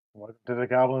Welcome to the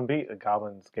Goblin Beat, the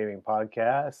Goblins Gaming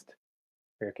Podcast.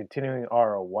 We're continuing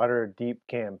our Waterdeep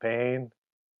campaign.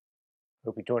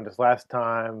 Hope you joined us last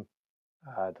time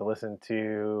to listen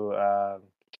to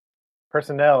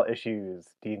personnel issues,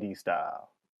 D&D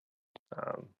style.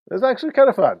 It was actually kind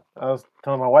of fun. I was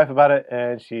telling my wife about it,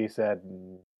 and she said,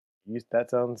 that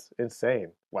sounds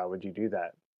insane. Why would you do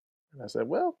that? And I said,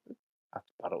 well, I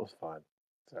thought it was fun.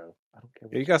 So I don't care.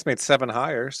 Yeah, you guys made 7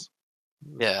 hires.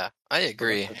 Yeah, I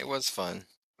agree. It was fun.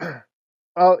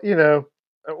 Well,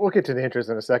 we'll get to the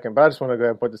interest in a second, but I just want to go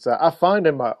ahead and put this out. I find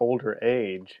in my older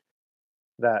age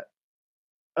that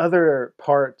other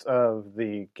parts of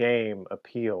the game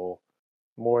appeal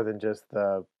more than just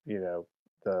the murder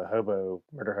hobo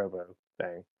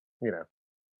thing.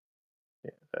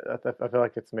 I feel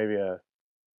like it's maybe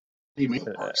You mean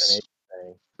an parts? age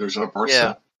thing. There's other parts.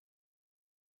 Yeah. Though.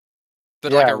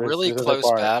 But Yeah, like a there's really other close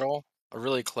parts. battle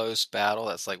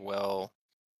that's like well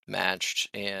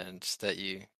matched and that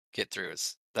you get through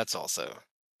that's also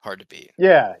hard to beat.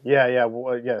 Yeah.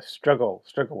 Well, yeah, struggle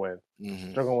wins.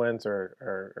 Mm-hmm. Struggle wins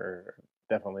are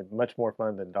definitely much more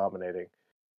fun than dominating,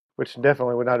 which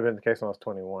definitely would not have been the case when I was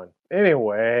 21.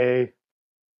 Anyway,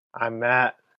 I'm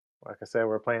Matt. Like I said,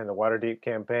 we're playing the Waterdeep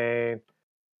campaign.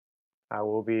 I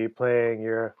will be playing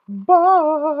your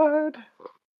bard,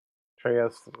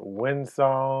 Treus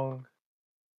Windsong.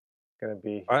 Gonna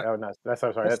be What? oh no, that's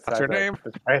I'm sorry, That's your name?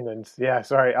 that's Brandon's. Yeah,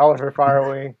 sorry, Oliver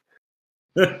Firewing.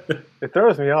 It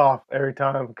throws me off every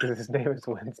time because his name is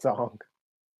Windsong.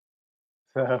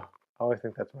 So I always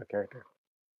think that's my character.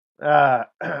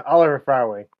 Oliver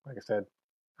Firewing, like I said.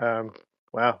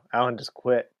 Wow, Alan just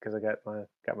quit because I got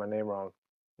my name wrong.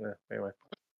 Yeah, anyway.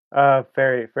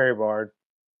 Fairy Bard.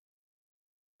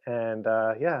 And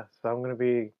yeah, so I'm gonna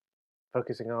be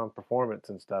focusing on performance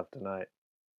and stuff tonight.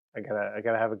 I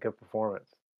gotta have a good performance.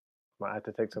 Might have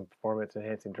to take some performance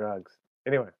enhancing drugs.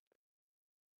 Anyway,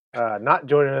 not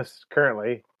joining us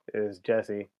currently is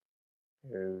Jesse,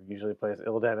 who usually plays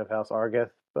Ildan of House Argeth,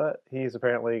 but he's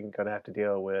apparently gonna have to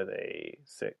deal with a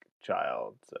sick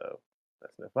child, so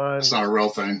that's no fun. It's not a real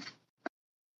thing.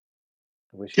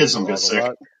 Wish Kids you don't all get the sick.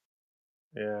 luck.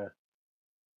 Yeah.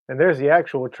 And there's the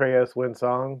actual Treos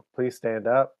Windsong. Please stand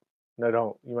up. No,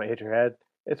 don't. You might hit your head.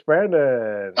 It's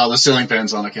Brandon. Oh, the ceiling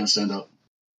fan's on. I can't stand up.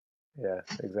 Yeah,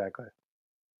 exactly.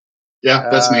 Yeah,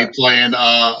 that's me playing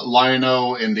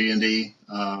Lionel in D&D,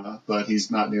 but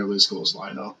he's not nearly as cool as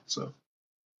Lionel. So.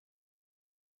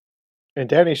 And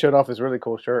Danny showed off his really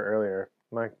cool shirt earlier.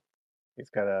 He's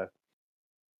got a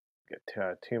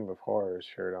Tomb of Horrors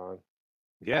shirt on.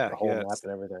 Yeah, the whole map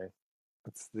and everything.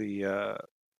 It's the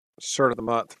shirt of the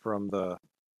month from the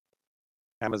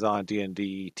Amazon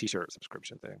D&D T-shirt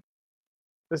subscription thing.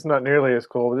 This is not nearly as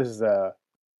cool, but this is a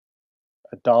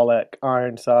Dalek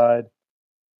Ironside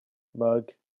mug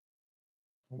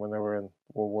when they were in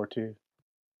World War II.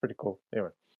 Pretty cool.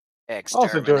 Anyway.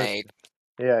 Exterminate.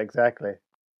 Yeah, exactly.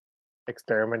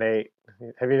 Exterminate.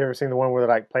 Have you ever seen the one where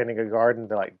they're like planting a garden?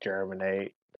 They're like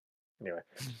germinate. Anyway.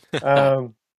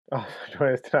 Join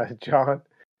us tonight, John.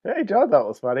 Hey, John thought it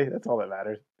was funny. That's all that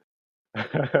matters.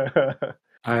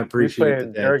 I appreciate the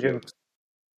dad Durgan. jokes.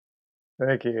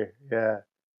 Thank you. Yeah.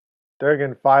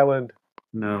 Durgan Fyland.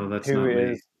 No, that's not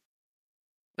me.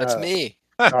 That's me.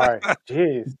 Sorry.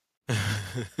 Jeez.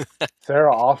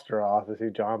 Sarah Osteroth is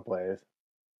who John plays.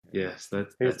 Yes,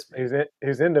 that's me.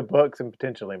 Who's into books and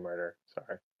potentially murder.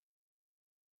 Sorry.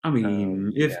 I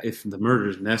mean, if the murder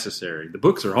is necessary, the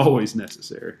books are always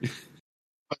necessary.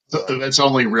 It's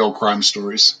only real crime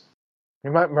stories.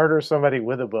 You might murder somebody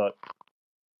with a book,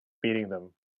 beating them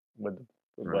with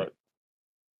the book,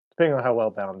 depending on how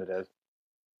well bound it is.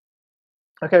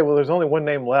 Okay, well, there's only one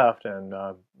name left, and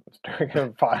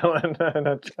Sturgeon Violent in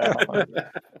a challenge.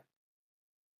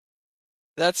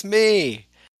 That's me.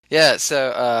 Yeah,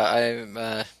 so I'm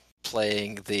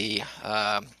playing the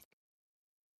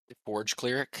Forge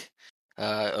Cleric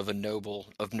of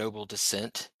noble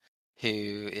descent,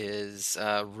 who is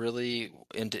really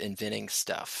into inventing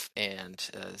stuff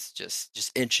and is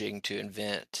just itching to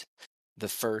invent the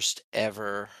first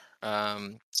ever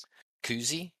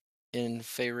koozie in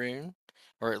Faerun,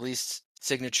 or at least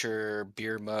signature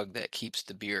beer mug that keeps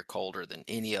the beer colder than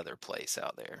any other place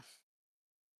out there.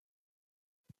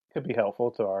 Could be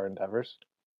helpful to our endeavors.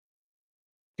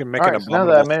 You can make an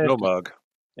abominable snow mug.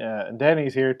 Yeah, and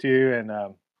Danny's here too, and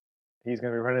he's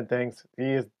going to be running things.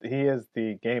 He is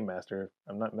the game master.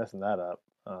 I'm not messing that up.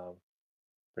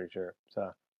 Pretty sure.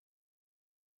 So,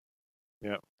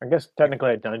 yeah, I guess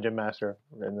technically a dungeon master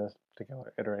in this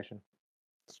particular iteration.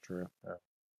 It's true.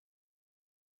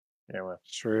 Anyway,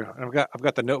 it's true. And I've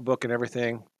got the notebook and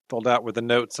everything filled out with the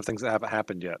notes of things that haven't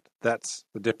happened yet. That's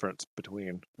the difference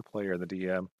between the player and the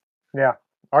DM. Yeah,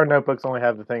 our notebooks only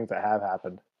have the things that have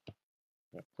happened.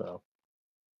 So.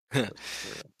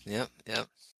 Yep.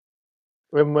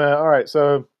 All right,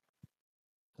 so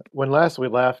when last we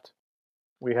left,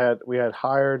 we had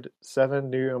hired 7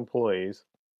 new employees,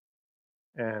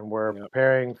 and we're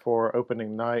preparing for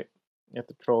opening night at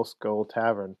the Troll Skull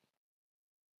Tavern,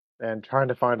 and trying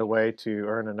to find a way to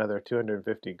earn another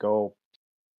 250 gold,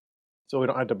 so we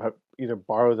don't have to either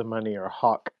borrow the money or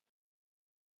hawk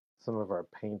some of our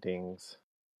paintings.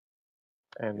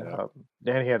 And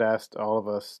Danny had asked all of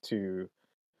us to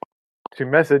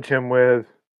message him with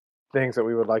things that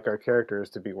we would like our characters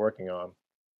to be working on.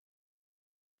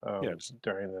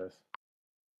 During this.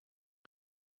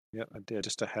 Yeah, I did,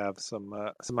 just to have some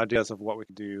ideas of what we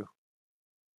could do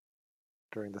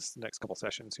during this next couple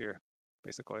sessions here,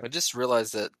 basically. I just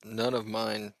realized that none of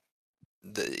mine.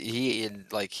 He,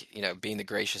 being the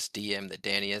gracious DM that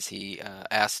Danny is, he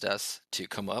asked us to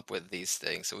come up with these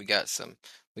things, so we got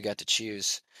to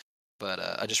choose. But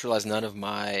I just realized none of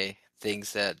my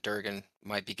things that Durgan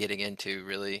might be getting into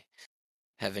really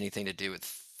have anything to do with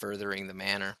furthering the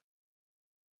manor.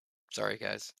 Sorry,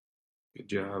 guys. Good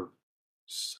job.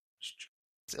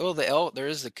 Well, there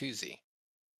is the koozie.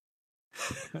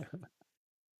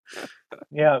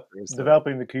 Yeah,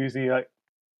 developing the koozie, like,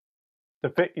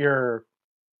 to fit your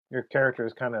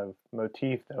character's kind of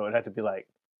motif, though, it had to be like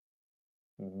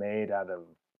made out of,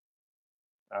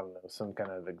 I don't know, some kind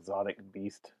of exotic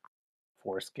beast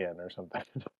foreskin or something.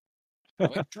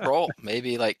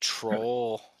 Maybe like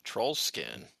troll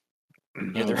skin.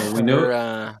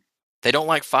 Yeah, they don't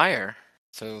like fire,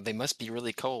 so they must be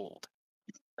really cold.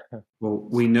 Well,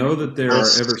 we know that there are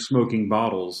ever smoking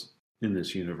bottles in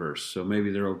this universe, so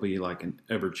maybe there will be like an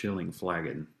ever chilling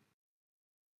flagon.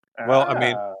 Well, I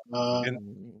mean,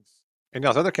 in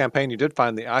y'all's other campaign, you did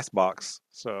find the ice box,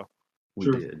 so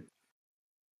we did.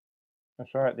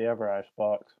 That's right, the Ever Ice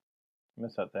box.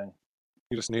 Miss that thing.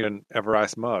 You just need an Ever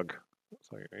Ice mug. That's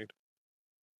all you need.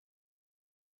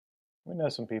 We know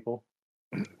some people.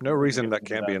 No reason that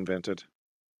can't be invented.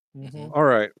 Mm-hmm. All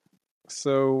right,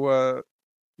 so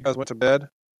you guys went to bed,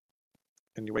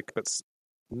 and you wake up. It's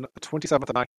the 27th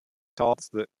of night. It's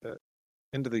the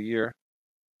end of the year.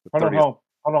 Hold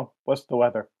on. What's the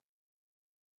weather?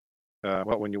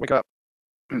 Well, when you wake up,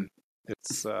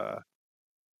 it's in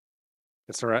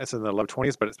the low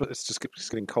 20s, but it's just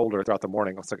getting colder throughout the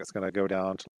morning. It looks like it's going to go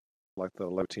down to like the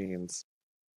low teens,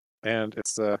 and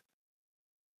it's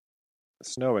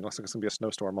snowing. Looks like it's going to be a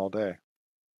snowstorm all day.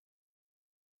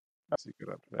 So you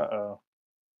get up today. Uh-oh.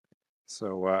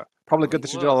 So probably good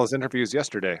that you did all those interviews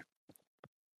yesterday,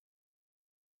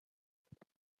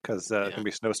 because it's going to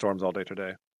be snowstorms all day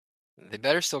today. They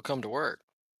better still come to work.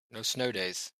 No snow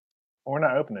days. We're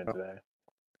not opening today.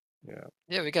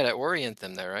 Yeah, we got to orient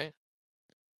them there, right?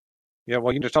 Yeah,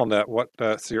 well, you can just tell them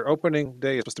that. So your opening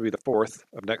day is supposed to be the 4th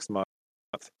of next month.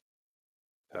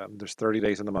 There's 30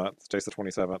 days in the month. Today's the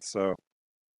 27th, so you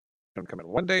can come in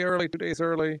 1 day early, 2 days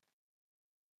early.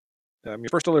 Your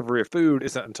first delivery of food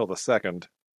isn't until the 2nd,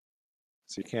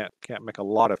 so you can't make a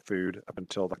lot of food up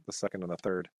until like the 2nd and the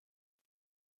 3rd.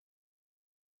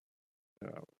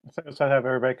 Let's have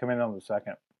everybody come in on the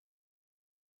 2nd.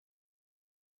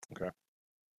 Okay.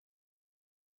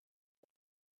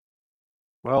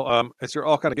 Well, as you're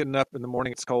all kind of getting up in the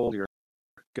morning, it's cold. You're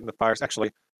getting the fires. Actually,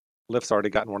 Lift's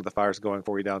already gotten one of the fires going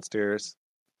for you downstairs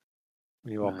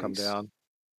when you all come down.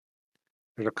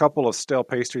 There's a couple of stale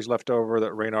pastries left over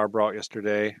that Raynar brought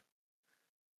yesterday.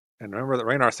 And remember that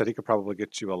Raynar said he could probably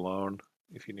get you a loan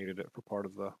if you needed it for part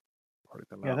of the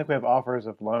amount. Yeah, I think we have offers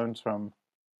of loans from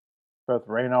both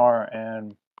Raynar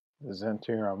and the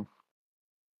Zentirum.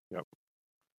 Yep.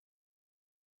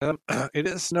 It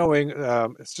is snowing.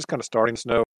 It's just kind of starting to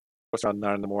snow. It's around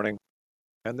 9 in the morning.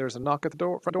 And there's a knock at the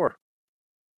front door.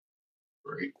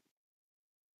 Great.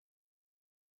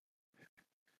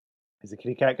 Is the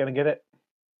kitty cat going to get it?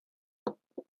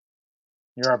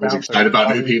 You're our bouncer. He's excited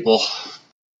about new people.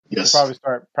 Yes. We'll probably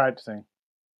start practicing.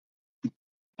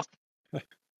 You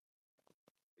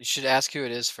should ask who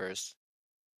it is first.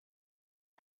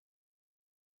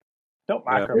 Don't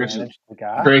micromanage the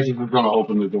guy. Grace is going to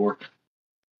open the door.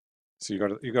 So you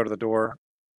go to the door,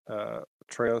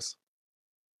 Treos.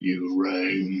 You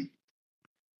rang.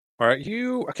 All right,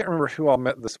 I can't remember who all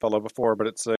met this fellow before, but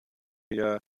it's a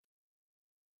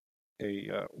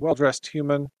well-dressed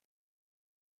human.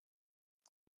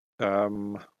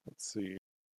 Let's see.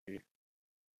 It's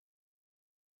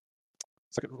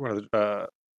like one of the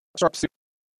sharp suit,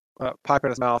 pipe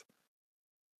in his mouth,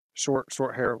 short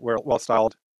hair, well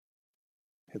styled.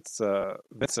 It's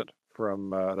Vincent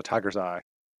from the Tiger's Eye,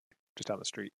 just down the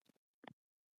street.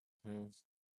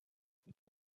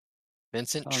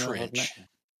 Vincent Oh, no, Trench.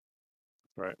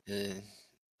 Right.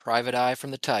 Private eye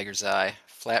from the Tiger's Eye.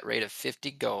 Flat rate of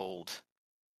 50 gold.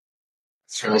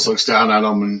 Trails looks down at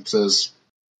him and says,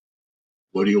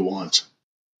 "What do you want?"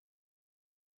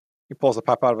 He pulls a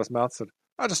pipe out of his mouth and said,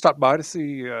 I just stopped by to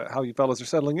see how you fellows are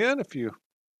settling in, if you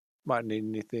might need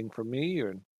anything from me,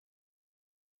 or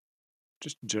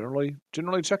just generally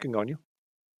checking on you.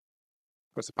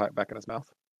 Puts the pipe back in his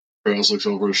mouth. Trails looks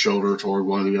over his shoulder toward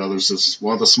one of the others. Says,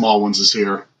 "One of the small ones is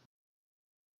here."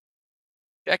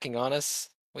 Checking on us.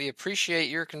 We appreciate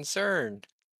your concern.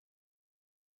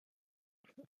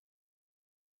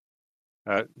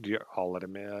 I'll let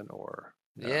him in, or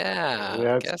no? Yeah,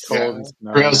 Yeah, I it's guess cold. so.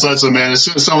 No, Trails lets him in. As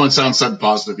soon as someone sounds something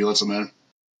positive, he lets him in.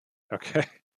 Okay.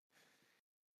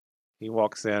 He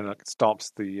walks in,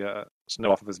 stomps the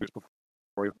snow off of his boots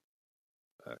before he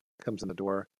comes in the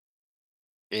door.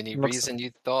 Any Looks- reason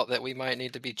you thought that we might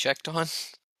need to be checked on?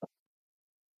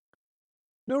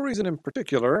 No reason in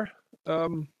particular.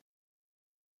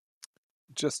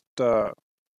 Just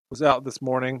was out this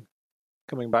morning,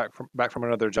 coming back from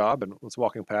another job, and was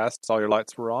walking past. Saw your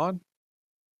lights were on.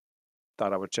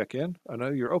 Thought I would check in. I know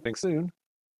you're opening soon.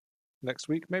 Next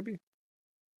week, maybe.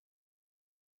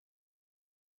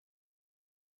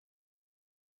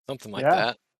 Something like Yeah.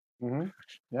 that. Mm-hmm.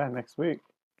 Yeah, next week.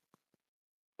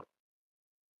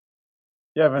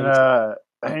 You haven't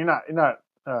you're not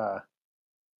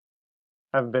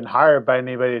haven't been hired by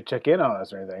anybody to check in on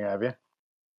us or anything, have you?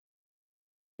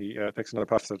 He takes another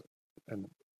puff and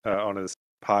on his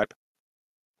pipe,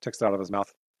 takes it out of his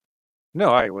mouth. No,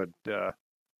 I would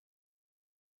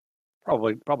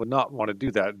probably not want to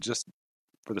do that, just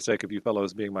for the sake of you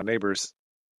fellows being my neighbors.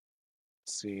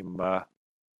 Seem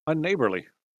unneighborly,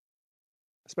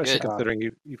 especially Good. considering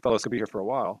you fellows could be here for a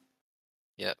while.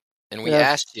 Yep. And we Yes.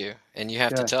 asked you, and you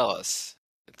have to Yeah. tell us.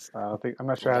 I'm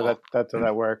not sure how Law. that's how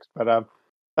that works, but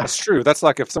That's true. That's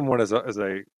like if someone is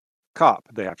a cop,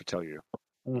 they have to tell you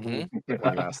mhm. when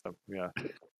you ask them. Yeah.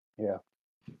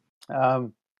 Yeah.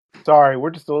 Sorry, we're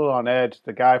just a little on edge.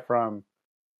 The guy from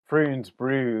Frune's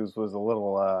Brews was a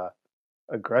little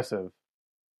aggressive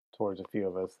towards a few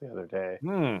of us the other day.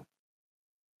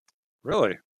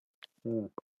 Really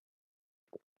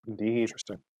Indeed,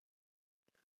 interesting.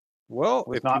 Well,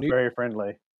 was if not you need, very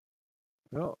friendly.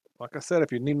 well, like I said,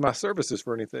 if you need my services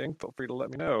for anything, feel free to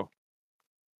let me know.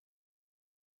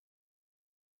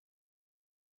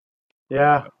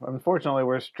 Yeah, unfortunately,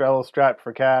 we're still strapped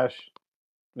for cash.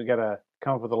 We gotta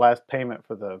come up with the last payment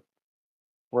for the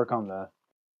work on the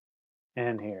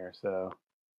inn here. So,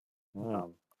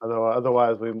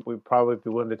 otherwise, we'd probably be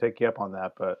willing to take you up on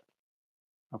that. But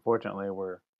unfortunately,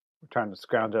 we're trying to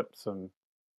scrounge up some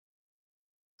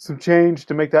change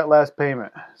to make that last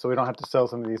payment, so we don't have to sell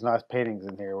some of these nice paintings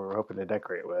in here we were hoping to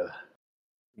decorate with.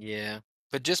 Yeah.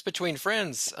 But just between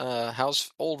friends,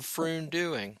 how's old Froon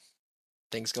doing?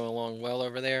 Things going along well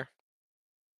over there?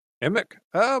 Emic,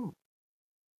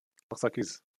 looks like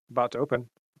he's about to open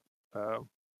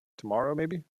tomorrow,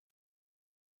 maybe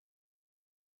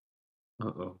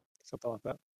Uh-oh. something like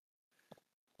that.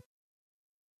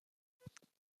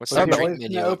 What's Was that he drink always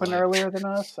menu going to look open like? earlier than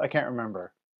us? I can't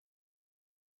remember.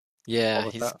 Yeah,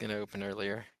 was he's that? gonna open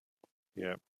earlier.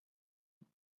 Yeah.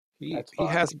 He That's he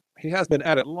fine. has been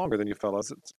at it longer than you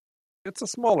fellas. It's a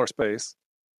smaller space.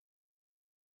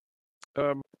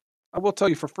 I will tell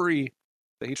you for free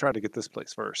that he tried to get this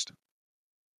place first.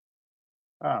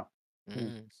 Oh,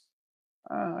 Mm.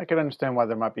 I can understand why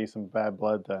there might be some bad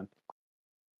blood then.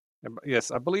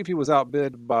 Yes, I believe he was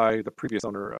outbid by the previous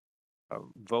owner,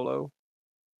 Volo.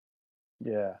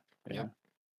 Yeah. Yep.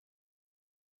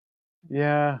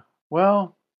 Yeah.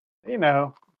 Well,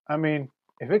 I mean,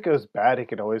 if it goes bad, he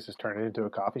could always just turn it into a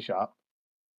coffee shop.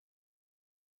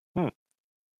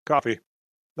 Coffee.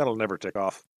 That'll never take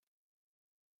off.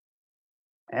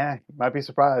 Yeah, you might be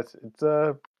surprised. It's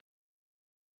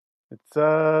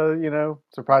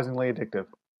surprisingly addictive.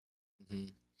 hmm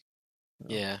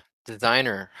Yeah.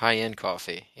 Designer, high-end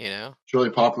coffee, you know? It's really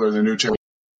popular in the new town.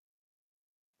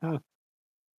 All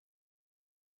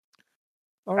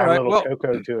Add a right. little Well,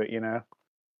 cocoa to it, if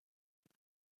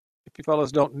you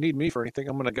fellas don't need me for anything,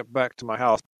 I'm going to get back to my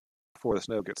house before the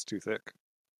snow gets too thick.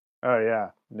 Oh yeah,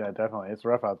 definitely. It's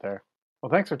rough out there.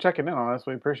 Well, thanks for checking in on us.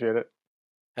 We appreciate it.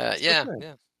 Yeah, okay.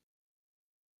 yeah.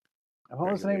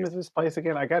 What was the name of this place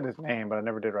again? I got his name, but I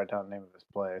never did write down the name of this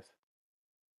place.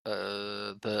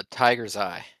 The Tiger's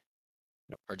Eye.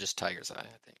 Or just Tiger's Eye,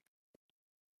 I think.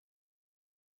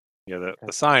 Yeah,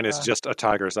 the sign is just a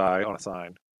tiger's eye on a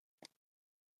sign.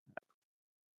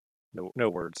 No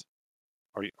words.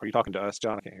 Are you talking to us,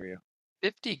 John? I can't hear you.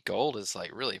 50 gold is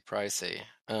like really pricey.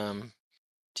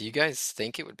 Do you guys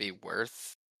think it would be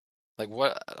worth like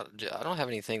what? I don't have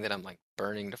anything that I'm like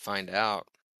burning to find out.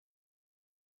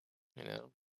 You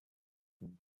know,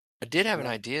 I did have an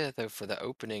Well, idea though for the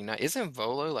opening night. Isn't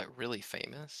Volo like really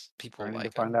famous? I People need to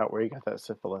like find him. out where you got that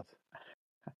syphilis.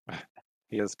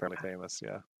 He is fairly famous,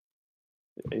 yeah.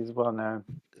 He's well known.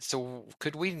 So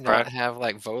could we All right. not have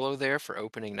like Volo there for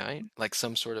opening night? Like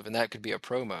some sort of, and that could be a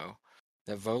promo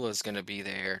that Volo's going to be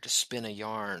there to spin a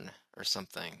yarn or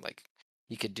something. Like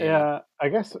he could do. Yeah, I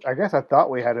guess I thought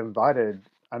we had invited.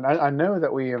 I know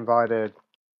that we invited.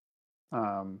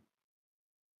 Um.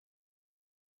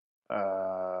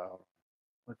 Uh.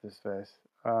 What's his face?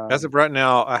 As of right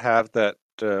now, I have that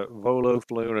Volo,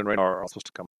 Floon, and Radar are all supposed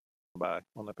to come by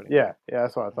on opening Yeah. night. Yeah.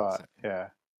 That's what I thought. Yeah.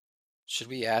 Should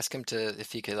we ask him to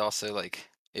if he could also like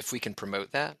if we can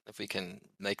promote that, if we can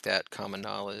make that common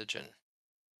knowledge and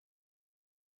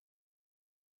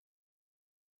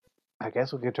I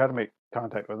guess we could try to make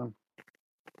contact with him.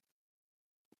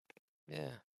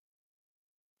 yeah.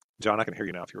 John, I can hear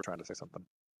you now if you were trying to say something.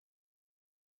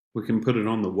 We can put it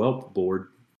on the Whelp board.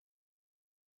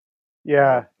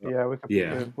 Yeah. Yeah. We could.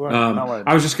 Yeah. I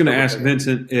I was just going to ask it.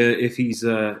 Vincent if he's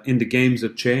into games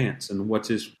of chance and what's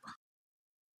his.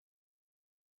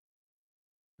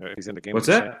 If he's into games What's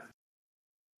of that?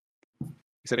 chance.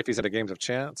 He said if he's into games of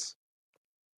chance.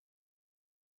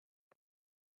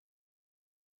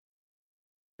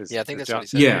 Yeah, I think that's John, what he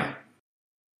said. Yeah.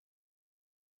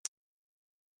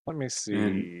 let me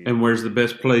see. And where's the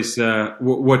best place?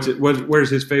 Where's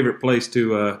his favorite place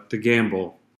to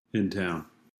gamble in town?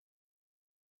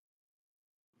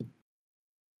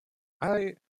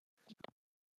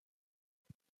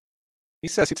 He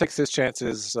says he takes his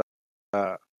chances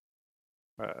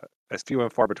as few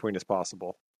and far between as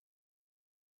possible.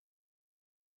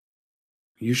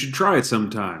 You should try it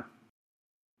sometime.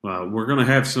 We're going to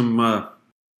have some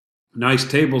nice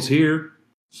tables here.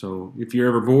 So if you're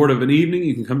ever bored of an evening,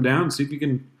 you can come down and see if you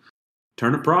can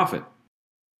turn a profit.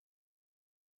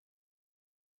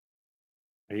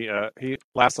 He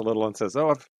laughs a little and says,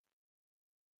 "Oh,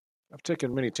 I've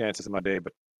taken many chances in my day,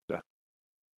 but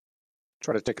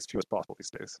try to take as few as possible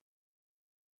these days.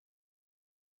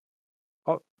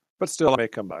 But still, I may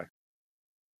come by."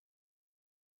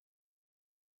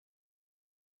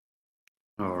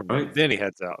 All right. Then he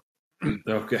heads out.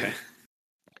 Okay.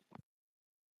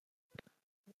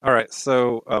 All right.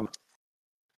 So,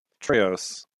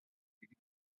 Treos,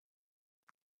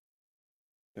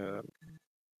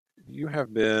 you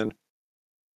have been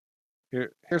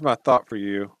here. Here's my thought for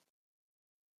you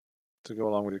to go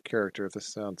along with your character, if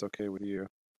this sounds okay with you.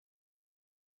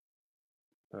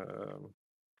 There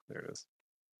it is.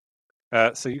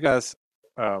 So you guys,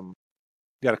 you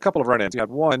had a couple of run-ins. You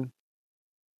had one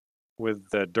with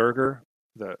the Durger,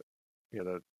 the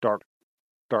dark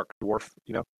dwarf,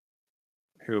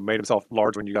 who made himself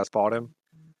large when you guys fought him.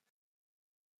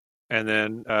 And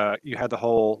then you had the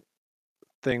whole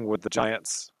thing with the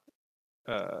giants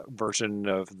version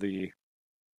of an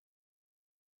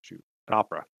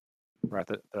opera, right?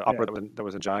 The opera that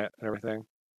was a giant and everything.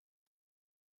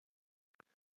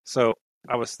 So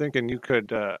I was thinking you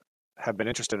could have been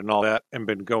interested in all that and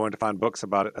been going to find books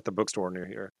about it at the bookstore near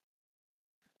here.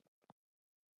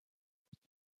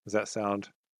 Does that sound?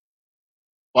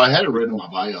 Well, I had it written in my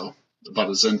bio about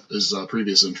his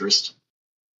previous interest.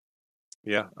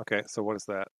 Yeah. Okay. So what is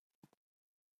that?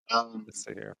 Let's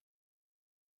see here.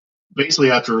 Basically,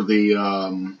 after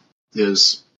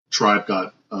his tribe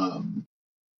got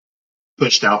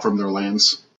pushed out from their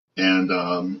lands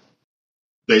and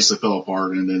basically fell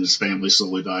apart, and then his family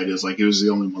slowly died. It was like he was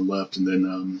the only one left, and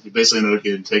then he basically ended up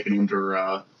getting taken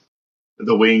under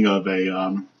the wing of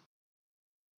a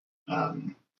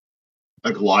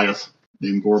Goliath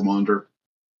named Gormonder.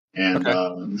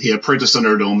 And he apprenticed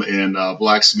under him in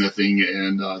blacksmithing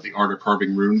and the art of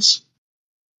carving runes.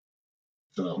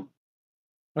 So,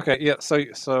 okay, yeah. So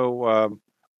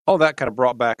all that kind of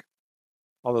brought back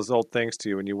all those old things to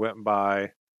you, when you went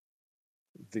by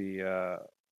the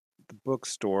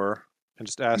bookstore and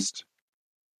just asked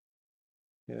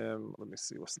him. Let me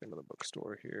see, what's the name of the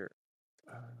bookstore here?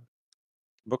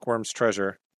 Bookworm's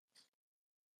Treasure,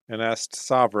 and asked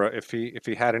Savra if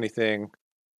he had anything,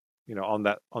 on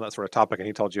that sort of topic, and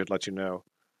he told you to let you know.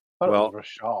 I thought it was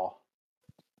Rashal.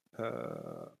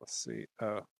 Let's see.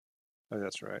 Oh,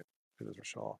 that's right. It is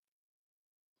Rashal.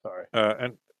 Sorry.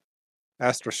 And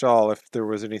asked Rashal if there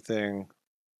was anything,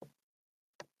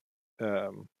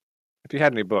 if you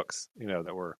had any books,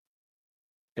 that were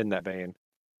in that vein.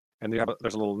 And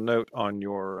there's a little note on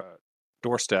your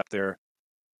doorstep there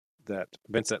that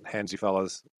Vincent hands you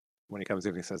fellas when he comes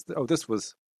in. He says, "Oh, this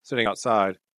was sitting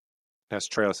outside. It has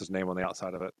Treos' name on the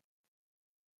outside of it."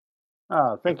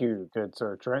 Oh, thank you, good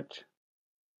Sir Trench.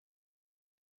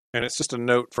 And it's just a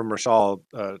note from Rashal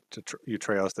to you,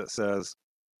 Treos, that says,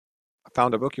 "I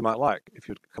found a book you might like if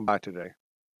you'd come by today."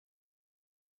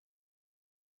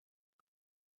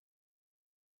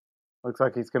 Looks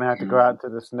like he's going to have to go out into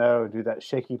the snow and do that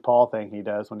shaky paw thing he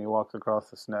does when he walks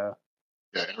across the snow.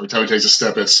 Yeah, every time he takes a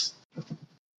step, it's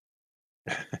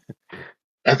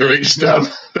after each step.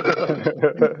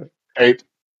 8.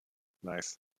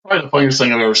 Nice. Probably the funniest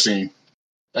thing I've ever seen.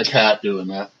 A cat doing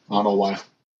that. I don't know why.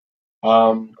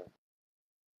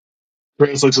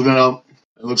 Prince looks at them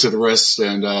and looks at the rest,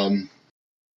 and I'm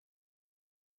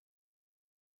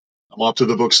off to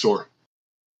the bookstore.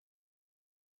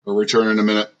 I'll return in a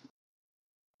minute.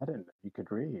 I didn't know you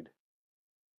could read.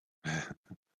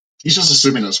 He's just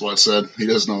assuming that's what I said. He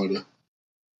doesn't know it.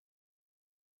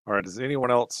 All right. Does anyone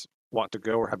else want to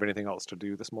go or have anything else to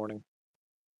do this morning?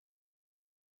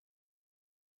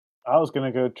 I was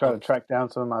going to go try to track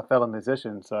down some of my fellow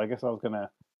musicians, so I guess I was going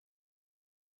to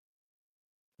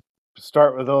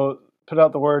start with put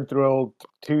out the word through old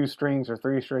 2 strings or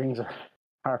 3 strings or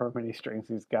however many strings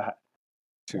he's got.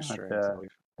 2 strings, I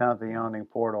believe. Down at the Yawning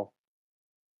Portal.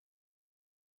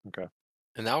 Okay.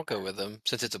 And I'll go with them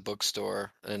since it's a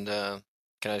bookstore. And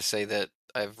can I say that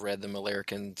I've read the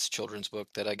Malarikins children's book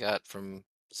that I got from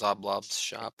Zoblob's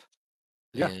shop?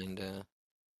 Yeah. And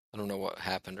I don't know what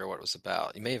happened or what it was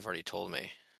about. You may have already told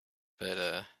me, but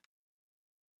I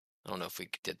don't know if we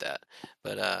did that.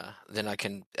 But then I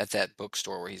can, at that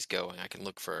bookstore where he's going, I can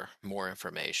look for more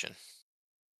information.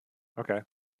 Okay.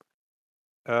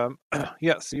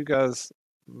 Yeah, so you guys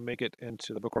make it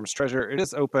into the Bookworm's Treasure. It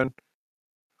is open.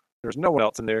 There's no one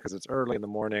else in there because it's early in the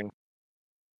morning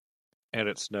and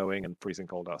it's snowing and freezing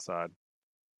cold outside.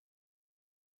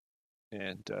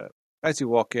 And as you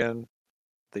walk in,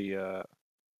 the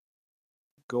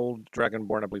gold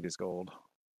dragonborn, I believe he's gold.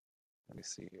 Let me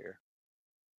see here.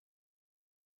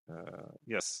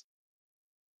 Yes.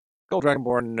 Gold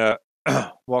dragonborn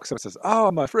walks up and says,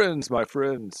 "Ah, my friends, my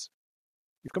friends.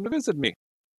 You've come to visit me.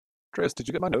 Treos, did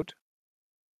you get my note?"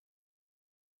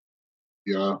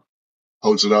 Yeah,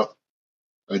 holds it up.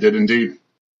 I did indeed.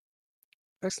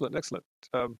 Excellent, excellent.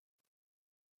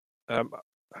 I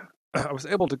was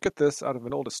able to get this out of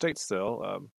an old estate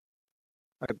sale.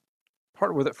 I could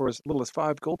part with it for as little as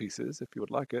 5 gold pieces, if you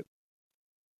would like it.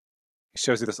 He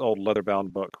shows you this old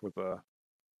leather-bound book with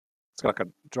it's got like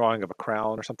a drawing of a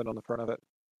crown or something on the front of it.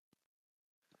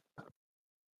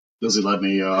 Does he let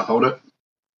me hold it?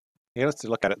 He lets you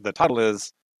look at it. The title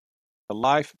is "The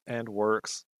Life and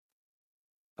Works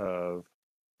of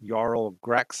Jarl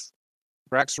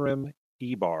Graxrim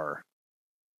Ebar."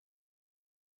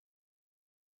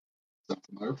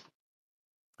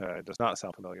 It does not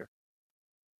sound familiar.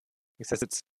 He says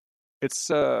it's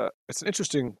an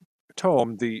interesting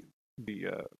tome. The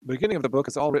beginning of the book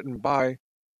is all written by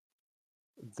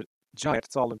the giant.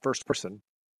 It's all in first person,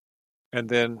 and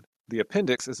then the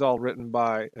appendix is all written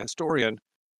by a historian,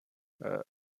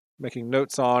 making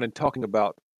notes on and talking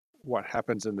about what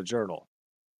happens in the journal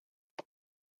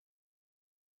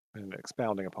and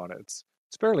expounding upon it. It's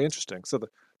fairly interesting. So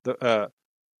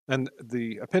and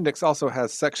the appendix also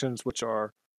has sections which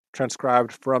are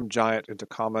transcribed from Giant into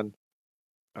Common.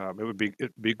 It'd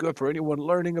be good for anyone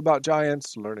learning about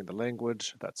giants, learning the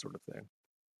language, that sort of thing.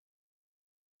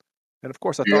 And of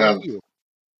course, I thought of you.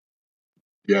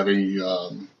 Do you have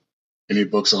any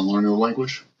books on learning the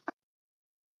language?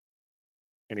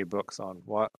 Any books on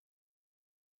what?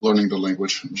 Learning the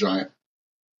language, Giant.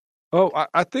 Oh,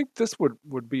 I think this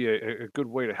would be a good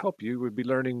way to help you. Would be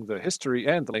learning the history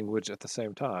and the language at the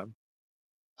same time.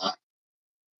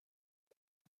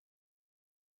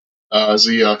 As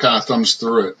he kind of thumbs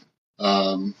through it,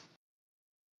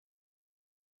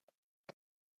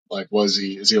 like, is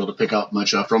he able to pick up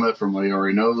much from it, from what he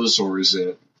already knows, or is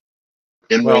it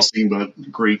interesting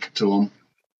but Greek to him?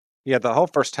 Yeah, the whole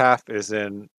first half is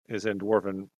in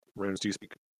Dwarven runes. Do you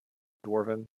speak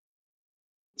Dwarven?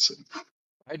 Let's see.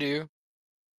 I do.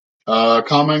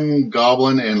 Common,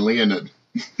 Goblin, and Leonid.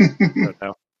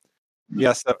 No.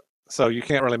 Yes, so you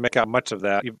can't really make out much of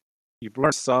that. You've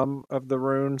learned some of the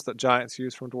runes that giants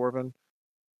use from Dwarven,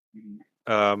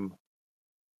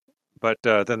 but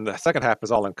then the second half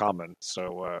is all in Common.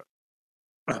 So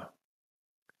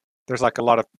there's like a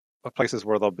lot of places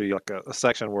where there'll be like a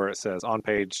section where it says on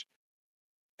page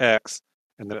X,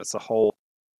 and then it's a whole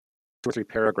 2 or 3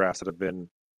 paragraphs that have been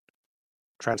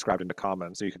transcribed into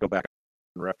Common, so you could go back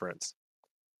and reference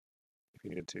if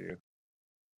you needed to.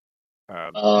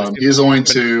 He's going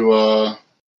to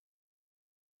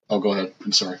Oh, go ahead.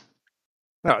 I'm sorry.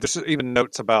 No, just even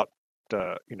notes about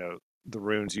the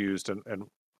runes used and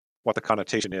what the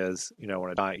connotation is.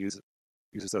 When a giant uses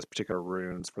those particular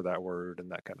runes for that word and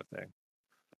that kind of thing.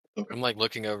 Okay. I'm like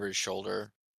looking over his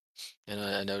shoulder, and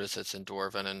I notice it's in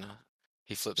Dwarven, and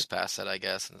he flips past that, I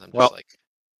guess, and I'm just like,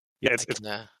 yeah,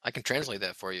 I can translate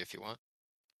that for you if you want.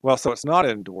 Well, so it's not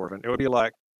in Dwarven. It would be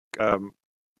like a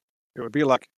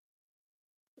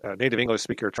native English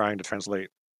speaker trying to translate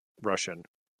Russian.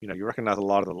 You recognize a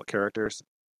lot of the characters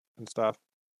and stuff,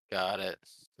 Got it.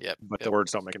 Yep. but the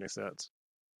words don't make any sense.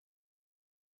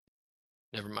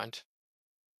 Never mind.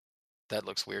 That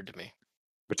looks weird to me.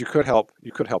 But you could help.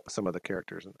 You could help with some of the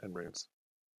characters and runes.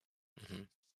 Mm-hmm.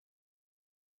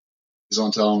 He's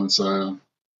on tell him it's I'll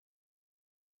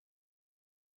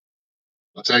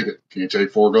take it. Can you take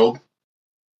 4 gold?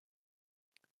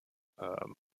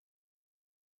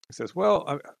 He says,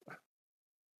 "Well,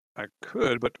 I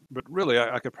could, but really,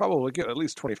 I could probably get at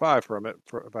least 25 from it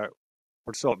if I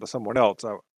were to sell it to someone else.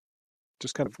 I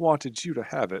just kind of wanted you to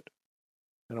have it,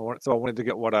 and I wanted to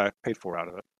get what I paid for out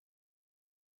of it."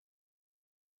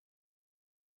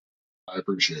 I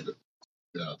appreciate it.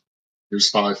 Yeah. Here's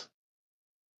 5.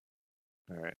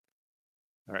 All right.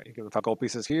 You give the 5 gold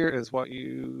pieces. Here is what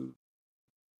you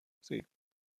see.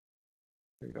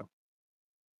 There you go.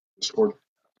 Discord.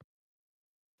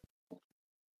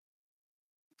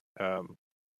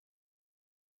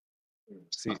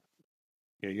 See,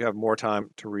 yeah, you have more time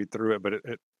to read through it, but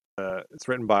it's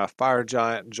written by a fire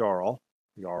giant, Jarl,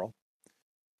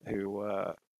 who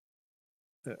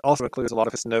it also includes a lot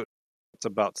of his notes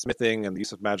about smithing and the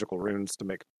use of magical runes to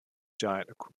make giant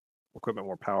equipment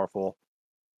more powerful.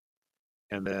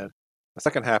 And then the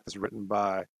second half is written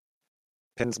by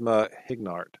Pensma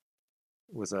Hignart,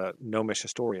 who was a gnomish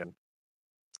historian.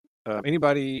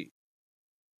 Anybody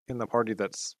in the party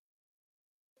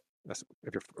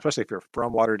especially if you're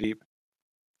from Waterdeep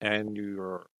and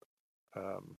you're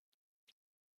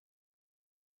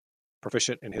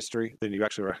proficient in history, then you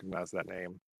actually recognize that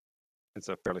name. It's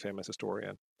a fairly famous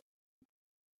historian.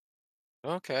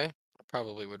 Okay. I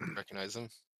probably would recognize him.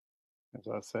 As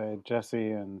I say,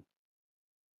 Jesse and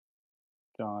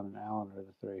John and Alan are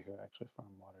the 3 who are actually from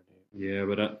Waterdeep. Yeah,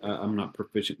 but I'm not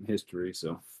proficient in history,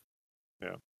 so.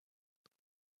 Yeah.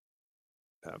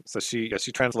 So she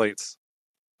translates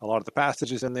a lot of the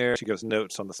passages in there. She gives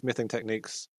notes on the smithing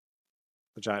techniques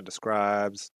the giant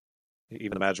describes,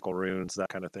 even the magical runes, that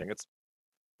kind of thing. There's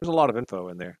a lot of info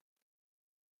in there.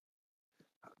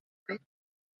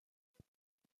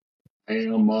 I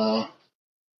am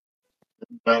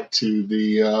back to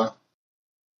the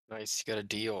Nice. You got a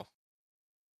deal.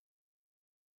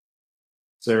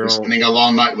 we're Cyril, spending a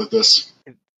long night with this.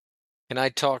 Can I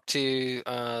talk to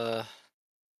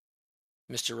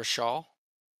Mr. Rashal?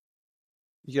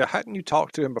 Yeah, hadn't you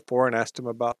talked to him before and asked him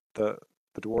about the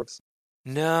dwarves?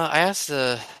 No, I asked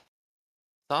the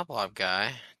Thoblob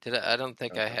guy. I don't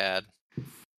think I Okay. had.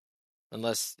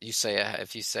 Unless you say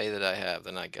if you say that I have,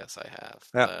 then I guess I have.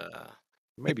 Yeah.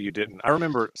 Maybe you didn't. I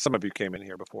remember some of you came in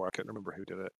here before. I couldn't remember who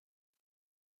did it.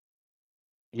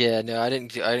 Yeah, no, I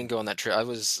didn't go on that trip. I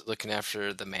was looking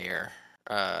after the mayor,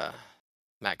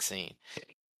 Maxine.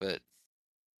 But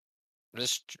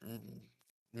Mr.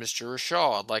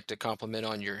 Rashal, I'd like to compliment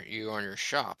on your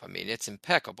shop. I mean, it's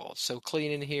impeccable. It's so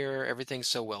clean in here. Everything's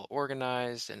so well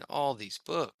organized, and all these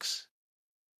books.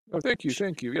 Oh, thank you.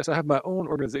 Yes, I have my own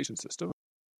organization system.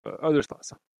 Others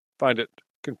find it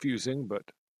confusing, but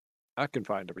I can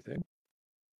find everything.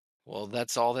 Well,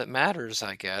 that's all that matters,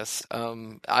 I guess.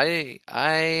 I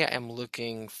am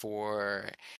looking for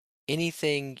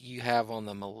anything you have on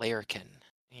the Malarkin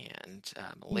and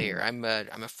Malair. I'm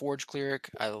a forge cleric.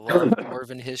 I love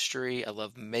dwarven history. I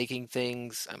love making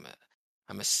things.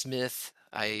 I'm a smith.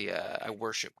 I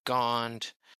worship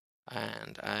Gond,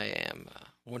 and I am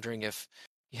wondering if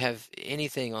you have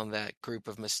anything on that group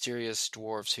of mysterious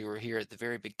dwarves who were here at the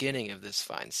very beginning of this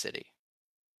fine city.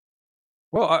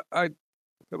 Well,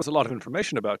 there was a lot of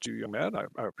information about you, young man. I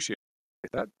appreciate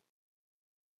that.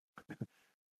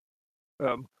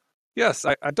 Yes,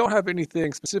 I don't have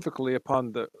anything specifically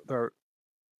upon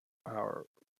our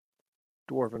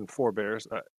dwarven forebears,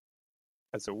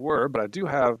 as it were, but I do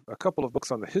have a couple of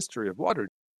books on the history of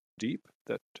Waterdeep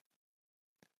that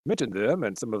mention them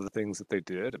and some of the things that they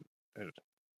did and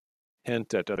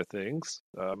hint at other things.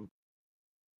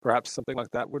 Perhaps something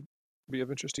like that would be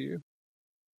of interest to you.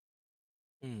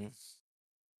 Hmm.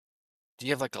 Do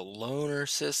you have like a loaner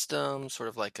system, sort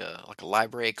of like a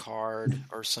library card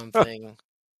or something?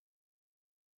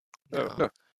 No, No,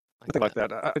 nothing like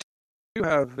that. I do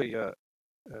have a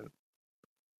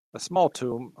small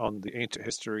tome on the ancient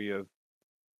history of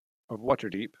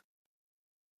Waterdeep,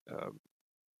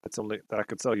 That's only that I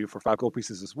could sell you for 5 gold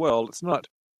pieces as well. It's not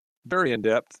very in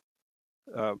depth,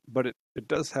 but it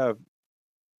does have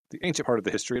the ancient part of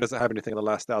the history. It doesn't have anything in the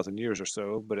last 1,000 years or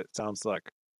so, but it sounds like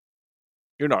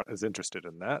you're not as interested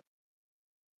in that.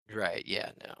 Right,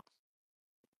 yeah, no.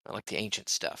 I like the ancient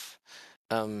stuff.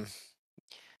 Um,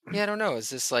 yeah, I don't know. Is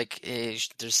this like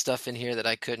there's stuff in here that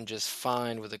I couldn't just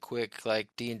find with a quick like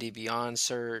D&D Beyond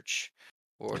search?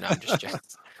 Or no, I'm just joking.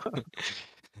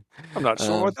 I'm not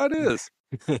sure Um, what that is.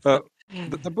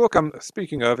 The book I'm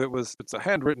speaking of, it's a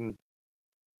handwritten,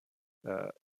 uh,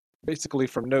 basically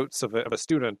from notes of a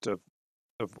student of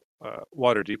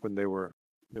Waterdeep when they were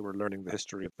learning the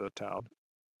history of the town,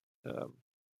 um,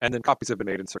 and then copies have been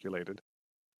made and circulated.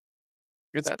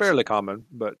 It's that's fairly common,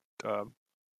 but um,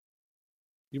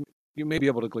 you you may be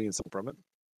able to glean some from it.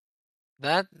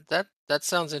 that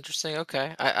sounds interesting.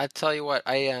 Okay. I tell you what,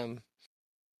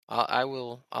 I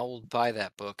will buy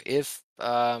that book. If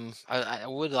I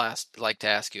would like to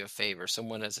ask you a favor.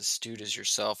 Someone as astute as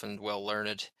yourself and well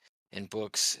learned in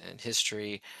books and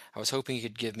history, I was hoping you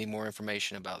could give me more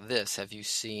information about this. Have you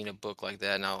seen a book like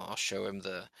that? And I'll show him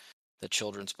the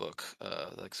children's book,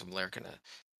 like some American.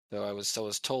 So I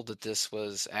was told that this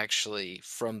was actually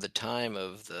from the time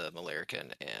of the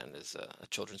Malarican and is a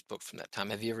children's book from that time.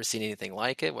 Have you ever seen anything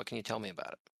like it? What can you tell me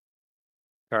about it?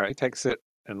 All right, he takes it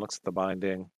and looks at the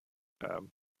binding, um,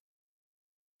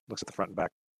 looks at the front and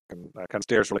back, and kind of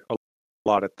stares really a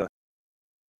lot at the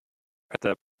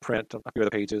print on a few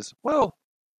of the pages. Well,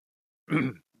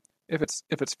 if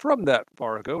it's from that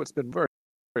far ago, it's been very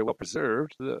very well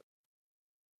preserved. The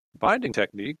binding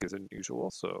technique is unusual,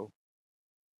 so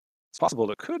it's possible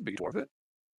it could be Dwarven.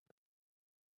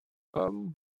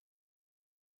 Um,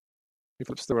 he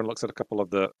flips through and looks at a couple of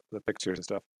the pictures and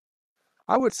stuff.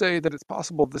 I would say that it's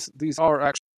possible these are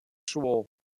actual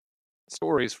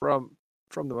stories from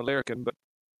the Malarican,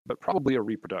 but probably a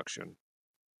reproduction.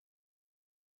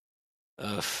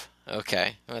 Ugh,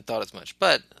 okay. I thought as much.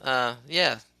 But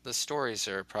yeah, the stories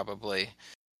are probably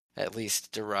at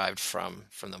least derived from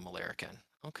the Malarican.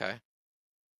 Okay.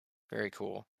 Very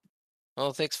cool.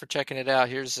 Well, thanks for checking it out.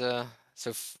 Here's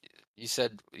you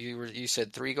said you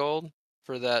said 3 gold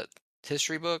for that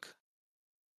history book?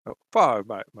 Oh, 5,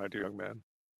 my dear young man.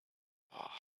 Oh,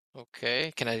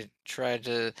 okay. Can I try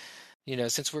to,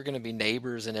 since we're going to be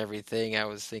neighbors and everything, I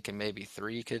was thinking maybe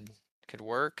 3 could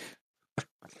work.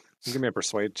 Give me a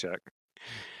persuade check.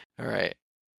 All right.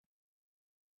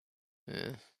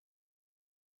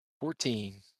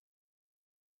 14.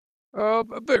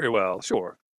 Very well,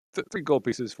 sure. 3 gold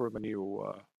pieces for my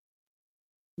new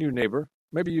neighbor.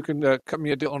 Maybe you can cut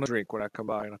me a deal on a drink when I come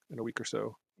by in a week or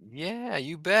so. Yeah,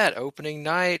 you bet. Opening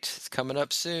night. It's coming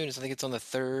up soon. I think it's on the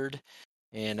 3rd.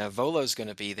 And Volo's going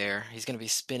to be there. He's going to be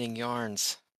spinning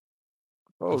yarns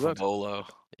Oh, off of Volo.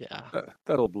 Yeah.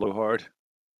 that'll blow hard.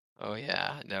 Oh,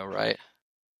 yeah. I know, right?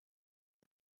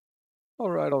 All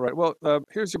right, all right. Well,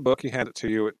 here's your book. He handed it to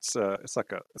you. It's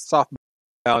like a soft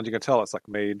bound. You can tell it's like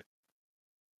made.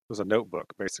 It was a notebook,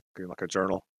 basically, like a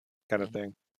journal kind of Mhm.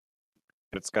 thing.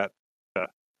 And uh,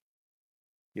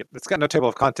 it's got no table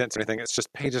of contents or anything. It's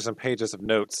just pages and pages of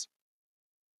notes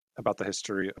about the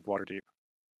history of Waterdeep.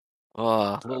 Oh,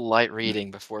 a Uh, little light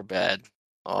reading before bed. right.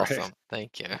 Awesome.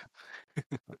 Thank you.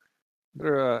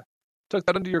 Better tuck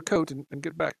that under your coat and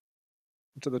get back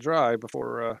to the dry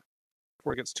before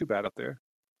it gets too bad up there.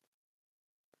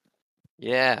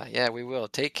 Yeah, we will.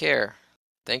 Take care.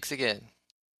 Thanks again.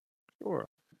 Sure.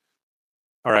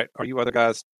 All right. Are you other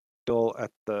guys still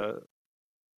at the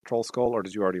Troll Skull, or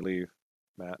did you already leave,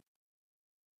 Matt?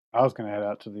 I was going to head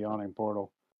out to the yawning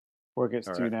portal before it gets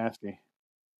All too right. nasty.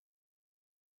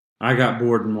 I got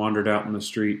bored and wandered out in the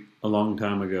street a long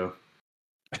time ago.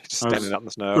 Just I standing was out in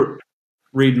the snow.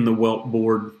 reading the Welt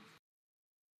board.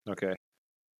 Okay.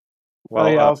 Well,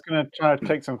 Well, yeah, I was going to try to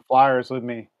take some flyers with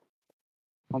me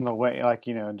on the way, like,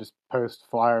 just post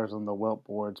flyers on the Welt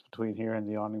boards between here and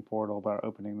the yawning portal about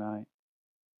opening night.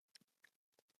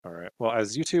 all right. Well,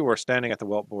 as you two were standing at the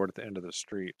Welt board at the end of the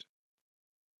street,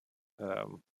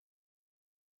 um,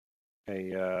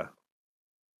 a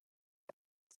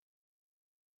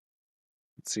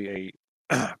let's see,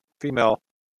 a female.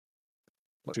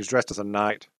 Well, she's dressed as a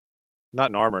knight, not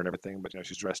in armor and everything, but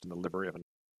she's dressed in the livery of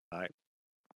a knight.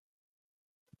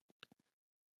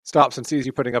 Stops and sees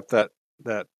you putting up that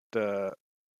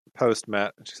post,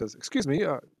 Matt, and she says, "Excuse me,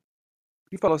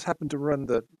 you fellows happen to run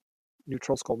the New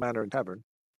Trollskull Manor and Tavern?"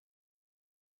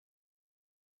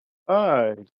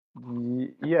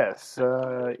 Yes,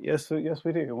 yes,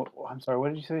 we do. I'm sorry, what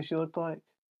did you say she looked like?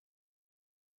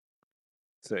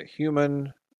 It's a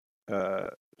human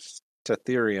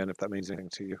Tetherian, if that means anything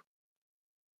to you.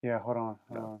 Yeah, hold on.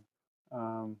 No.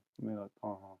 Let me look.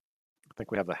 Hold on. I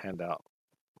think we have the handout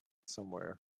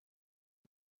somewhere.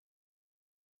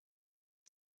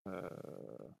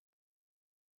 Oh,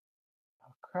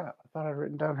 crap. I thought I'd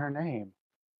written down her name.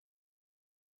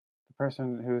 The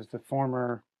person who's the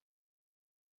former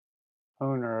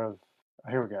owner of. Oh,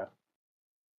 here we go.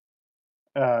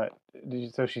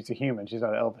 So she's a human. She's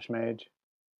not an elvish mage.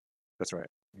 That's right.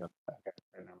 Yeah. Okay,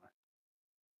 never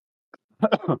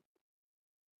mind.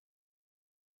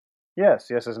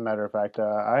 Yes. As a matter of fact,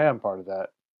 I am part of that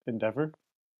endeavor.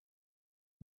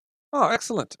 Oh,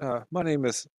 excellent. My name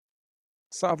is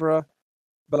Savra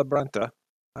Bellabranta.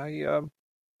 I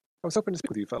was hoping to speak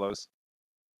with you fellows.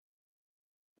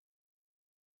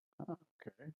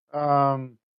 Okay.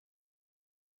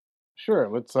 Sure.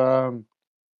 Let's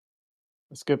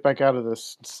get back out of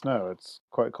this snow. It's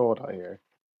quite cold out here.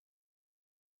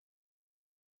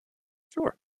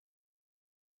 Sure.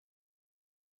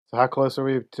 So how close are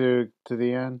we to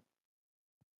the end?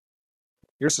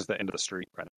 Yours is the end of the street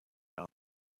right now.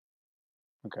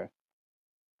 Okay.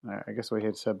 All right, I guess we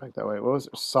had to head back that way. What was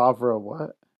it? Savra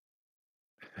what?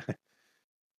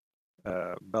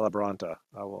 Bellabranta.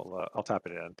 I'll type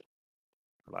it in.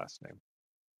 Her last name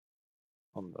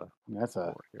on the That's a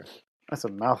board here. that's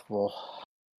a mouthful.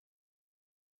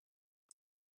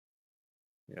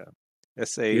 Yeah. Yeah,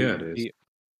 it is.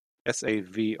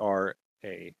 Savra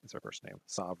is her first name.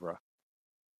 Savra.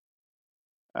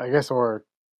 I guess we're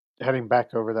heading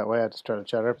back over that way. I just try to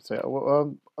chat her up and say,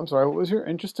 well, I'm sorry, what was your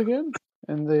interest again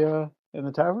in the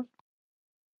tavern?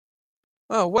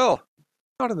 Oh well,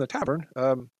 not in the tavern.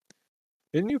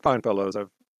 In you fine fellows, I've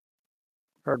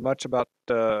heard much about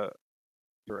your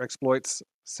exploits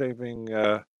saving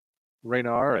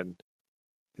Raynar and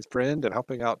his friend and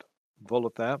helping out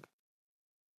Volothamp,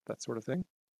 that sort of thing.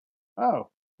 Oh,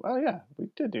 well, yeah, we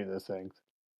did do those things.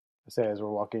 I say as we're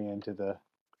walking into the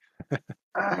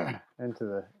into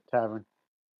the tavern. As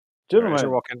you're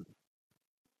Gentlemen, walking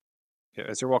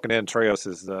in, Treos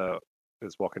is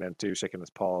walking in too, shaking his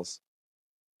paws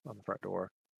on the front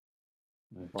door.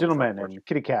 On the front gentlemen, porch. and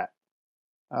kitty cat.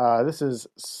 This is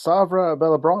Savra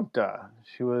Bellabranta.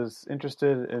 She was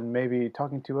interested in maybe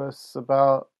talking to us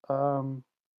about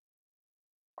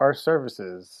our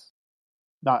services,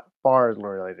 not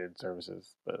bar-related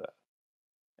services, but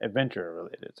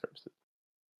adventure-related services.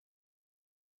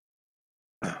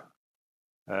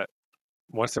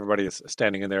 Once everybody is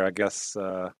standing in there, I guess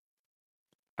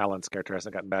Alan's character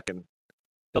hasn't gotten back, and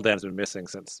Hildan's been missing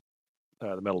since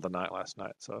the middle of the night last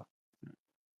night. So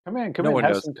Come in, No one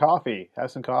have knows. some coffee. Have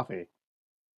some coffee.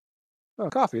 oh,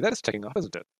 coffee, that is taking off,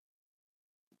 isn't it?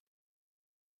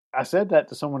 I said that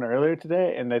to someone earlier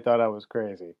today, and they thought I was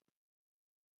crazy.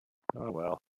 Oh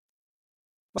well,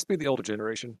 must be the older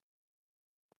generation.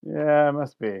 Yeah, it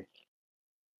must be.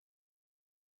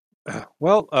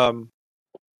 Well,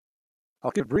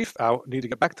 I'll keep it brief. I need to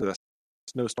get back to this.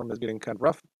 Snowstorm is getting kind of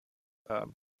rough.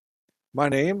 Um, my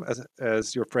name,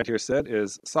 as your friend here said,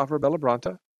 is Savra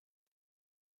Bellabranta.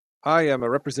 I am a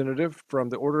representative from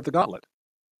the Order of the Gauntlet.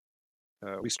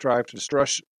 We strive to destroy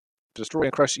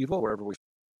and crush evil wherever we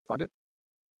find it.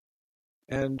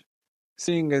 And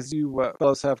seeing as you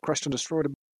fellows have crushed and destroyed a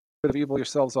bit of evil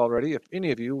yourselves already, if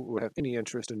any of you would have any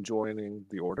interest in joining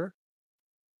the Order,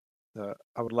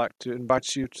 I would like to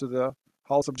invite you to the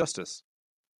Halls of Justice.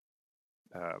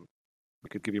 We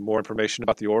could give you more information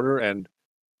about the Order and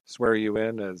swear you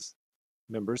in as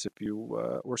members if you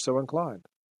were so inclined.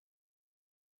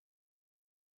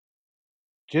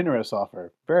 Generous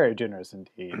offer. Very generous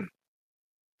indeed.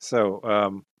 So,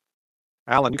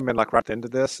 Alan, you come in like right at the end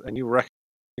of this, and you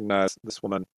recognize this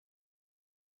woman.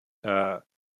 You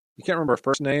can't remember her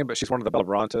first name, but she's one of the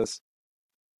Bellabrantas.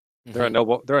 They're a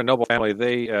noble. They're a noble family.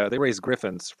 They raise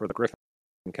griffins for the Griffin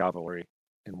Cavalry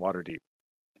in Waterdeep.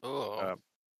 Oh.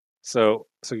 So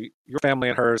your family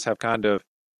and hers have kind of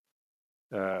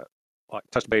like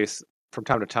touched base from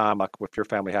time to time, like if your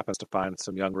family happens to find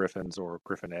some young griffins or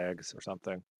griffin eggs or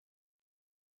something.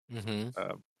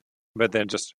 But then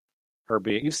just her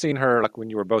being, you've seen her like when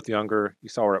you were both younger. You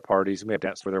saw her at parties. You may have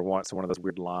danced with her once in one of those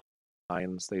weird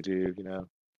lines they do,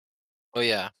 Oh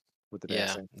yeah. with the Yeah.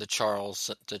 dancing. The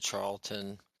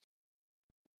Charlton.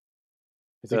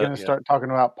 Is he going to start talking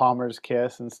about Palmer's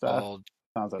Kiss and stuff? Bald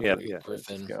Sounds like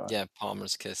Griffin. Yeah,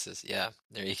 Palmer's Kisses. Yeah,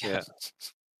 there you go. Yeah,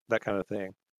 that kind of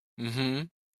thing. Mm-hmm.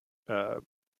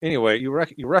 Anyway, you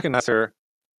recognize her,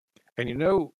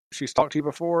 and she's talked to you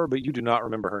before, but you do not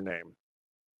remember her name.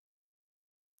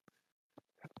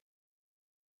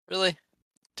 Really?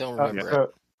 Don't remember it.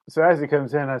 So as he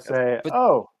comes in, I say,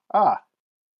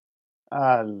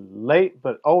 late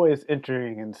but always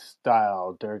entering in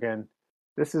style, Durgan.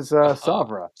 This is Uh-huh.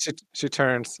 Savra. She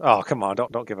turns. Oh, come on!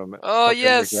 Don't give him. Oh Don't give him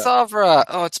yes, regret. Savra.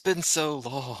 Oh, it's been so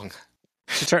long.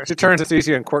 She turns and sees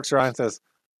you and quirks her eye and says,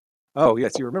 "Oh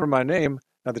yes, you remember my name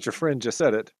now that your friend just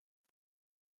said it.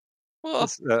 Well,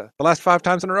 The last 5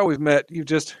 times in a row we've met, you've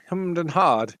just hummed and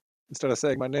hawed instead of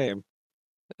saying my name."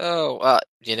 oh,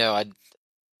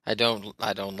 I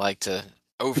don't like to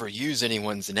overuse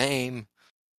anyone's name.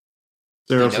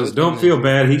 Daryl You know says, them "Don't feel and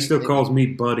bad. He still they calls me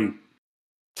Buddy."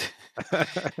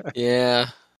 Yeah.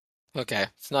 Okay.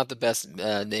 It's not the best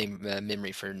name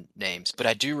memory for names, but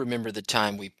I do remember the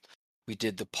time we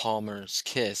did the Palmer's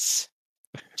Kiss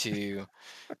to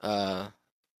uh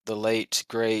the late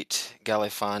great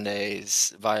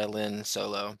Galifande's violin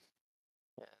solo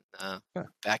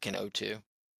back in '02.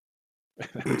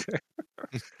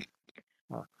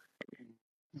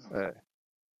 Uh,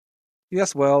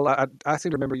 yes, well, I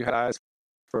seem to remember you had eyes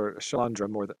for Shalandra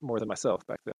more than myself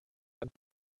back then.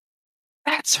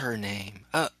 That's her name.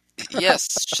 Yes,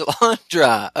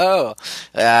 Shalandra. Oh,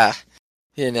 ah,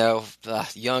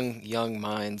 young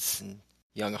minds and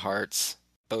young hearts,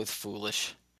 both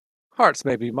foolish. Hearts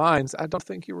may be minds. I don't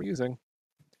think you were using.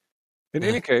 In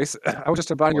any case, I was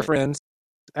just inviting your Boy, friends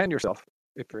and yourself,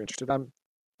 if you're interested. I'm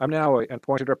now an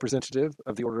appointed representative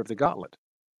of the Order of the Gauntlet.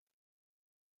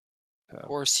 of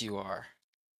course you are.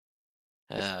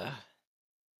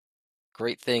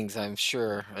 Great things, I'm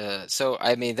sure. So,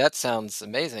 I mean, that sounds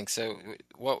amazing. So,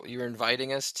 what you're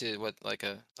inviting us to? What, like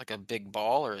a big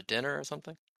ball or a dinner or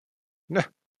something? No,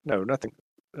 no, nothing,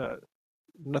 uh,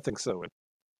 nothing so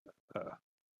uh,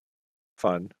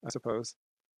 fun, I suppose.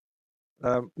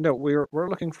 No, we're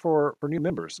looking for new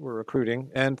members. We're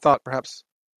recruiting, and thought perhaps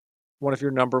one of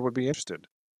your number would be interested.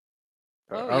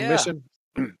 Oh Our yeah. mission,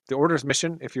 the Order's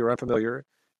mission, if you're unfamiliar,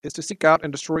 is to seek out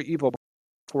and destroy evil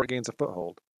before it gains a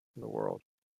foothold in the world.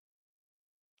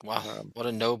 Wow, Um, what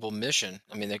a noble mission.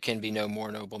 I mean, there can be no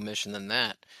more noble mission than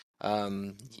that.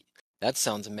 That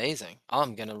sounds amazing.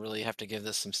 I'm gonna really have to give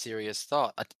this some serious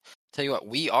thought. Tell you what,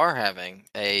 we are having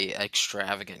a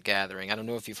extravagant gathering. I don't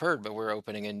know if you've heard, but we're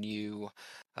opening a new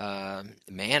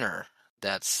manor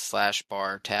that's slash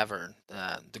bar tavern.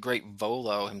 The great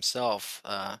Volo himself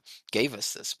gave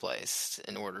us this place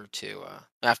in order to,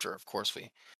 after, of course, we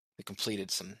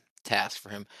completed some tasks for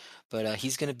him. But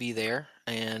he's going to be there,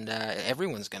 and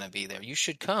everyone's going to be there. You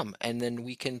should come, and then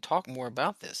we can talk more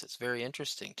about this. It's very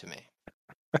interesting to me.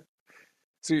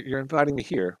 so you're inviting me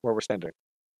here, where we're standing.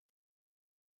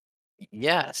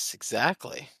 Yes,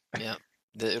 exactly. Yeah,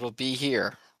 it'll be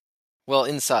here. Well,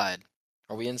 inside.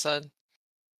 Are we inside?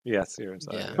 Yes, you're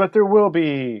inside. Yeah. Yeah. But there will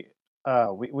be.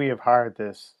 We have hired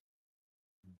this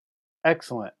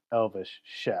excellent elvish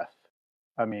chef.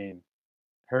 I mean,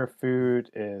 her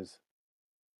food is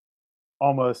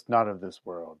almost not of this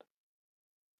world.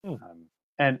 Hmm.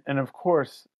 And of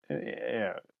course,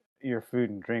 your food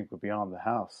and drink would be on the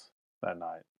house that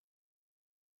night.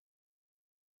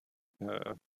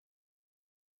 Uh,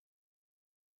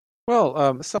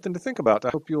 well, something to think about. I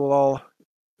hope you will all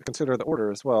consider the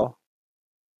order as well.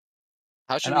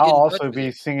 How should And we I'll get in touch also with you?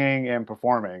 be singing and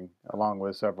performing along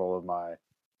with several of my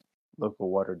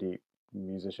local Waterdeep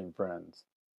musician friends.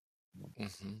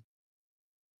 Hmm.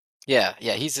 Yeah,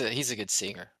 yeah, he's a good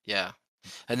singer. Yeah,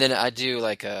 and then I do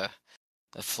like a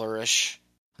flourish,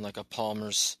 and like a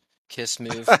Palmer's kiss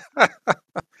move.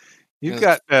 You've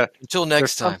Uh, got Until there's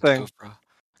next time, something Kofra.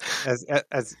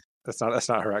 as that's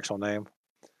not her actual name.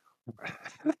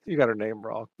 You got her name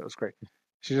wrong. That was great.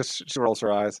 She rolls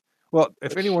her eyes. Well, if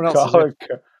Did you anyone else is call it?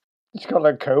 Did you call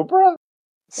it Cobra?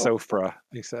 Sofra,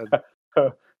 he said.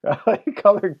 You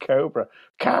call her Cobra.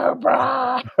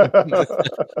 Cobra.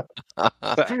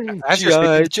 But as you're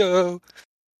G.I. speaking, Joe.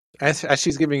 as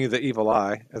she's giving you the evil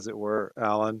eye, as it were,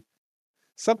 Alan,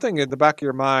 something in the back of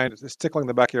your mind is tickling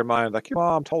the back of your mind, like your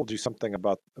mom told you something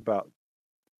about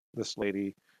this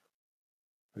lady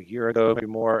a year ago, maybe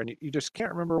more, and you just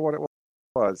can't remember what it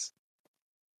was.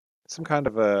 Some kind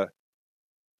of a,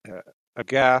 a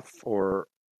gaffe or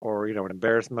an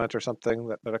embarrassment or something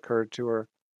that occurred to her,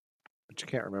 but you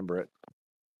can't remember it.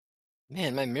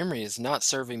 Man, my memory is not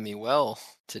serving me well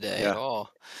today at Yeah.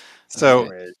 all. So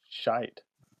Memory is shite.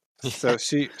 so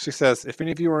she says, if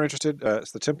any of you are interested,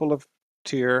 it's the Temple of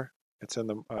Tyr. It's in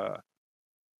the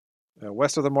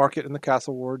west of the market in the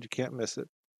Castle Ward. You can't miss it.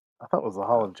 I thought it was the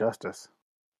Hall of Justice.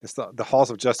 It's the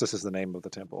Halls of Justice is the name of the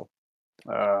temple.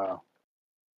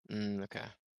 Okay.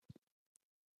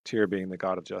 Tyr being the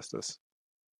god of justice.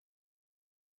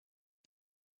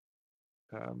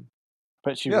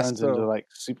 But she Yes, runs into like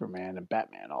Superman and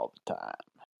Batman all the time.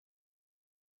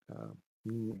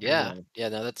 Yeah, no. yeah,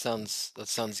 no, that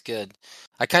sounds good.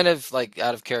 I kind of like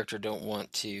out of character don't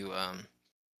want to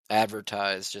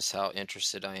advertise just how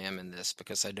interested I am in this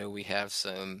because I know we have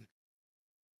some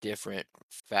different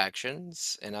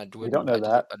factions, and I You don't would know I do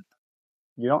that.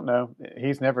 You don't know.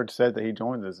 He's never said that he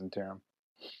joined the Zentarum.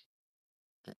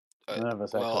 None of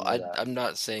us well, actually know that. I'm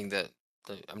not saying that.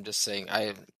 I'm just saying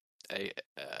I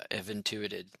have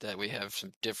intuited that we have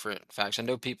some different factions.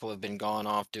 I know people have been gone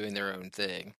off doing their own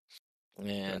thing,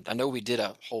 and I know we did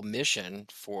a whole mission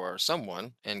for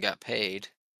someone and got paid.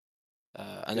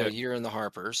 I know Yeah. you're in the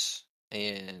Harpers,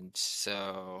 and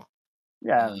so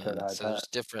Yeah, I haven't tried to hide so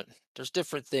that. there's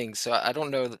different things. So I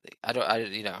don't know. I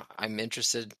don't. I'm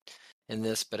interested in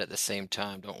this, but at the same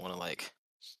time, don't want to like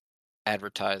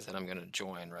advertise that I'm going to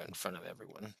join right in front of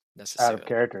everyone Out of necessarily.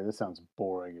 character, this sounds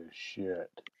boring as shit.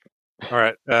 All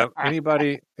right.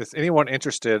 Is anyone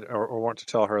interested or want to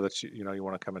tell her that you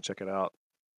want to come and check it out?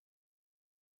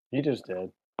 He just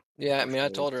did. Yeah, I Or mean, I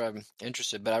should- told her I'm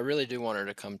interested, but I really do want her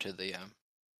to come to the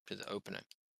opening.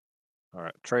 All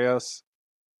right. Treos.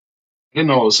 I didn't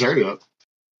know it was there yet.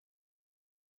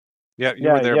 Yeah, you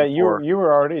were there before. you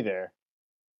were already there.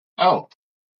 Oh,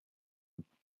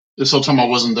 this whole time I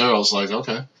wasn't there. I was like,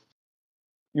 okay.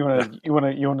 You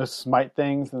wanna smite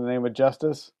things in the name of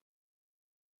justice?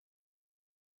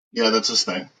 Yeah, that's his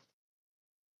thing.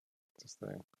 This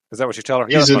thing. Is that what you tell her?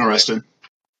 Yeah, He's that's my thing. interested.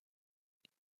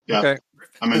 Yeah, Okay.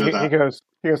 I'm into He that. goes.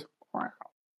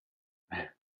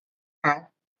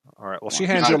 All right. Well, she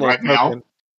hands you a Right, little right now. token.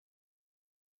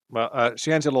 Well,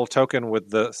 she hands you a little token with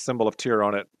the symbol of Tyr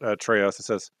on it, Treos. It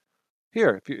says,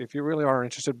 "Here, if you really are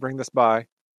interested, bring this by.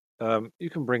 You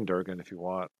can bring Durgan if you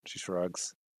want." She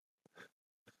shrugs.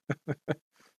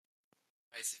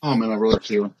 Oh man, I really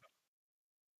do.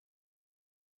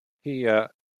 He, I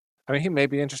mean, he may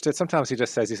be interested. Sometimes he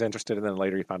just says he's interested, and then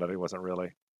later you find out he wasn't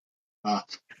really. Uh,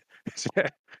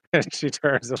 And she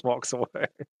turns and walks away.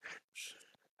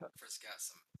 First got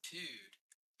some dude.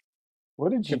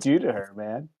 What did you do to her,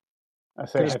 man? I I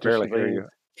say can just after she barely hear leaves.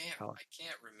 you.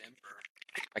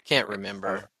 I can't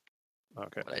remember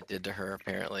Okay. what I did to her.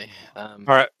 Apparently, All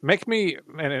right. Make me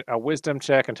a wisdom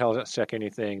check, intelligence check,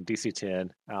 anything. DC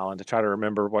 10, Alan, to try to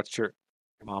remember what your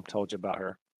mom told you about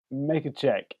her. Make a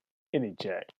check. Any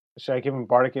check. Should I give him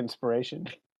bardic inspiration?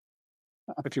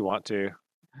 If you want to.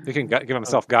 You can give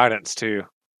himself guidance too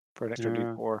for an extra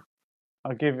Yeah. D4.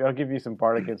 I'll give you some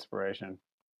bardic inspiration.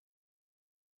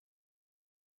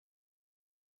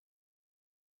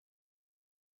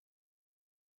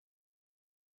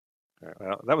 All right,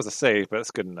 well, that was a save, but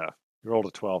that's good enough. You rolled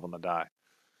a 12 on the die.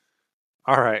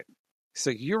 All right. So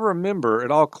you remember,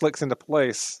 it all clicks into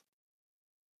place.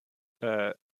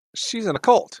 She's in a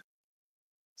cult.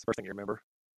 That's the first thing you remember.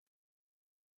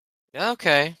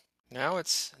 okay. Now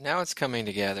it's coming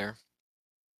together.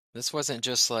 This wasn't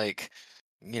just like,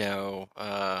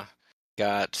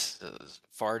 got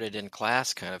farted in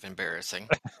class kind of embarrassing.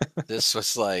 This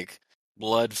was like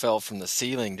blood fell from the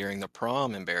ceiling during the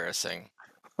prom embarrassing.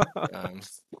 Um,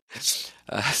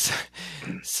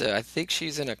 so I think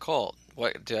she's in a cult.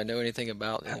 What do I know anything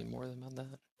about any more about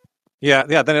that? Yeah.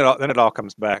 Then it all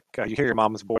comes back. You hear your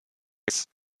mom's voice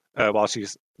while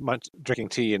she's drinking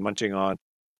tea and munching on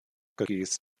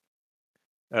cookies.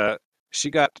 She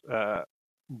got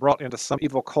brought into some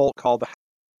evil cult called the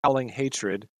Howling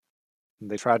Hatred. And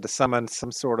they tried to summon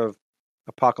some sort of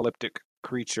apocalyptic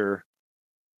creature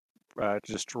to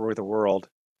destroy the world.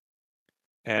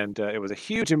 And it was a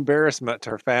huge embarrassment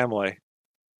to her family.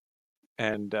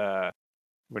 And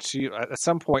but at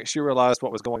some point, she realized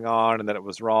what was going on and that it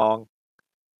was wrong.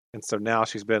 And so now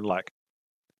she's been like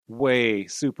way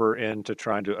super into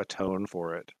trying to atone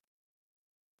for it.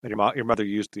 And your mother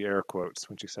used the air quotes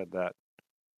when she said that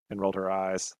and rolled her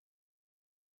eyes.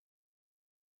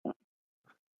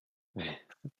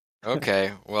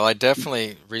 Okay, well, I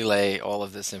definitely relay all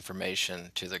of this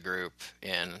information to the group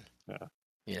in,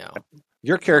 Yeah.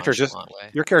 Your character just nonchalant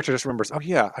way. your character just remembers. Oh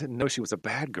yeah, I didn't know she was a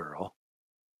bad girl.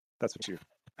 That's what you.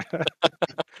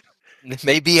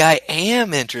 Maybe I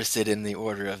am interested in the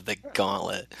Order of the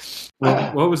Gauntlet.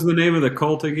 What was the name of the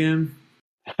cult again?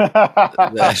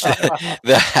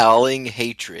 The Howling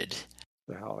Hatred.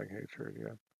 The Howling Hatred.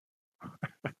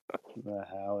 Yeah. The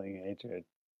Howling Hatred.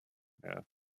 Yeah.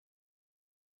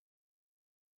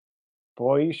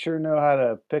 Boy, you sure know how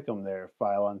to pick them there,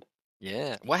 Phyland.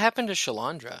 Yeah. What happened to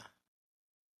Shalandra?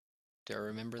 Do I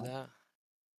remember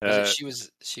that?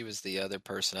 She was the other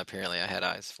person apparently I had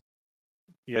eyes for.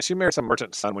 Yeah, she married some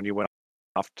merchant's son when you went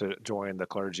off to join the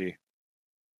clergy.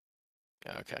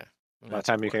 Okay. By the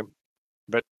time you came,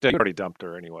 but you already dumped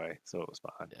her anyway, so it was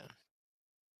fine. Yeah.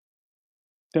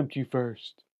 Dumped you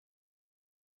first.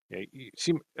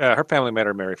 Yeah, her family made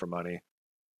her marry for money.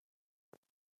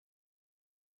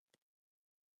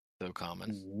 So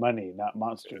common. Money, not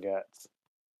monster guts.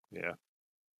 Yeah.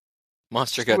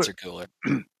 Monster She guts was, are cooler.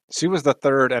 she was the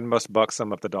third and most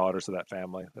buxom of the daughters of that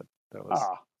family. That was,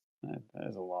 Ah, that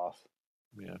is a loss.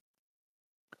 yeah.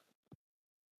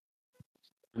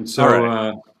 And All so,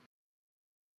 right.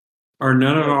 are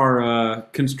none of our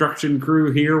construction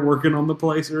crew here working on the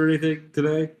place or anything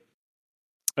today?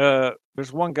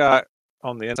 There's one guy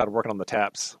on the inside working on the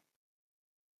taps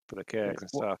for the kegs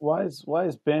and stuff. Why is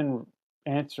Ben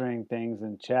answering things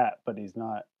in chat, but he's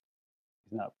not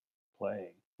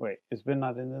playing? Wait, is Ben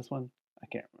not in this one? I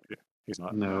can't remember. He's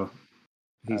not. No,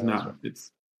 he's Oh, that's not.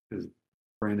 It's because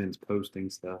Brandon's posting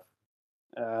stuff.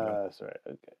 That's right.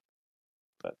 Okay,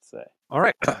 let's say. All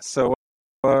right. So,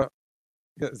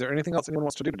 is there anything else anyone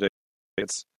wants to do today?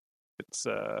 It's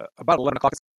about 11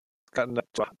 o'clock. It's gotten up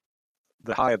to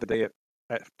the high of the day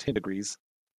at 10 degrees.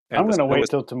 And I'm the gonna snow wait is-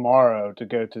 till tomorrow to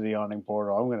go to the awning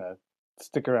portal. I'm gonna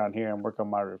stick around here and work on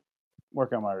my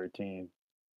routine.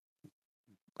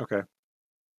 Okay.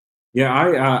 Yeah,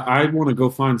 I want to go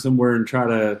find somewhere and try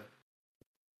to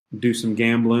do some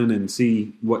gambling and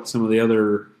see what some of the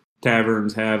other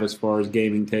taverns have as far as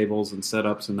gaming tables and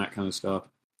setups and that kind of stuff.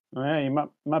 Yeah, you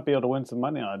might be able to win some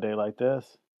money on a day like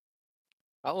this.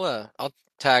 I'll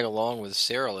tag along with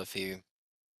Cyril if he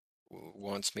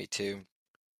wants me to.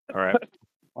 All right.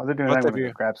 While they're doing Both that, I'm of gonna you.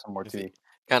 go grab some more If he- tea.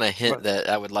 Kind of hint But- that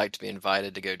I would like to be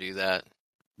invited to go do that.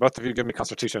 Both of you give me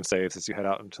Constitution saves as you head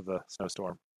out into the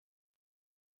snowstorm.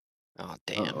 Oh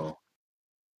damn! Uh-oh.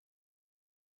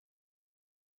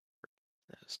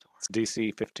 It's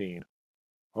DC 15.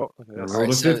 Oh, look at this. Roll All right,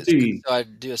 a so 15. I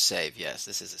do a save. Yes,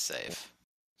 this is a save.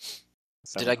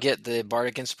 Did I Seven. get the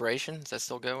bardic inspiration? Is that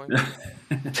still going?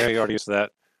 Yeah, you already used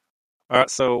that. All right,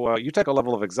 so you take a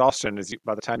level of exhaustion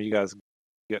by the time you guys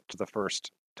get to the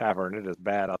first tavern. It is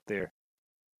bad up there,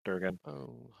 Durgan.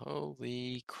 Oh,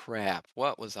 holy crap!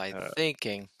 What was I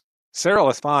thinking? Cyril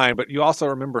is fine, but you also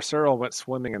remember Cyril went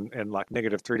swimming in like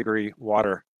 -3-degree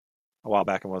water a while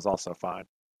back and was also fine.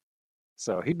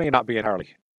 So he may not be entirely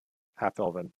half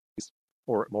elven,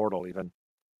 or mortal even,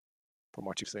 from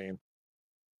what you've seen.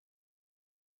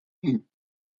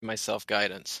 My self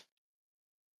guidance.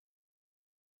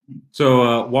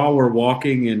 So while we're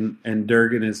walking and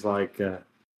Durgan is like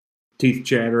teeth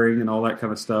chattering and all that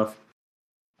kind of stuff,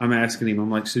 I'm asking him.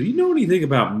 I'm like, so do you know anything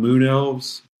about moon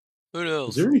elves? Who knows?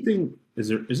 Is there anything? Is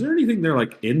there anything they're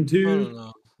like I into? don't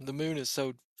know. The moon is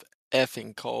so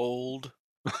effing cold.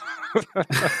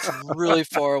 It's really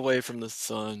far away from the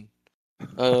sun.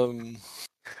 Moon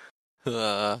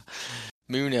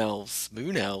elves.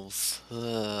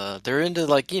 They're into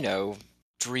like,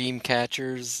 dream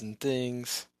catchers and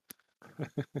things.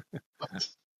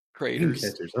 Craters,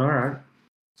 Catchers. All right.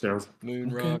 So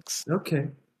moon okay. rocks, Okay.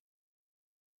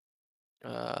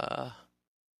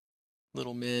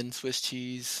 little men, Swiss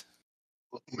cheese.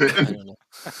 I don't know.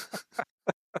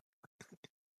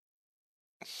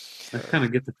 I kind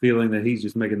of get the feeling that he's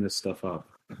just making this stuff up.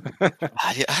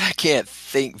 I can't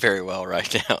think very well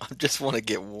right now. I just want to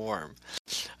get warm.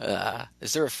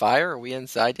 Is there a fire? Are we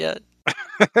inside yet?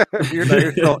 you're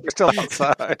still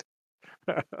outside.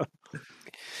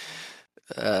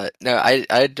 No,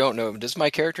 I don't know. Does my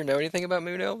character know anything about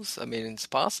moon elves? I mean, it's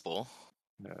possible.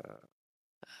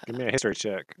 Give me a history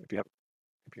check if you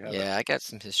have Yeah, I got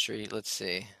some history. Let's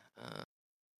see. I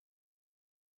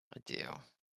do.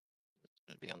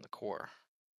 It'll be on the core.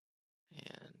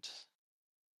 And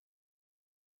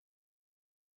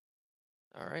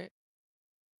all right.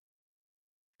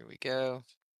 Here we go.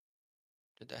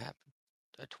 Did that happen?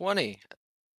 A 20.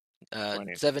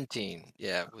 20. 17.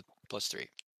 Yeah, with +3.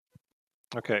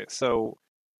 Okay, so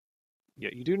yeah,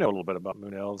 you do know a little bit about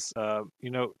moon elves.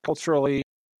 Culturally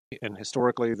and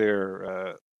historically,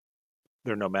 they're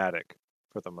nomadic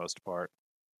for the most part,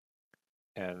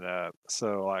 and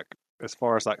so like as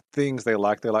far as like things they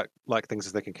like things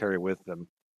that they can carry with them.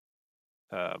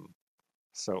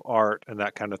 So art and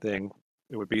that kind of thing,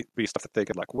 it would be stuff that they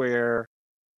could like wear,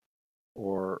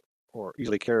 or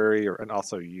easily carry, and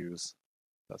also use,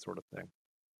 that sort of thing.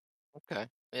 Okay.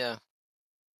 Yeah.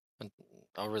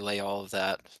 I'll relay all of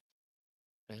that.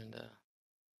 And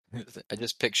I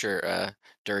just picture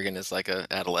Durgan as like a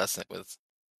adolescent with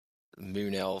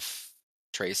moon elf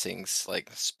tracings like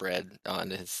spread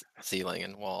on his ceiling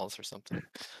and walls or something.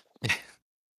 That's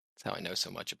how I know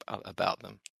so much about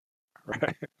them.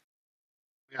 Right.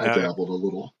 I dabbled a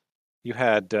little. You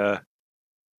had a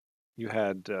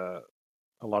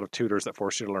lot of tutors that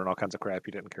forced you to learn all kinds of crap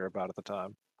you didn't care about at the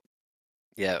time.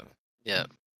 Yeah,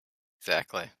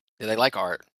 exactly. Yeah, they like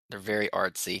art. They're very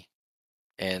artsy,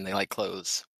 and they like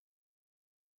clothes,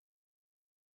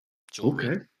 jewelry.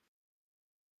 Okay.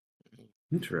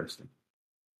 Interesting.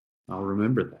 I'll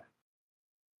remember that.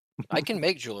 I can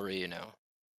make jewelry, you know.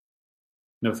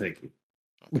 No, thank you.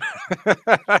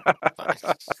 Fine.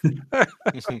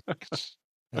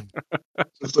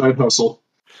 It's a side hustle.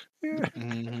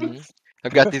 hmm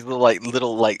I've got these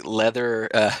little leather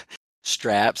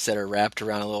straps that are wrapped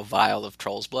around a little vial of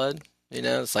troll's blood. You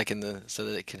know, it's like so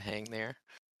that it can hang there.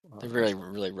 They're really,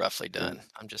 really roughly done.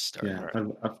 I'm just starting. Yeah, Right.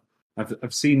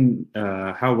 I've seen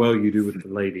how well you do with the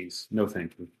ladies. No,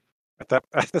 thank you.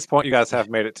 At this point, you guys have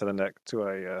made it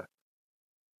to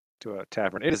to a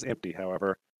tavern. It is empty,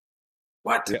 however.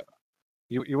 What? Yeah.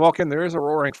 You walk in, there is a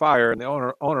roaring fire, and the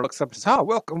owner looks up and says, "Ah,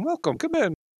 welcome, welcome, come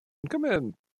in, come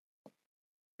in.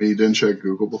 You didn't check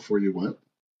Google before you went?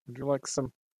 Would you like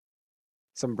some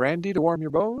brandy to warm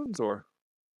your bones, or?"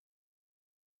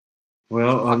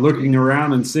 Well, looking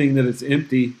around and seeing that it's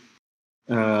empty,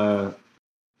 I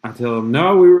tell them,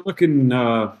 no, we were looking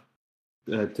to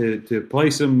play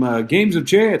some games of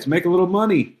chance, make a little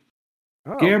money,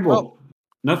 Oh, gamble. well,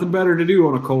 Nothing better to do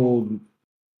on a cold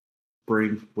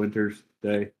spring, winter's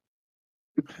day.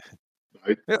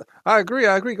 yeah, I agree.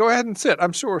 I agree. Go ahead and sit.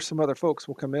 I'm sure some other folks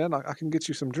will come in. I can get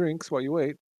you some drinks while you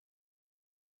wait.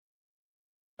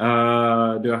 Do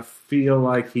I feel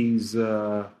like he's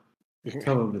You can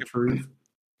telling the truth?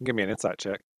 give me an insight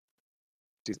check.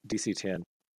 DC 10.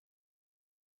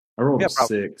 I rolled Yeah, a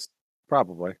 6.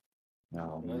 probably.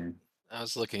 Oh, man. I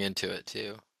was looking into it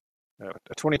too.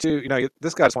 A 22. You know,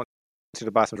 this guy just wants you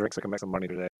to buy some drinks so I can make some money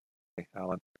today,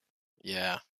 Alan.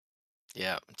 Yeah,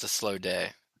 it's a slow day.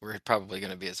 We're probably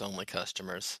going to be his only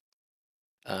customers.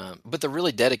 But the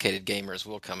really dedicated gamers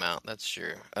will come out. That's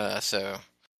true. So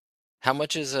how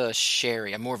much is a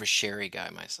sherry? I'm more of a sherry guy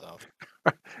myself.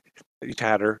 You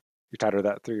tatter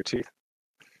that through your teeth.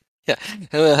 Yeah.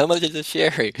 How much is a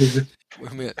sherry?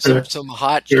 Some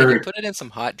hot. Can you put it in some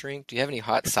hot drink? Do you have any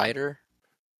hot cider?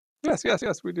 Yes,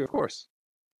 we do, of course.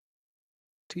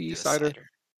 Tea, Just cider.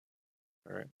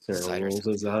 All right. Sarah Cider rolls sounds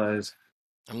his good. eyes.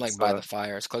 I'm like It's, by the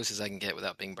fire, as close as I can get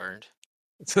without being burned.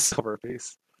 It's a silver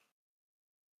piece.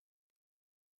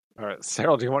 All right,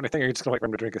 Sarah, do you want anything, or are you just gonna wait for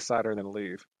him to drink his cider and then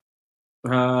leave?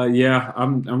 Yeah,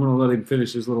 I'm gonna let him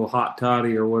finish his little hot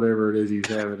toddy or whatever it is he's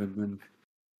having, and then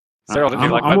Sarah, didn't you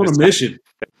I'm like on a mission.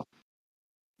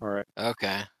 All right.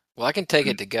 Okay. Well, I can take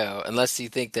it to go, unless you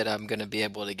think that I'm going to be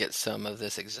able to get some of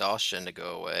this exhaustion to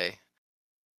go away.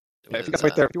 Yeah, if you guys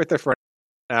wait there for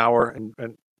an hour and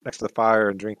next to the fire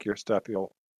and drink your stuff,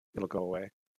 it'll go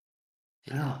away.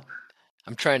 Yeah.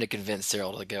 I'm trying to convince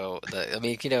Cyril to go. I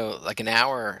mean, you know, like an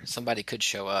hour, somebody could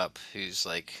show up who's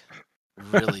like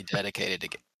really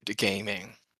dedicated to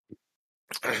gaming.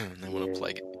 They want to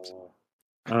play games.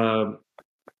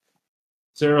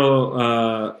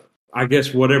 Cyril, I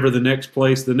guess whatever the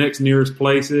next nearest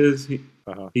place is,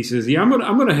 he says, "Yeah, I'm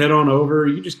gonna head on over.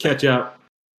 You just catch up."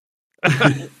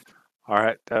 All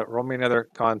right, roll me another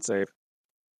con save.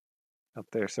 Up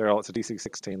there, Cyril. It's a DC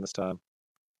 16 this time.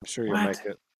 I'm sure you'll make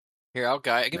it. Here, I'll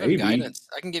give him guidance.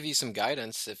 I can give you some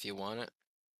guidance if you want it.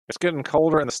 It's getting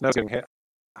colder and the snow's getting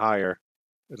higher.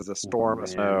 It is a storm of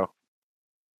snow.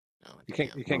 Oh, You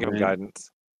can't give him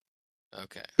guidance.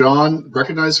 Okay. John,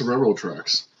 recognize the railroad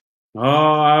tracks. Oh,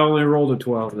 I only rolled a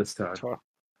 12 this time. 12.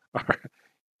 All right.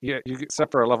 Yeah, you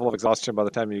suffer a level of exhaustion by the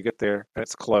time you get there, and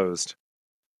it's closed.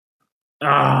 This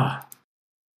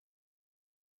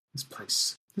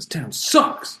town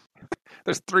sucks.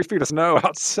 There's 3 feet of snow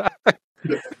outside.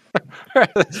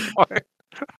 At this point.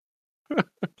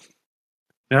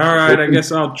 All right, I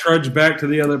guess I'll trudge back to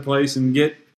the other place and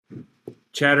get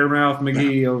Chattermouth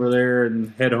McGee over there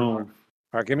and head home.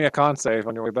 All right, give me a con save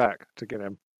on your way back to get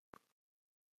him.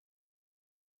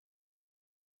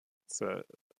 So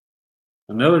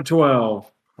another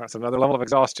 12. That's another level of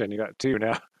exhaustion. You got 2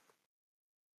 now.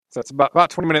 So it's about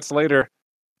 20 minutes later.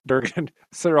 Durgan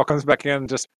Cyril comes back in.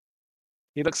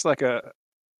 He looks like an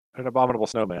abominable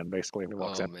snowman, basically, when he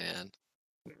walks in. Oh man.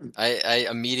 I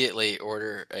immediately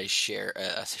order a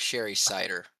sherry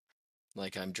cider,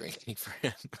 like I'm drinking for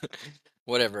him.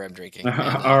 Whatever I'm drinking.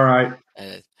 All right.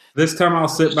 This time I'll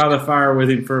sit by the fire with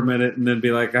him for a minute and then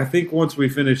be like, I think once we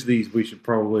finish these, we should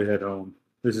probably head home.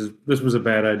 This was a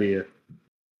bad idea.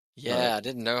 Yeah, I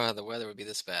didn't know how the weather would be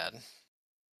this bad.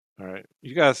 All right,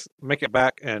 you guys make it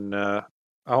back, and I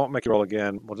won't make you roll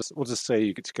again. We'll just say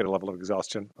you get a level of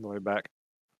exhaustion on the way back.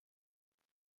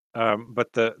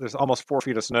 But there's almost 4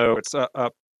 feet of snow. It's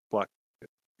up like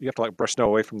you have to brush snow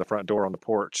away from the front door on the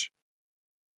porch.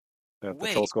 The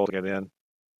troll skull to get in.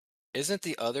 Isn't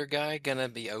the other guy gonna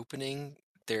be opening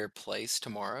their place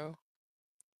tomorrow?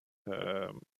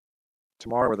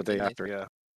 Tomorrow or the day after, yeah.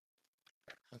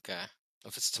 Okay.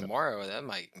 If it's tomorrow, that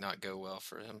might not go well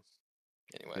for him.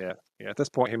 Anyway. Yeah. At this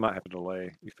point, he might have to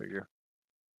delay. You figure.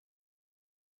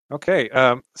 Okay.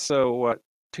 So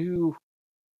 2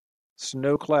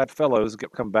 snow-clad fellows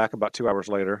come back about 2 hours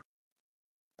later.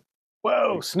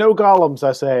 Whoa, snow golems,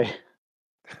 I say.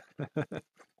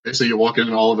 Basically, you walk in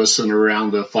and all of us sitting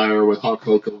around the fire with hot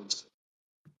cocoa.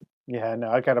 Yeah,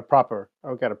 no, I got a proper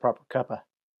cuppa.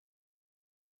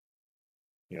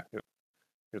 Yeah,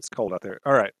 it's cold out there.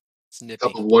 All right. Snippy.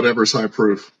 Cup of whatever's high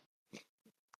proof.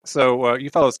 So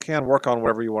you fellows can work on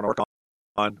whatever you want to work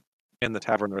on in the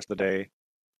tavern the rest of the day.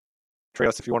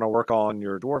 Treos, if you want to work on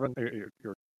your dwarven,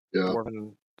 your Yeah.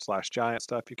 dwarven / giant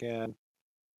stuff, you can.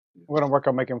 We're gonna work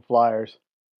on making flyers.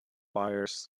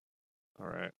 Flyers. All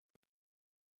right.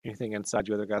 Anything inside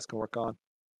you other guys can work on?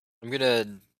 I'm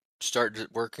gonna start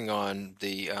working on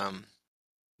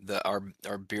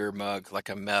our beer mug, like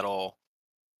a metal.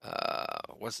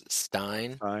 What's it,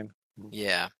 Stein? Fine.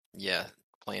 Yeah.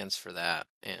 Plans for that,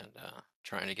 and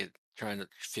trying to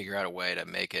figure out a way to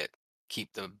make it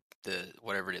keep the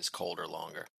whatever it is colder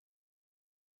longer.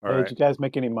 All Hey, right. did you guys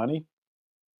make any money?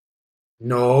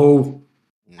 No.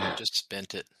 Just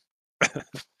spent it.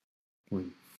 All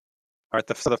right.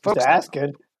 So the Just folks,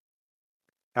 asking.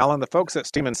 Alan, the folks at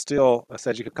Steam and Steel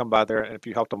said you could come by there, and if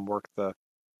you helped them work the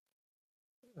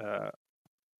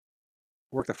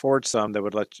forge some, they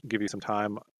would give you some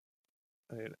time,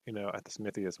 at the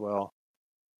smithy as well.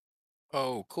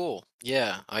 Oh, cool.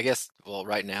 Yeah, I guess. Well,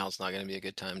 right now it's not going to be a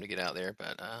good time to get out there,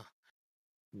 but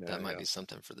that might be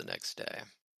something for the next day.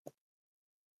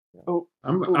 Oh,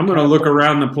 I'm going to look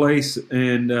around the place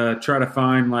and try to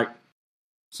find like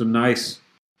some nice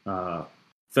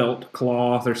felt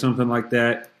cloth or something like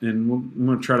that, and I'm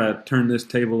going to try to turn this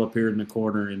table up here in the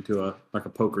corner into a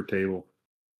poker table.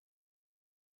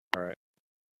 All right.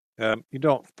 You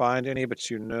don't find any, but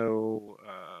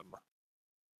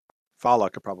Fala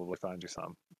could probably find you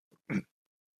some.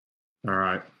 All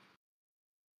right.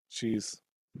 She's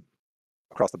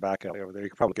across the back alley over there. You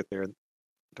could probably get there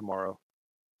tomorrow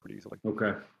pretty easily.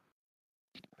 Okay.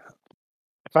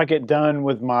 if I get done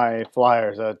with my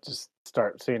flyers, I'll just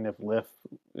start seeing if Liff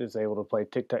is able to play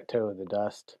tic-tac-toe in the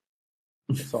dust,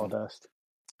 the sawdust.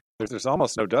 There's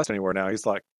almost no dust anywhere now. He's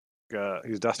like,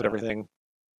 he's dusted everything.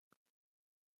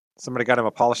 Somebody got him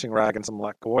a polishing rag and some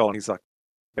like oil, and he's like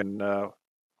been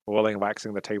oiling,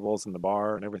 waxing the tables and the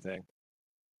bar and everything.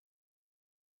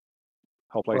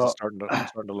 Whole place is starting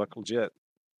to look legit.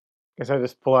 Guess I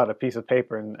just pull out a piece of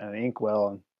paper and an inkwell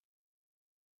and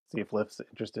see if Liff's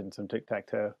interested in some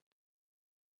tic-tac-toe.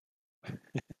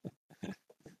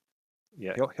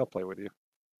 Yeah, he'll play with you.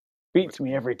 Beats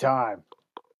me every time.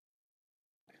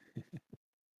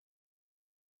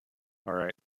 All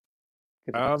right.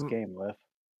 Good at this game, Liff.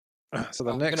 So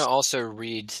the I'm next, going to also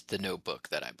read the notebook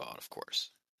that I bought, of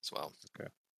course, as well. Okay.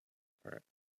 All right.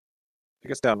 It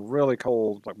gets down really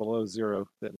cold, like below 0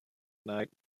 at night.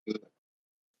 I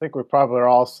think we probably are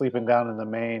all sleeping down in the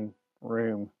main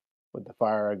room with the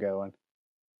fire going.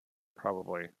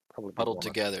 Probably Huddled warmer.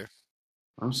 together.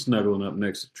 I'm snuggling up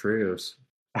next to Trios.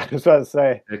 I was about to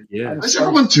say. Heck yeah. Why does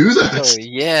everyone do Oh, that?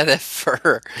 yeah, that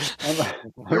fur.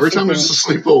 Every time there's a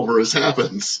sleepover, this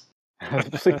happens.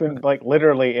 I'm sleeping like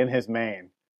literally in his mane.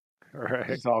 All right.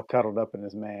 He's all cuddled up in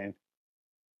his mane.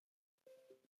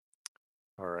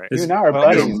 All right. You and I are Well,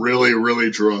 buddies. I'm really, really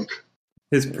drunk.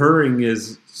 His purring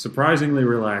is surprisingly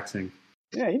relaxing.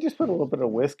 Yeah, he just put a little bit of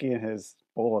whiskey in his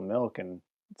bowl of milk and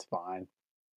it's fine.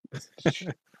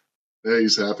 Yeah,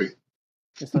 he's happy.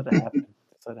 Just let it happen.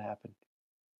 Just let it happen.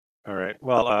 All right.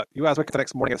 Well, you guys wake up the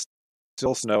next morning. It's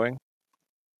still snowing,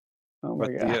 Oh my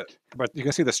god. but you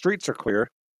can see the streets are clear.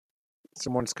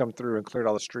 Someone's come through and cleared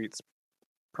all the streets,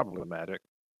 probably with magic.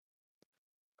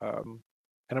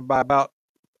 And by about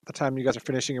the time you guys are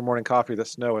finishing your morning coffee, the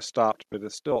snow has stopped, but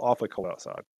it's still awfully cold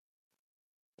outside.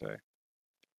 Okay.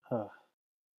 Huh.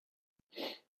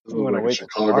 This I'm was gonna like in wait till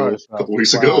Chicago tomorrow a for couple few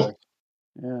weeks ago. flowers.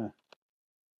 Yeah.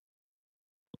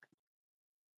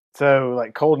 So,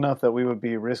 like, cold enough that we would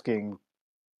be risking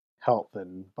health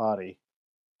and body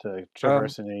to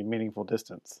traverse any meaningful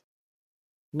distance.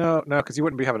 No, because you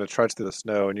wouldn't be having to trudge through the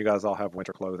snow, and you guys all have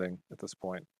winter clothing at this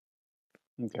point.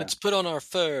 Okay. Let's put on our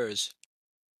furs.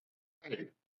 Hey,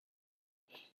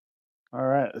 All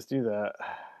right, let's do that.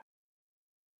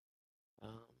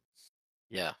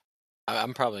 Yeah,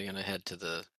 I'm probably going to head to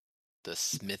the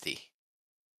smithy.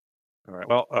 All right.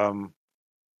 Well,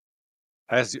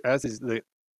 as is the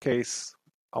case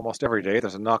almost every day,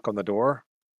 there's a knock on the door.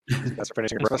 That's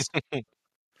finishing your breakfast.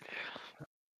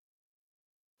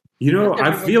 You know, I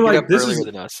Everyone feel get like up this earlier is.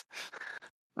 than us.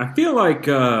 I feel like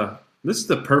this is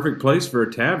the perfect place for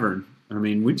a tavern. I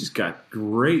mean, we just got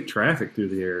great traffic through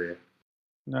the area.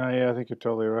 No, yeah, I think you're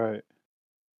totally right.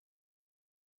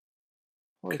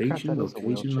 Holy crap, Location, that is a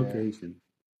location, wheelchair. location.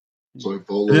 So I put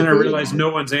a And little then I bit realized on it. no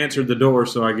one's answered the door,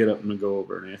 so I get up and go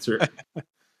over and answer it. I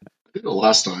did it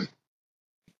last time.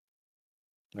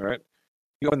 All right.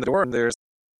 You open the door, and there's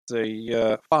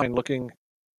a fine-looking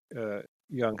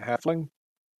young halfling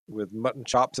with mutton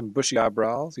chops and bushy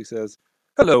eyebrows. He says,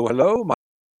 "Hello, hello.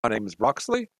 My name is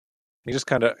Broxley." He just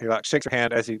kind of shakes your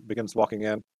hand as he begins walking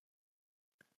in.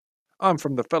 "I'm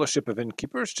from the Fellowship of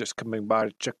Innkeepers, just coming by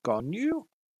to check on you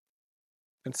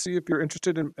and see if you're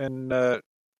interested in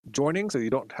joining, so you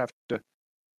don't have to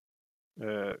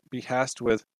be tasked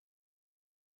with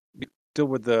deal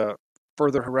with the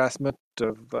further harassment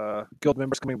of guild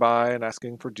members coming by and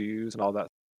asking for dues and all that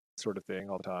sort of thing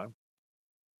all the time."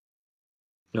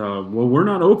 Well, we're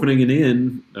not opening an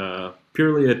inn,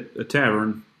 purely a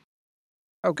tavern.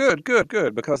 Oh, good, good,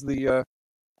 good, because the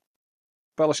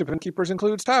Fellowship of Innkeepers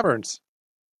includes taverns.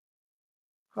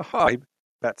 Haha, he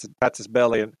pats his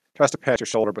belly and tries to pat your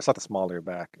shoulder, but it's not the small of your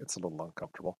back. It's a little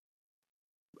uncomfortable.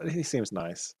 But he seems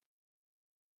nice.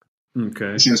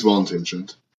 Okay. He seems well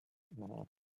intentioned. Mhm.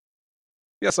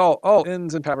 Yes, all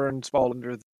inns and taverns fall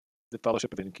under the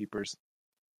Fellowship of Innkeepers.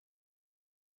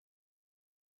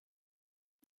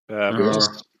 Uh,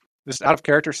 Just out of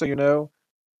character, so you know,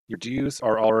 your dues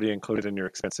are already included in your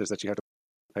expenses that you have to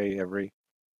pay every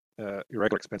your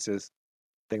regular expenses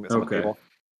thing that's on the Okay. table.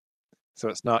 So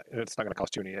it's not going to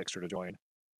cost you any extra to join.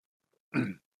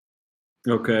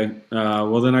 Okay.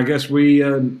 Well, then I guess we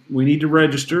need to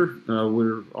register.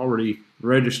 We're already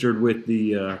registered with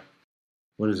the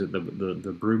what is it,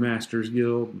 the Brewmasters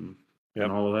Guild and Yep.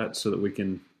 all of that, so that we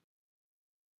can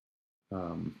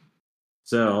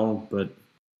sell. But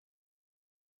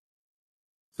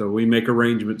so we make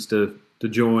arrangements to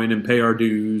join and pay our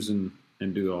dues and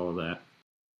do all of that.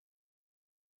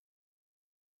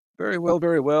 Very well,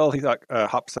 very well. He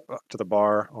hops up to the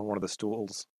bar on one of the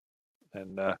stools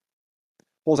and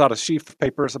pulls out a sheaf of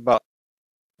papers about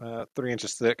 3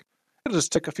 inches thick. It'll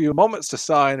just take a few moments to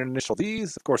sign and initial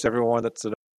these. Of course, everyone that's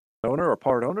an owner or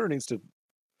part owner needs to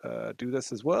do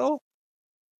this as well.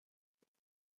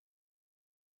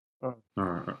 All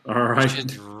You right.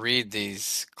 should read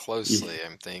these closely,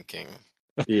 I'm thinking.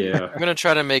 Yeah. I'm gonna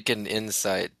try to make an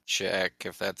insight check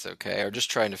if that's okay, or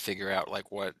just trying to figure out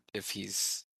like what if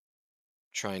he's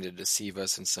trying to deceive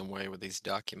us in some way with these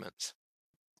documents.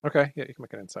 Okay, yeah, you can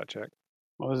make an insight check.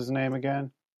 What was his name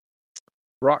again?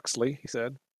 Roxley, he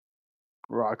said.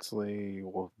 Roxley.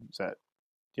 Well, is that?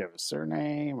 Do you have a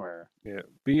surname or? Yeah,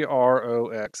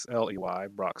 Broxley,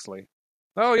 Broxley.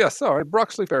 Oh, yes, sorry,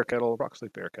 Broxley Fairkettle, Broxley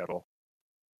Fairkettle.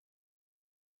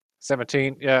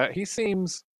 17. Yeah, he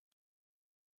seems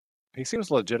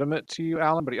legitimate to you,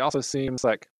 Alan, but he also seems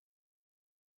like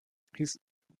he's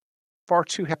far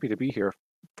too happy to be here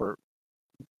for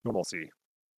normalcy.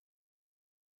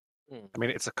 I mean,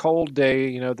 it's a cold day,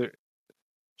 you know, there's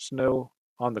snow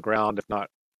on the ground, if not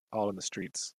all in the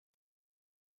streets.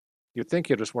 You'd think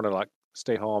you'd just want to like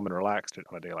stay home and relax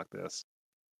on a day like this.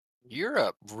 You're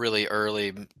up really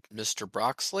early, Mr.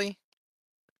 Broxley.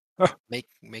 Oh.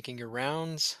 Making your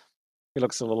rounds. He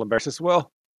looks a little embarrassed as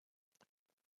well.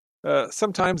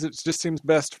 Sometimes it just seems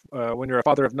best when you're a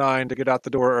father of 9 to get out the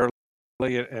door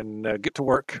early and get to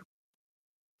work.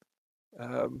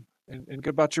 And go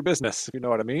about your business, if you know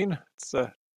what I mean. It's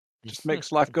just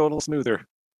makes life go a little smoother.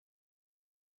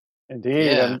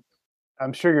 Indeed, Yeah.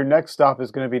 I'm sure your next stop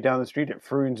is going to be down the street at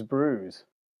Froon's Brews.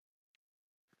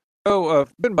 Oh,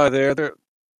 been by there. They're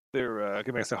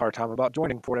giving us a hard time about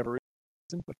joining for whatever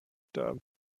reason. But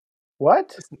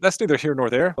What? that's neither here nor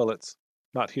there. Well, it's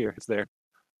not here; it's there.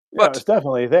 Yeah, But it's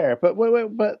definitely there. But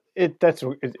wait, but it's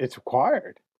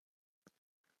required.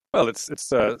 well, it's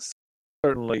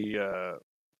certainly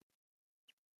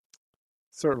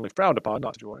certainly frowned upon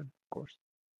not to join, of course.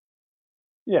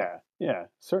 Yeah,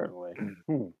 certainly.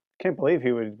 Can't believe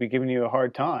he would be giving you a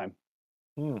hard time.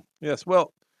 Yes,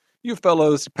 well, you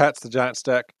fellows, pats the giant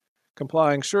stack,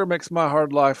 complying sure makes my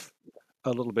hard life a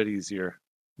little bit easier.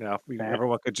 Now, if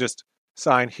everyone could just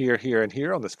sign here, here, and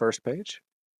here on this first page.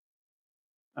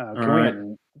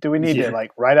 Do we need to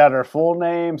like write out our full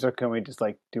names, or can we just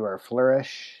like do our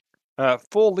flourish?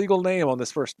 Full legal name on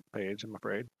this first page, I'm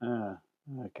afraid.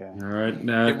 Okay. All right.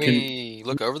 Can we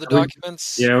look over the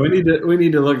documents? Yeah, we need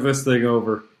to look this thing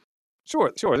over.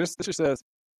 Sure. This just says,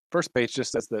 first page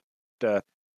just says that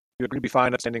you agree to be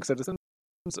fine, upstanding citizens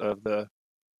of the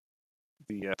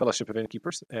Fellowship of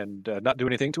Innkeepers and not do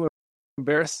anything to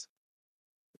embarrass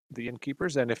the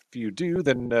innkeepers. And if you do,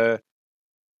 then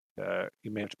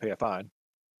you may have to pay a fine.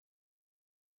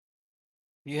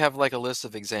 You have like a list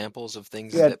of examples of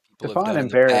things Yeah, that people have define done in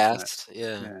the embarrassment. past.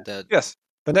 Yeah, Yeah. that Yes,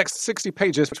 the next 60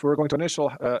 pages, which we're going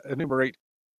to enumerate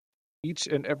each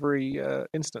and every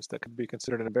instance that could be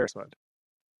considered an embarrassment.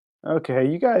 Okay,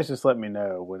 you guys just let me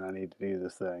know when I need to do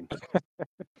this thing.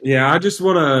 Yeah, I just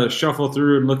want to shuffle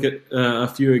through and look at a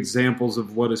few examples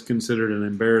of what is considered an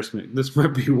embarrassment. This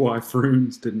might be why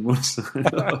Frunes didn't want to sign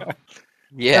up.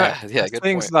 yeah, good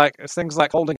point. It's things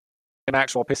like holding an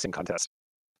actual pissing contest,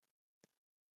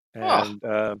 Oh,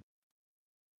 and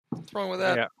what's wrong with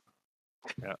that? yeah,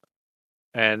 yeah,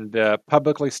 and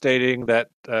publicly stating that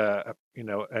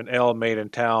an ale made in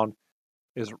town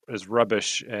is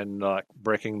rubbish and like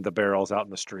breaking the barrels out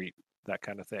in the street, that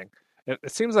kind of thing.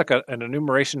 It seems like an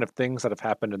enumeration of things that have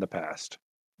happened in the past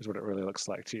is what it really looks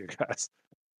like to you guys.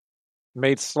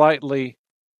 Made slightly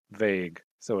vague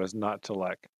so as not to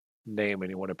like name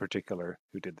anyone in particular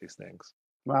who did these things.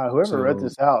 Wow, whoever read So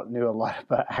this out knew a lot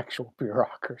about actual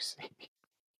bureaucracy.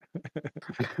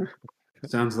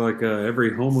 sounds like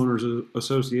every homeowners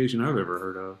association I've ever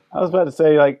heard of. I was about to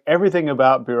say, like, everything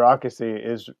about bureaucracy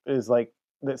is like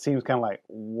that seems kind of like,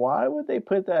 why would they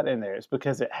put that in there? It's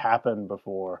because it happened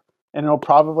before, and it'll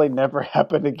probably never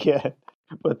happen again.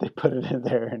 But they put it in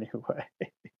there anyway.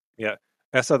 Yeah.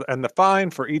 And the fine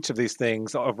for each of these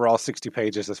things, overall 60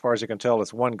 pages, as far as you can tell,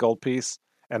 is 1 gold piece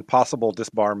and possible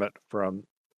disbarment from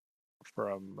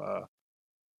the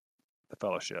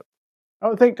fellowship, I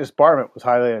would think disbarment was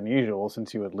highly unusual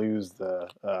since you would lose the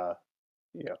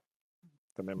you know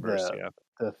the members. the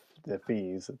Yeah. the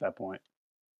fees at that point.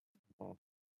 All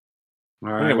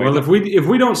right. Anyway, Well, if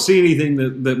we don't see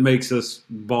anything that makes us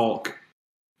balk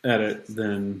at it,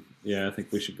 then yeah, I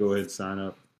think we should go ahead and sign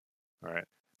up. all right.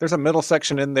 There's a middle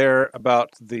section in there about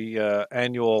the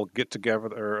annual get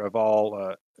together of all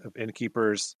of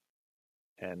innkeepers,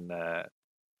 and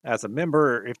as a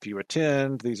member, if you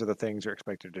attend, these are the things you're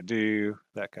expected to do,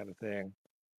 that kind of thing.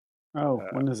 Oh, Uh,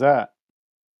 when is that?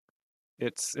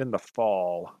 It's in the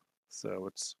fall, so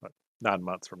it's 9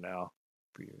 months from now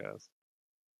for you guys.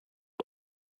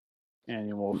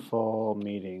 Annual fall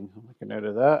meeting. I'll make a note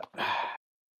of that.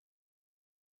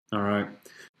 All right.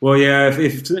 Well, yeah.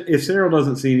 If Cyril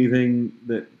doesn't see anything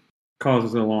that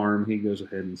causes alarm, he goes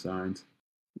ahead and signs.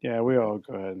 Yeah, we all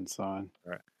go ahead and sign.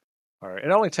 All right.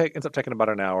 It only ends up taking about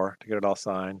an hour to get it all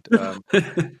signed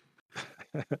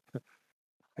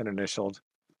and initialed.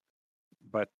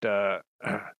 But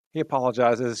he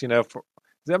apologizes, for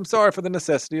I'm sorry for the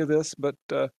necessity of this, but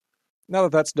now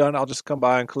that that's done, I'll just come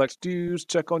by and collect dues,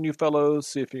 check on you fellows,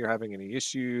 see if you're having any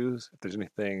issues, if there's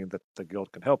anything that the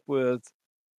guild can help with,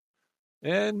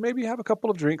 and maybe have a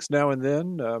couple of drinks now and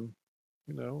then.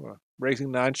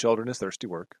 Raising 9 children is thirsty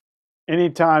work.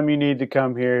 Anytime you need to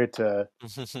come here to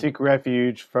seek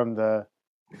refuge from the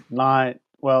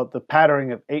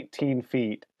pattering of 18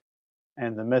 feet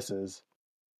and the misses,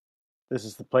 this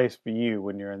is the place for you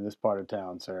when you're in this part of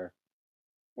town, sir.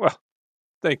 Well,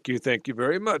 thank you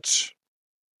very much.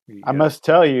 I must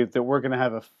tell you that we're going to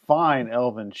have a fine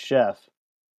elven chef.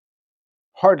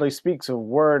 Hardly speaks a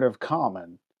word of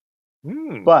common,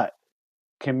 but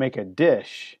can make a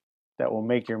dish that will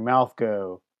make your mouth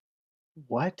go,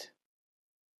 "What?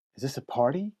 Is this a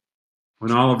party?"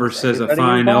 When Oliver says a everybody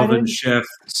fine elven invited? chef,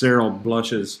 Cyril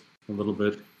blushes a little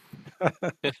bit.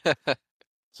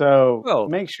 So Well-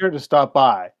 make sure to stop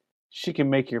by. She can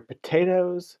make your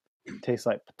potatoes taste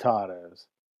like potatoes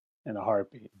in a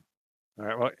heartbeat. All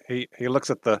right. Well, he looks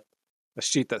at the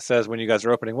sheet that says when you guys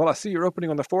are opening. Well, I see you're opening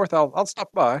on the 4th. I'll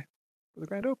stop by for the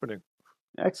grand opening.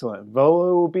 Excellent.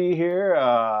 Volo will be here,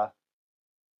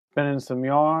 spinning some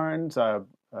yarns. I've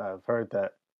heard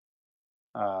that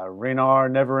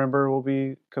Renar Neverember will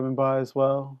be coming by as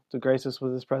well to grace us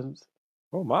with his presence.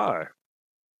 Oh my!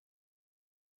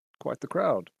 Quite the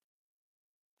crowd.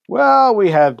 Well, we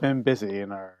have been busy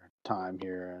in our time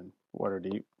here in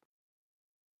Waterdeep.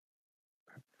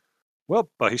 Well,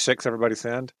 he shakes everybody's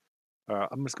hand.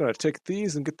 I'm just going to take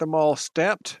these and get them all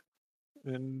stamped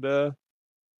and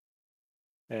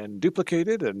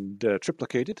duplicated and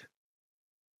triplicated,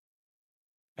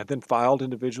 and then filed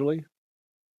individually.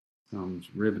 Sounds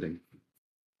riveting.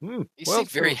 You seem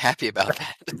very happy about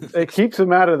that. It keeps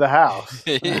him out of the house.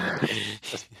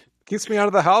 Keeps me out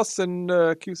of the house and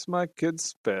keeps my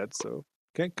kids fed, so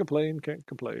can't complain.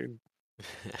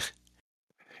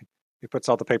 He puts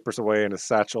all the papers away in his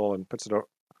satchel and puts it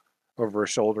over his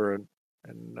shoulder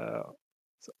and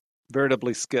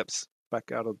veritably skips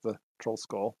back out of the troll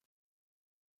skull.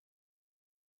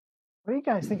 What do you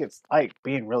guys think it's like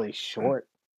being really short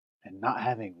and not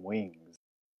having wings?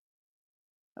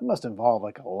 That must involve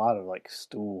like a lot of like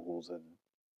stools and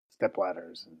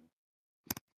stepladders and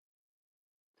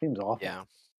Seems awful. Yeah.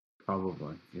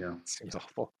 Probably, yeah. Seems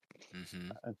awful.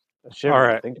 Mm-hmm. A shiver All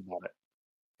to right. think about it.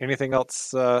 Anything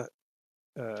else?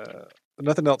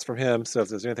 Nothing else from him. So if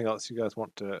there's anything else you guys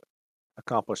want to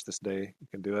accomplish this day, you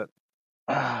can do it.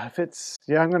 If it's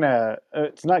I'm gonna.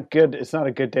 It's not good. It's not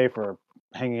a good day for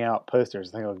hanging out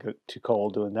posters. I think I'll get too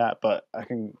cold doing that. But I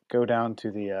can go down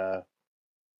to the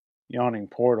yawning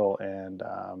portal and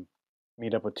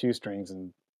meet up with Two Strings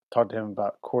and talk to him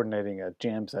about coordinating a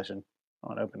jam session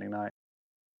on opening night.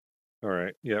 All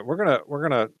right. Yeah, we're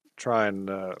gonna try and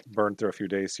burn through a few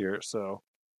days here. So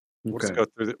we'll just Okay. go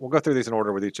through. We'll go through these in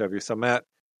order with each of you. So Matt,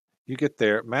 you get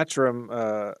there.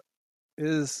 Matchroom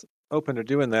is open to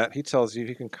doing that. He tells you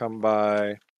he can come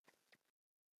by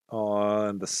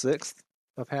on the 6th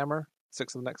of Hammer,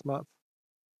 6th of the next month.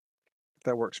 If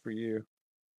that works for you.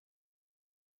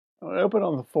 Open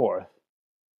on the 4th.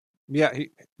 Yeah,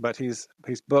 but he's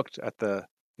booked at the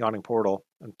Yawning Portal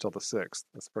until the 6th.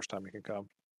 That's the first time he can come.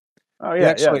 Oh He yeah,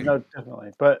 actually, no,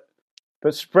 definitely. But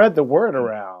spread the word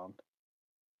around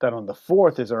that on the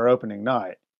 4th is our opening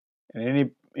night,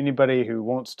 and anybody who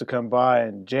wants to come by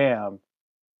and jam,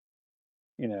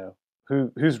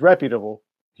 who's reputable,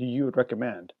 who you would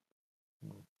recommend,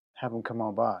 have them come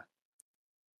on by.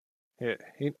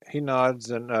 he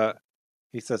nods and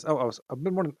he says, "Oh,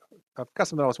 I've got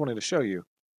something I was wanting to show you."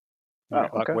 Oh,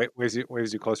 Like okay.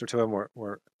 waves you closer to him,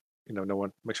 where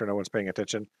make sure no one's paying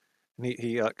attention. And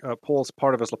he pulls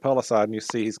part of his lapel aside, and you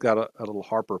see he's got a little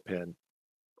Harper pin,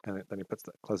 and then he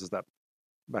closes that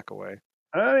back away.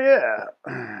 Oh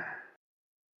yeah.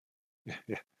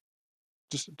 Yeah.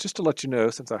 Just to let you know,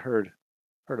 since I heard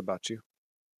about you.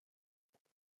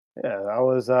 Yeah, I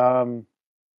was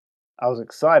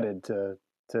excited to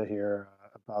hear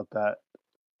about that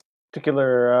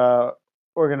particular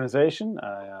organization.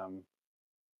 I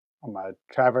on my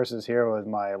traverses here with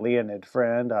my Leonid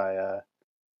friend, I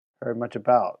heard much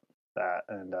about that,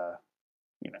 and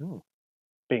Hmm.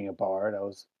 being a bard, I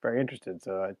was very interested.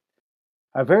 So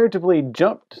I veritably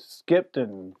jumped, skipped,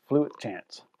 and flew at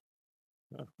chance.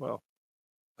 Well,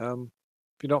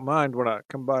 if you don't mind, when I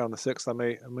come by on the 6th, I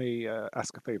may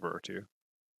ask a favor or two,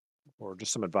 or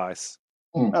just some advice.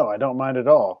 Oh, I don't mind at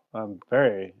all. I'm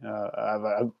very.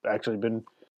 I've actually been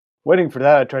waiting for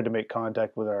that. I tried to make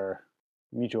contact with our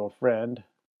mutual friend,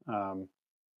 um,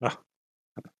 Oh,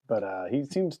 but he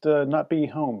seems to not be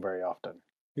home very often.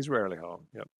 he's rarely home.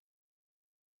 Yep.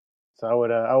 So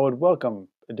I would welcome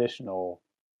additional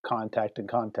contact and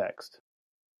context.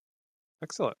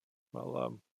 Excellent.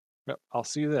 Well, yep, I'll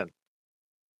see you then.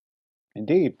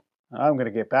 Indeed, I'm going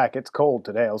to get back. It's cold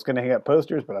today. I was going to hang up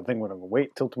posters, but I think we're going to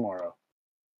wait till tomorrow.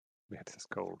 Man, it's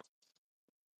cold.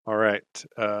 All right.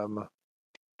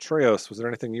 Treos, was there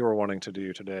anything you were wanting to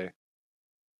do today?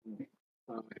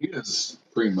 He is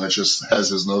pretty much just has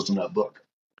his nose in that book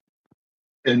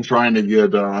and trying to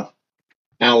get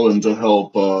Alan to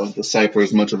help decipher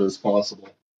as much of it as possible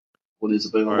when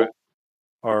he's All right. available.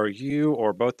 Are you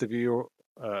or both of you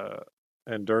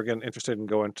and Durgan interested in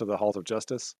going to the Halls of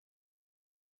Justice?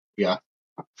 Yeah.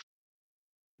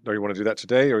 Do you want to do that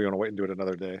today, or you want to wait and do it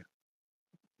another day?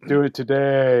 Do it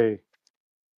today.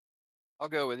 I'll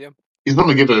go with you. He's going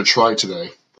to give it a try today.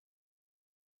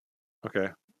 Okay.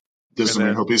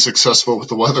 Doesn't hope he's successful with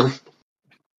the weather.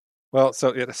 Well, so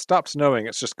it stops snowing.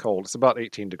 It's just cold. It's about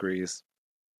 18 degrees.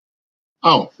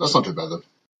 Oh, that's not too bad then.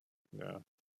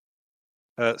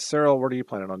 Yeah. Cyril, what are you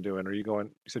planning on doing? Are you going?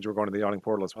 You said you were going to the Yawning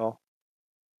Portal as well.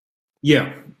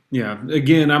 Yeah.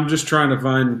 Again, I'm just trying to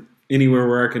find anywhere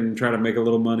where I can try to make a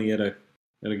little money at a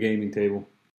gaming table.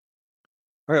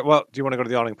 All right. Well, do you want to go to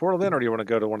the Yawning Portal then, or do you want to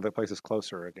go to one of the places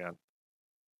closer again?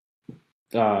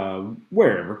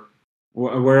 Wherever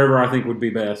I think would be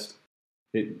best.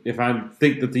 If I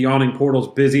think that the Yawning Portal's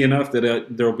busy enough that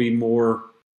there'll be more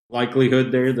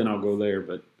likelihood there, then I'll go there.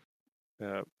 But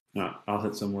I'll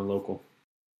hit somewhere local.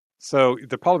 So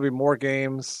there'll probably be more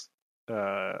games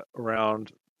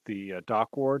around the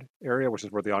dock ward area, which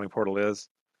is where the Yawning Portal is.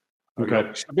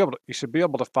 Okay. You should be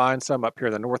able to find some up here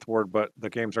in the North Ward, but the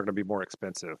games are going to be more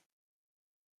expensive.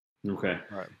 Okay.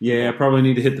 Right. Yeah, I probably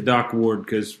need to hit the dock ward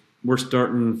because we're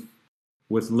starting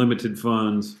with limited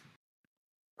funds.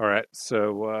 All right.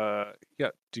 So,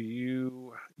 do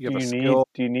you have a skill?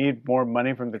 Do you need more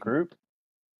money from the group?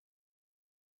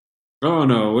 Oh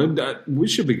no, we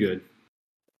should be good.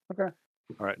 Okay.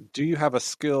 All right. Do you have a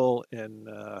skill in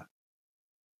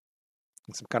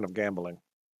some kind of gambling?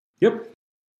 Yep.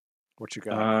 What you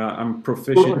got? I'm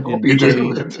proficient in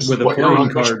with a playing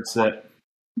card set.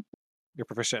 You're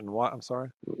proficient in what? I'm sorry.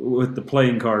 With the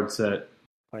playing card set.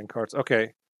 Playing cards.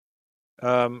 Okay.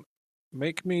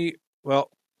 Make me.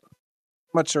 Well,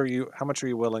 how much are you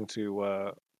willing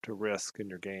to to risk in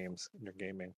your games, in your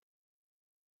gaming?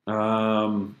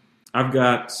 I've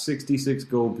got 66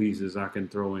 gold pieces I can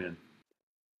throw in.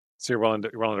 So you're willing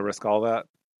to risk all that?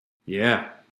 Yeah.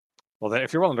 Well, then,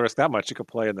 if you're willing to risk that much, you could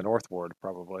play in the North Ward,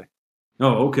 probably.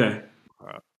 Oh, okay.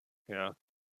 Yeah.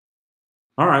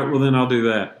 All right. Well, then I'll do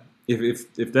that.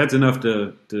 If that's enough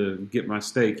to get my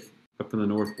stake up in the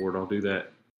North Ward, I'll do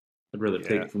that. I'd rather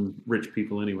take from rich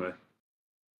people anyway.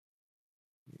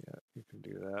 Yeah, you can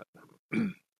do that.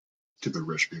 Stupid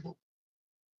rich people.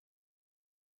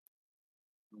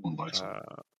 No one likes them.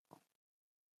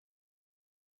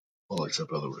 Well,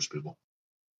 except other rich people.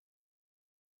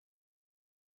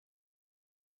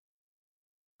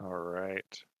 All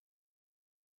right.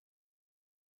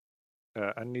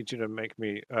 I need you to make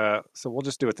me. So we'll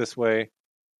just do it this way.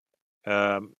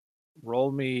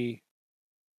 Roll me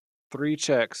 3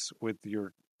 checks with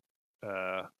your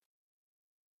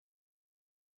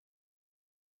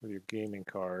gaming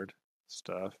card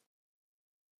stuff.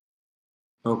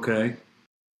 Okay.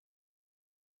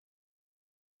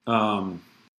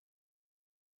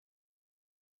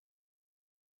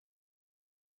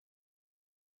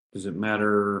 Does it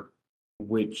matter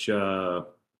which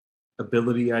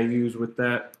ability I use with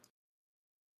that?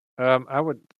 I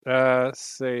would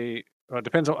say it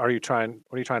depends on. What are you trying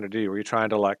to do? Are you trying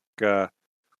to like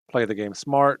play the game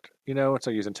smart? So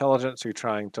use intelligence. Are you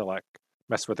trying to like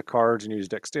mess with the cards and use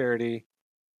dexterity?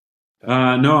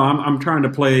 No, I'm trying to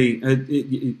play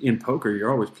in poker.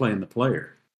 You're always playing the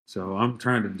player, so I'm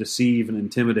trying to deceive and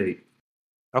intimidate.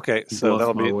 Okay, so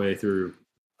that'll be my way through.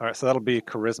 All right, so that'll be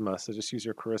charisma. So just use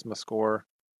your charisma score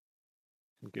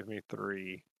and give me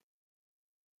 3.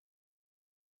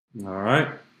 All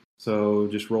right. So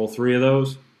just roll 3 of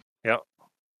those. Yep.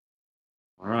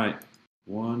 All right.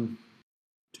 1,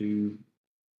 2,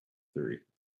 3.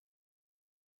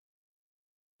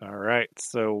 All right.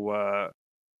 So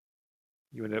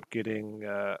you end up getting.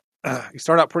 You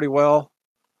start out pretty well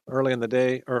early in the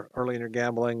day, or early in your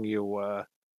gambling. You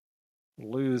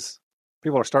lose.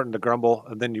 People are starting to grumble,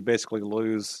 and then you basically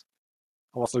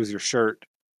almost lose your shirt,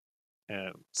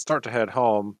 and start to head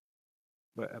home.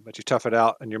 But you tough it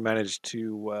out, and you manage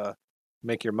to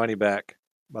make your money back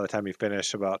by the time you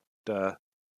finish. It's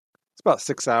about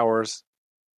 6 hours,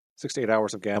 6 to 8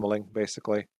 hours of gambling,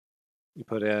 basically. You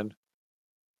put in,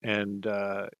 and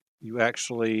you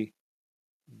actually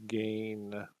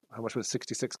gain how much was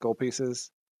 66 gold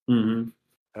pieces? Mm-hmm.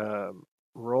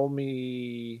 Roll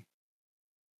me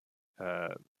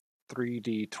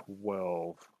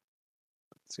 3d12.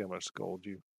 Let's see how much gold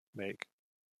you make.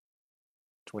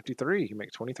 23. You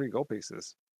make 23 gold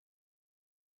pieces.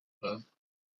 All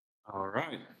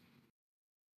right.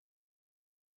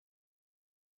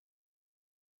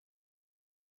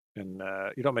 And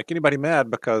you don't make anybody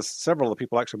mad because several of the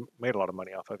people actually made a lot of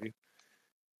money off of you.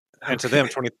 And to them,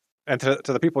 to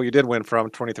the people you did win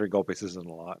from, 23 gold pieces isn't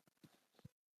a lot.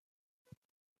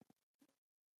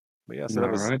 But yeah, so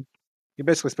that was. Right. You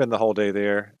basically spend the whole day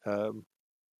there,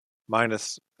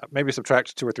 minus maybe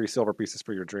subtract 2 or 3 silver pieces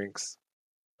for your drinks.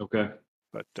 Okay.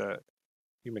 But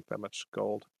you make that much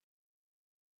gold.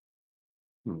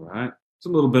 All right. It's a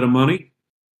little bit of money.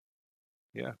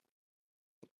 Yeah.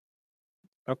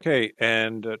 Okay,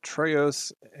 and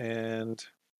Treos and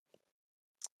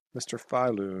Mr.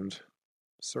 Phylund,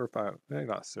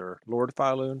 not Sir, Lord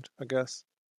Phylund, I guess.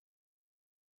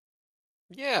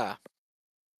 Yeah.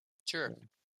 Sure.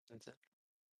 That's it.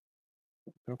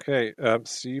 Okay,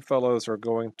 so you fellows are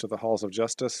going to the Halls of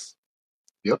Justice?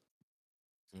 Yep.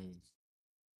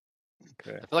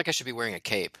 Okay. I feel like I should be wearing a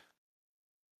cape.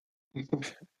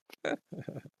 It's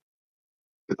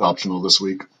optional this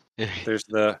week. There's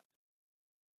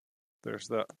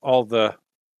all the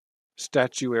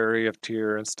statuary of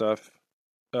Tyr and stuff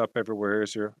up everywhere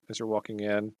as you're walking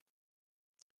in.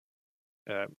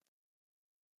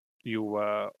 You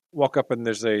walk up and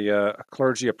there's a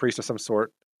priest of some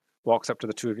sort walks up to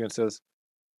the two of you and says,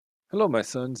 "Hello, my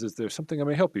sons. Is there something I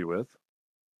may help you with?"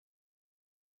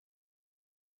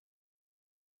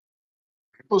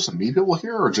 Are you supposed to meet people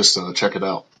here or just check it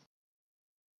out?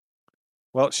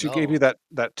 Well, she gave you that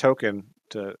token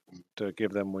to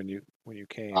give them when you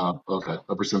came. Okay.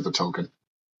 I present the token.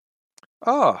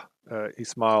 He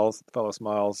smiles. The fellow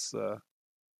smiles.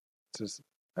 Says,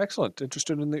 "Excellent.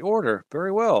 Interested in the order.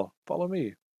 Very well. Follow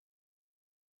me."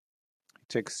 He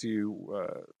takes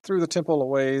you through the temple a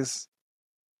ways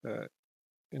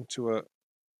into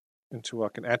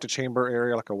like an antechamber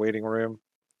area, like a waiting room.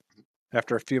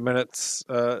 After a few minutes,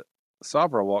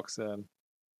 Sabra walks in.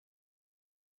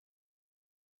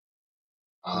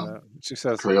 She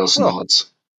says, Treos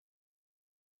nods.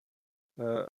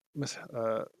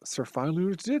 Sir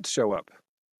Phylund did show up.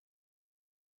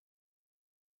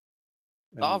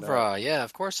 And Avra, yeah,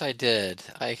 of course I did.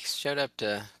 I showed up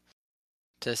to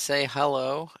say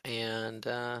hello, and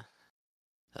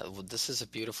well, this is a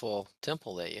beautiful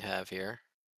temple that you have here.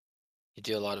 You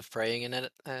do a lot of praying in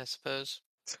it, I suppose.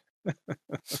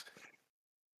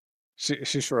 she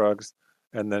shrugs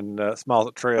and then smiles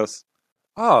at Treos.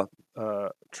 Ah,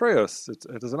 Treos,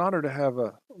 it is an honor to have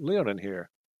Leon in here.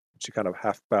 She kind of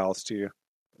half bows to you.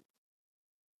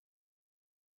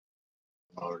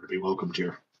 Honor to be welcomed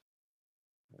here.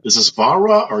 Is this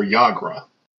Vara or Yagra?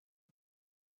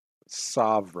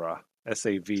 Savra,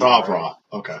 Savra. Savra.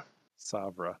 Okay.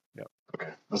 Savra. Yep.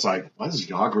 Okay. That's like, what is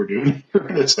Yagra doing here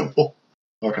in a temple?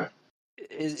 Okay.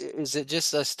 Is it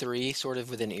just us three, sort of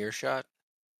within earshot,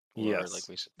 or like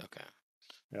Yes. Okay.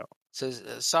 Yeah. So,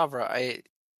 Savra, I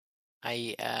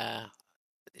I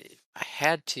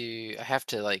have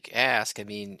to like ask. I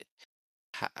mean,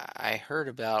 I heard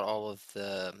about all of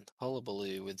the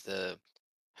hullabaloo with the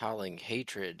howling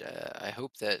hatred. I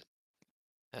hope that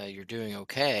you're doing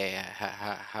okay.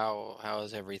 How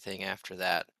is everything after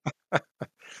that?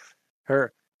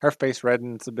 Her face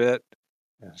reddens a bit,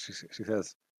 and she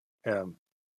says,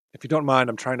 "If you don't mind,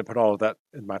 I'm trying to put all of that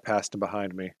in my past and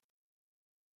behind me."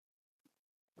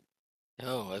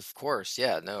 Oh, of course.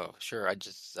 Yeah, no, sure.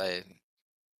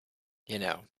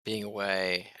 Being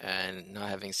away and not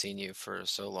having seen you for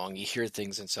so long, you hear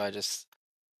things, and so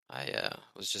I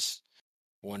was just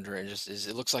wondering.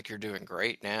 It looks like you're doing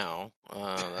great now.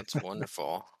 That's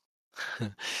wonderful.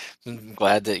 I'm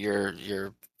glad that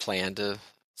your plan to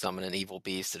summon an evil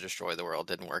beast to destroy the world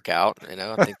didn't work out.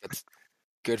 I think that's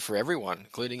good for everyone,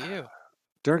 including you.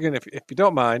 Durgan, if you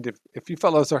don't mind, if you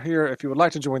fellows are here, if you would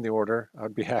like to join the order,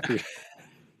 I'd be happy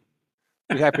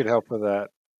to help with that.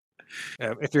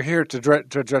 If you're here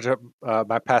to judge up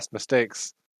my past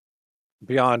mistakes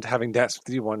beyond having danced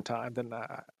with you one time, then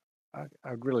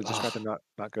I'd really just rather Oh,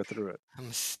 not go through it. a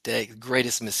mistake,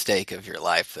 greatest mistake of your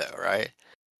life, though, right?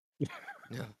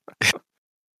 Yeah.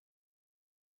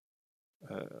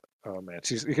 Oh man,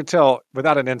 you can tell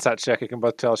without an insight check, you can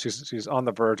both tell she's on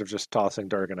the verge of just tossing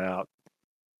Durgan out.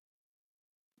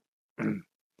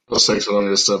 Those takes it on me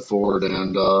to step forward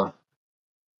and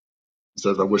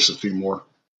says, I wish to see more.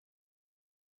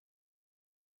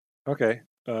 Okay,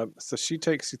 so she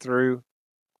takes you through,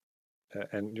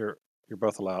 and you're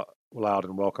both allowed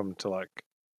and welcome to like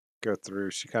go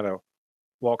through. She kind of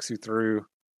walks you through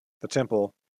the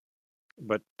temple,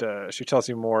 but she tells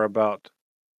you more about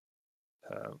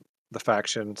uh, the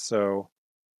faction. So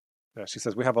she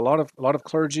says we have a lot of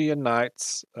clergy and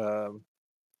knights. Uh,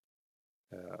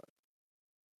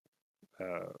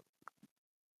 uh,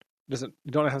 doesn't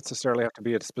You don't necessarily have to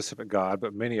be a specific god,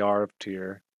 but many are of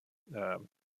tier.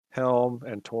 Helm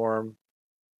and Torm,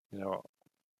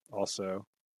 also.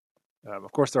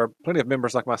 Of course, there are plenty of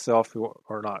members like myself who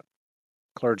are not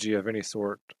clergy of any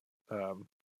sort. Um,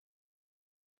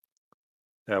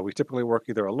 we typically work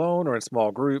either alone or in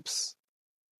small groups.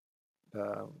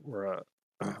 We're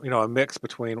a mix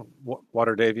between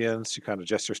Waterdavians. She kind of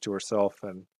gestures to herself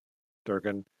and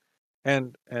Durgan,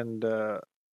 and uh,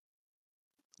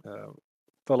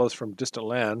 fellows from distant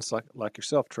lands like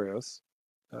yourself, Treos.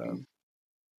 Um,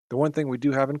 the one thing we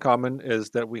do have in common is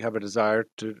that we have a desire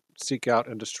to seek out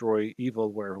and destroy evil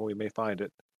where we may find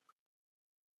it.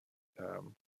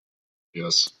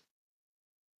 Yes.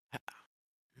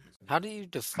 How do you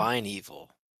define evil?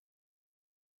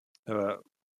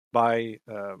 By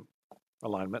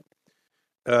alignment.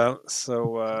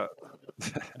 So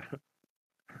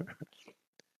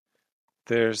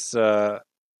there's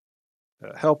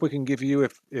help we can give you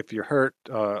if you're hurt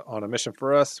on a mission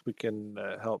for us. We can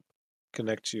help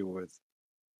connect you with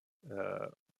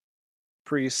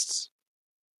priests.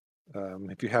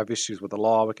 If you have issues with the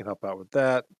law, we can help out with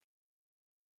that.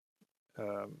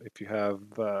 If you have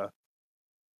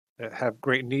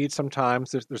great needs,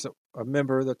 sometimes there's a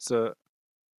member that's a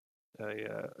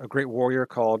great warrior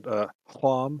called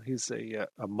Hlom. He's a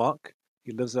monk.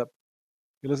 He lives up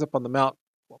on Mount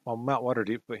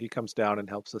Waterdeep, but he comes down and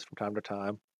helps us from time to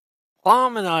time.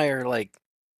 Plum and I are like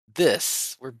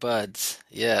this. We're buds.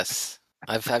 Yes,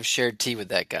 I've shared tea with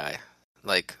that guy.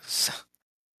 Like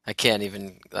I can't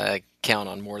even count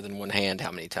on more than one hand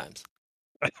how many times.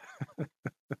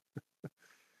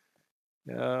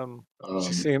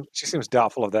 She seems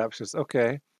doubtful of that. She says,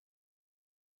 "Okay."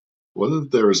 Whether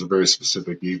there is a very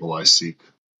specific evil I seek.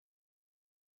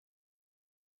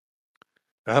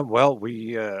 Well,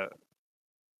 we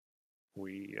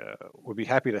would be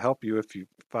happy to help you if you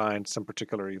find some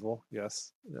particular evil.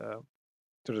 Yes,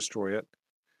 to destroy it.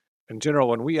 In general,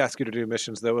 when we ask you to do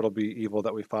missions, though, it'll be evil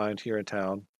that we find here in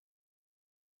town.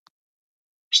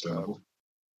 Understandable.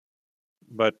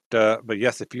 But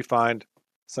yes, if you find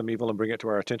some evil and bring it to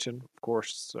our attention, of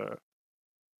course,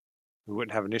 we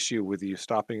wouldn't have an issue with you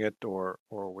stopping it or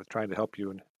with trying to help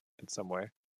you in some way.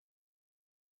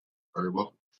 Very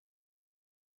well.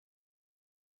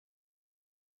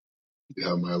 You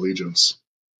have my allegiance.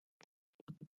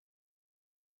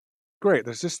 Great.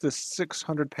 There's just this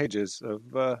 600 pages of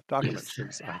documents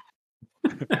to sign.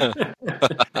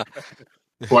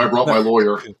 Well, I brought my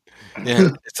lawyer. Yeah,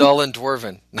 it's all in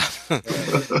Dwarven.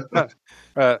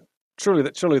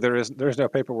 Truly, there is no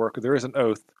paperwork. There is an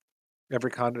oath.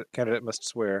 Every candidate must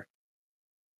swear.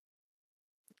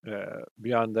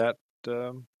 Beyond that,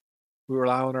 we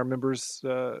rely on our members'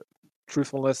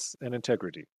 truthfulness and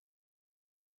integrity.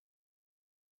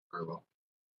 Very well.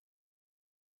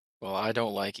 Well, I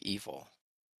don't like evil,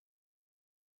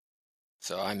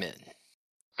 so I'm in.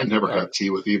 I never had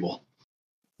tea with evil.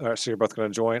 All right, so you're both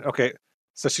going to join. Okay,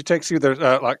 so she takes you. There's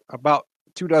like about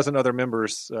 24 other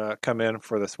members come in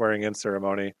for the swearing-in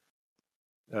ceremony.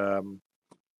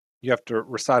 You have to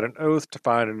recite an oath to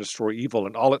find and destroy evil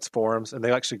in all its forms, and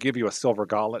they actually give you a silver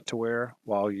gauntlet to wear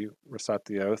while you recite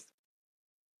the oath.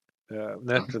 And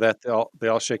after that, they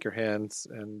all shake your hands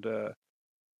and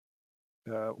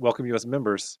welcome you as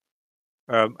members.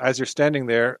 As you're standing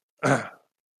there, a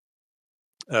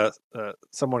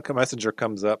messenger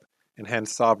comes up and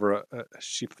hands Sabra a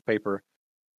sheet of paper,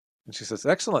 and she says,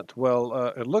 "Excellent. Well,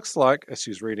 it looks like," as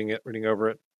she's reading over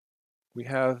it, "we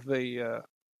have a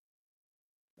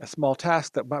small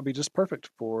task that might be just perfect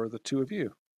for the two of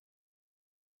you."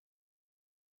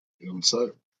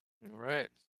 So, all right.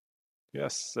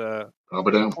 Yes. I'll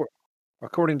be down.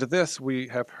 According to this, we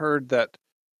have heard that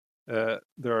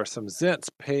there are some Zents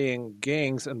paying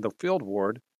gangs in the field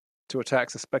ward to attack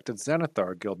suspected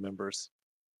Xanathar guild members.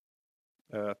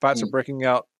 Fights are breaking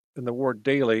out in the ward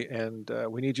daily, and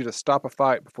we need you to stop a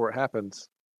fight before it happens.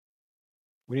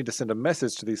 We need to send a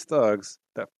message to these thugs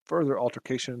that further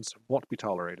altercations won't be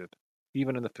tolerated,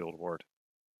 even in the field ward.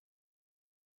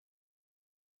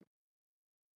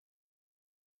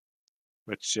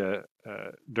 Which you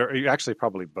actually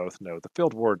probably both know. The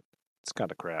field ward is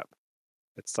kind of crap.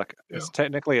 It's like it's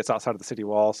technically it's outside of the city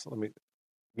walls.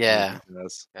 Yeah.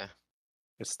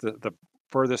 It's the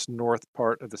furthest north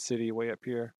part of the city, way up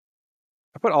here.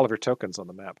 I put all of your tokens on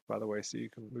the map, by the way, so you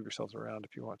can move yourselves around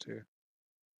if you want to.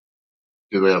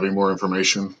 Do they have any more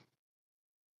information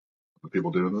on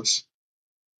people doing this?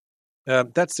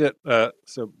 That's it.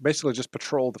 So basically, just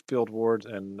patrol the field ward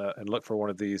and look for one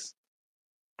of these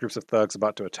groups of thugs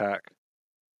about to attack,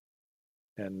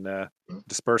 and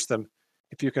disperse them.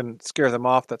 If you can scare them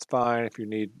off, that's fine. If you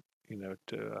need,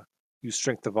 to use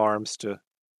strength of arms to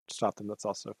stop them, that's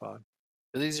also fine.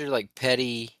 So these are like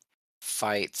petty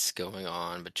fights going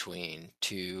on between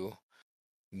two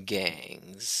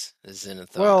gangs, the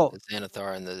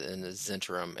Xanathar and the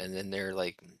Zhentarim, and then they're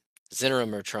like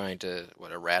Zhentarim are trying to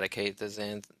eradicate the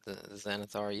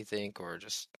Xanathar, you think, or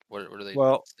just what are they?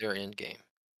 What's their end game?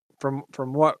 From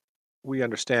what we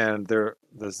understand, the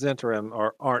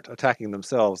Zhentarim aren't attacking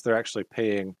themselves. They're actually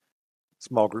paying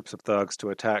small groups of thugs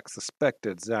to attack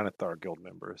suspected Xanathar guild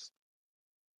members.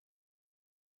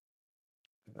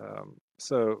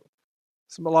 So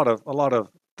a lot of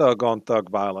thug on thug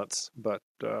violence, but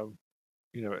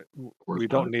we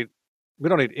don't need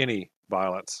any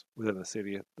violence within the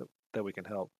city that we can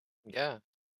help. Yeah,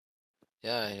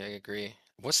 I agree.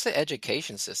 What's the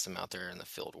education system out there in the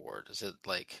field ward? Is it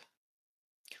like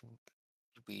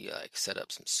we set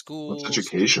up some schools? What's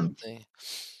education?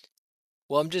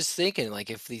 Well, I'm just thinking, like,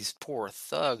 if these poor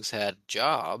thugs had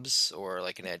jobs or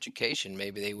like an education,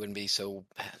 maybe they wouldn't be so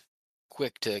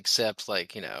quick to accept,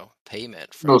 like,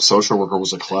 payment. No social worker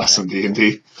was a class in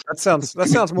D&D. That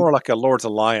sounds more like a Lord's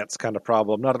Alliance kind of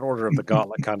problem, not an Order of the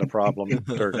Gauntlet kind of problem,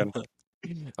 Durgan.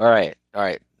 All right.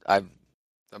 I'm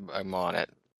on it.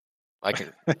 I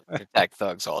can attack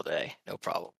thugs all day, no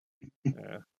problem.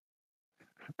 Yeah.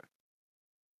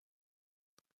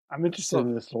 I'm interested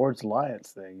in this Lord's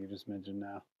Alliance thing you just mentioned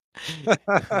now.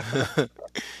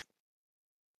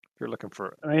 You're looking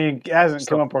for. I mean, it hasn't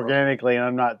come up organically, and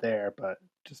I'm not there, but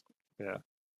just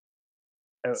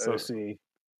OC.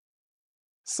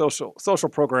 Social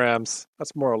programs.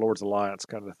 That's more a Lord's Alliance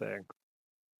kind of thing.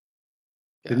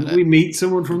 Didn't we meet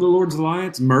someone from the Lord's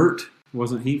Alliance? Mert,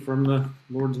 wasn't he from the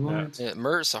Lord's Alliance? Yeah,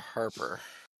 Mert's a Harper.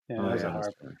 Yeah, he's a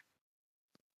Harper.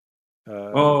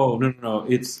 No.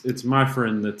 It's my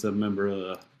friend that's a member of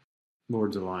the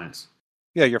Lord's Alliance.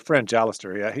 Yeah, your friend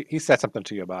Jalister. Yeah, he said something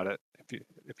to you about it.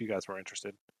 If you guys were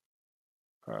interested.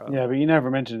 Yeah, but you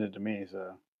never mentioned it to me,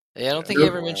 so. Yeah, I don't think you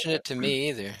ever mentioned it to me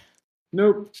either.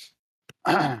 Nope.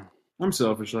 I'm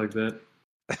selfish like that.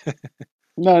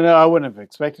 No, I wouldn't have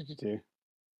expected you to.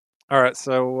 All right,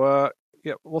 so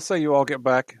yeah, we'll say you all get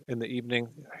back in the evening.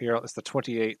 Here, it's the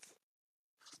 28th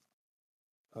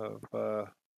of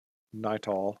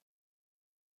Nightal.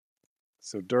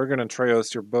 So Durgan and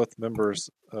Treos, you're both members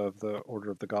of the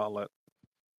Order of the Gauntlet.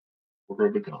 Order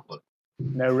of the Gauntlet.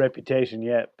 No reputation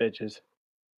yet, bitches.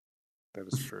 That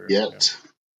is true. Yet.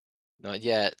 Yeah. Not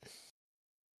yet.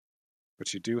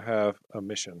 But you do have a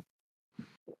mission.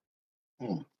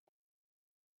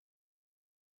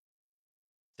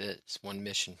 It's one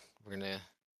mission. We're gonna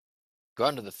go out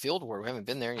into the field war. We haven't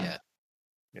been there yet.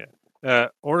 Yeah.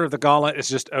 Order of the Gauntlet is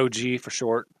just OG for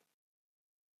short.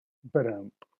 But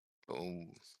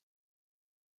Boom.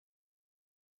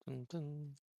 kind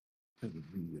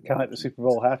of like the Super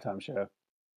Bowl halftime show.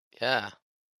 Yeah,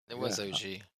 it was Yeah.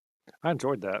 OG. I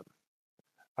enjoyed that.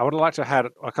 I would have liked to have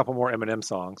had a couple more Eminem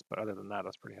songs, but other than that, I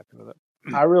was pretty happy with it.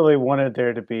 I really wanted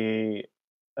there to be.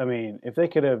 I mean, if they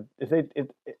did a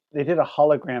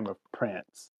hologram of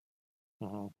Prince,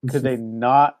 could they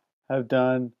not have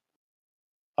done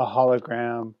a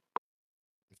hologram?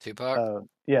 Tupac.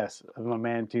 Yes, of my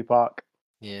man Tupac.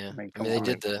 Yeah, I mean, they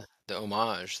did the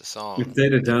homage, the song. If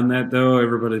they'd have done that, though,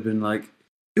 everybody'd been like,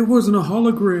 "It wasn't a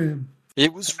hologram.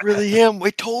 It was really him.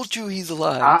 We told you he's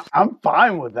alive." I'm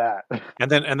fine with that. And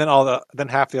then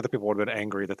half the other people would have been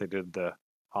angry that they did the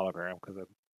hologram because they'd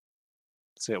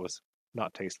say it was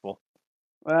not tasteful.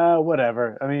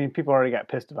 Whatever. I mean, people already got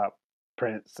pissed about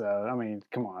Prince, so I mean,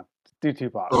 come on, do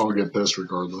Tupac. I'll get pissed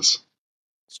regardless.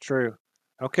 It's true.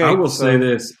 Okay, I will say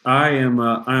this: I'm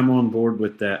on board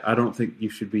with that. I don't think you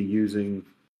should be using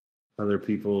other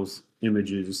people's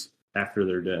images after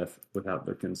their death without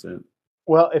their consent.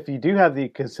 Well, if you do have the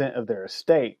consent of their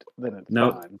estate, then it's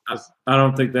fine. I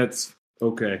don't think that's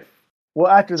okay.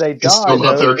 Well, after they die, still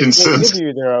not their they consent. give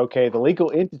you their okay. The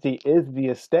legal entity is the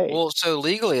estate. Well, so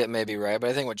legally it may be right,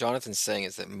 but I think what Jonathan's saying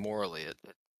is that morally it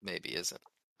maybe isn't.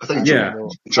 I think Yeah. I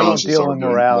John's don't deal in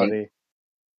morality.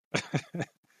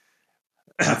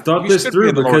 I've thought You this should be through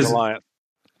in the Lord's because Alliance.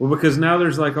 because now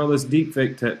there's like all this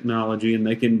deepfake technology, and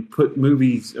they can put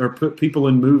movies or put people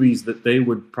in movies that they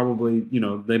would probably,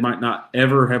 they might not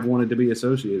ever have wanted to be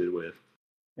associated with.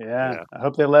 Yeah, I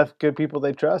hope they left good people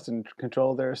they trust and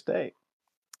control their estate.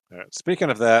 All right.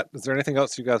 Speaking of that, is there anything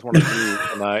else you guys want to do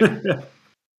tonight?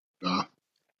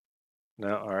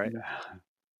 No? All right.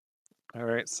 All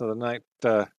right. So the night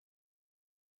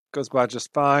goes by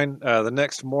just fine. The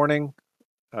next morning,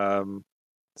 it's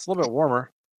a little bit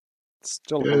warmer. It's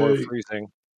still below freezing,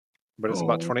 but it's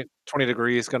about 20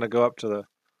 degrees, going to go up to the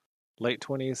late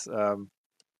 20s.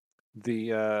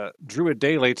 The Druid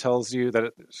Daily tells you that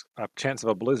it's a chance of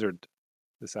a blizzard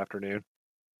this afternoon.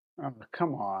 Oh,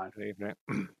 come on. Good evening.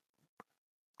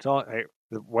 Hey,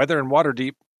 the weather in Waterdeep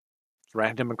is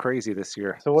random and crazy this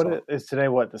year. So what is today?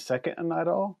 What, the second of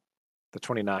Nightal? The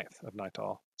 29th of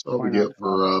Nightal. That's what we get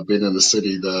for being in the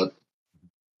city that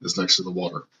is next to the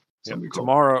water. Yeah,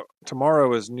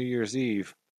 tomorrow is New Year's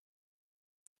Eve.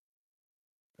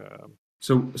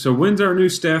 So when's our new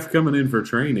staff coming in for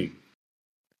training?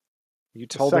 You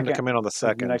told them to come in on the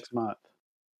 2nd. Next month.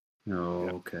 Oh,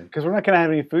 okay. Because we're not going to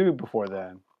have any food before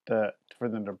then for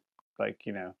them to,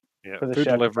 Yeah, for the food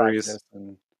chef deliveries.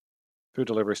 and Food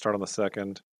deliveries start on the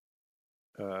 2nd.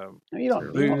 you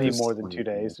don't need more than 2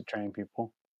 days to train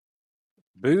people.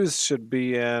 Booze should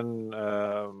be in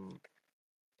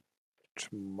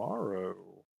tomorrow.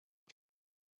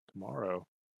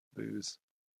 Booze.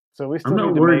 So we still I'm not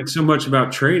need to worried so much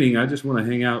about training. I just want to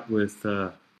hang out with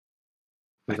our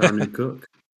new cook.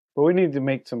 But we need to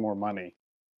make some more money.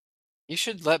 You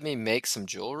should let me make some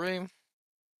jewelry.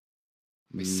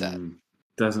 We set.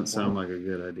 Doesn't sound like a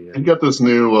good idea. You got this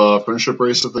new friendship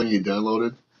bracelet thing you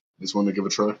downloaded. Just wanted to give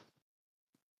it a try.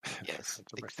 Yes,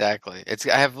 exactly.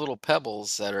 I have little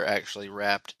pebbles that are actually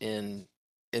wrapped in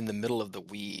the middle of the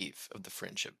weave of the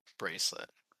friendship bracelet.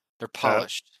 They're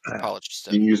polished. Polished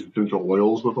stuff. You can use essential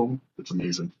oils with them. It's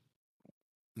amazing.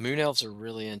 Moon elves are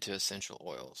really into essential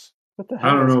oils. What the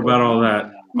hell I don't know about all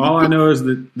that. All I know is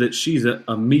that she's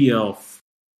a me elf.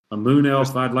 A moon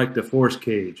elf I'd like to force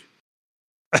cage.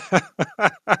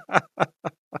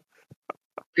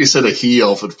 He said a he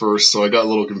elf at first, so I got a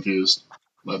little confused.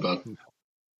 My bad.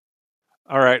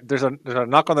 All right, there's a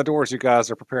knock on the door as you guys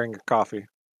are preparing your coffee.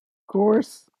 Of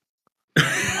course.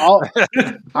 I'll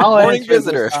Morning answer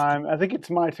visitor. this time. I think it's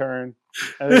my turn.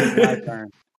 My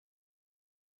turn.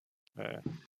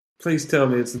 Please tell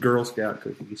me it's the Girl Scout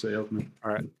cookie salesman.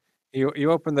 All right,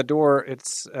 you open the door.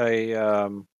 It's a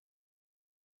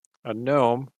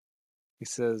gnome. He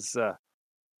says,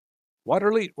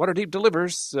 "Waterdeep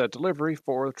delivers delivery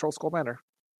for Troll Skull Manor."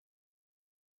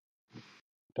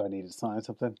 Do I need to sign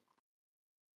something?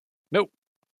 Nope.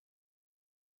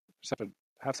 Just have to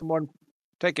have someone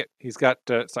take it. He's got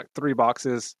it's like 3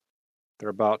 boxes. They're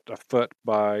about a foot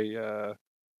by a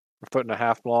foot and a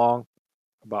half long,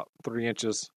 about 3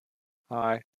 inches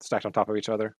high, stacked on top of each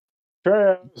other.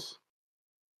 Trails.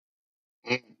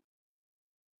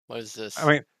 What is this?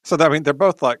 I mean, they're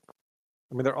both like,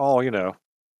 they're all,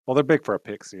 well, they're big for a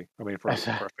pixie. I mean, for a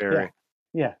fairy.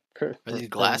 Yeah. Are these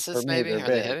glasses, maybe? Are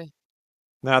they heavy?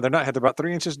 No, they're not. They're about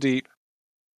 3 inches deep.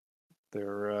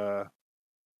 They're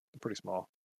pretty small.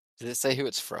 Did it say who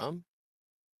it's from?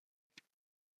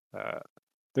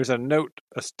 There's a note,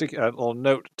 a little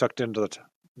note tucked into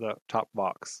the top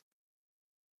box.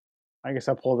 I guess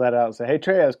I'll pull that out and say, "Hey,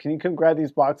 Treas, can you come grab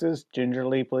these boxes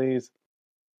gingerly, please?"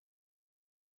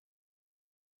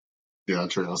 Yeah,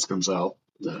 Treas comes out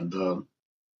and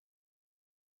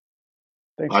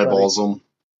Thanks, eyeballs buddy. them.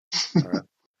 All right.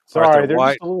 Sorry, they're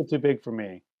just a little too big for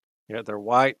me. Yeah, they're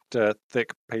white,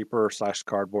 thick paper /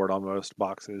 cardboard almost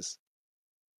boxes.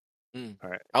 Mm. All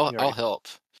right, I'll help.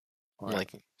 Right.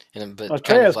 But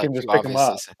Treas can just pick them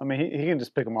up. I mean, he can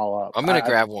just pick them all up. I'm gonna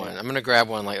grab one. I'm gonna grab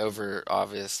one, like, over,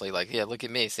 obviously, like, yeah, look at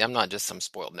me. See, I'm not just some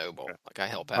spoiled noble. Okay. Like, I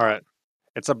help out. All right,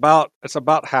 it's about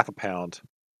half a pound.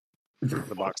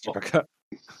 The box to pick up.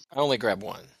 I only grab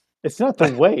one. It's not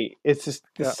the weight; it's just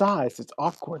the size. It's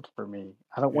awkward for me.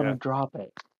 I don't want to drop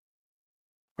it.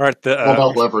 All right, what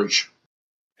about leverage?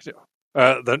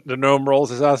 The gnome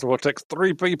rolls his eyes. Well, it takes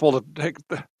 3 people to take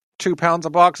 2 pounds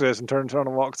of boxes, and turns around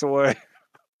and walks away.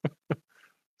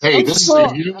 Hey, this is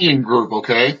a union group,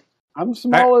 okay? I'm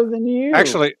smaller than you.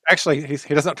 Actually,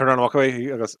 he doesn't turn around and walk away. He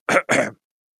goes, holds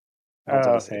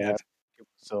out his hand.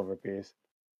 Silver piece.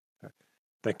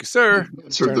 Thank you, sir.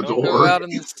 Through the door. Go out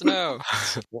in the snow.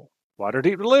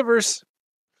 Waterdeep delivers.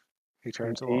 He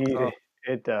turns and walks off.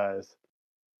 It does.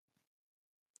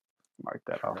 Mark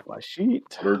that off my sheet.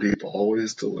 Waterdeep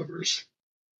always delivers.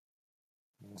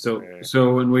 So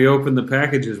when we open the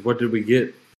packages, what did we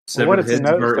get? What does the heads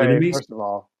of note our say? enemies? First of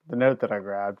all, the note that I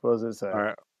grabbed. What does it say? All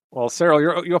right. Well,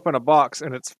 Cyril, you open a box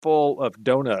and it's full of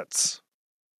donuts.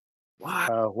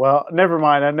 What? Well, never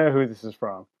mind. I know who this is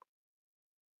from.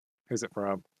 Who's it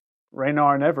from?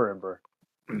 Raynar Neverember.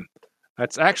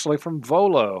 That's actually from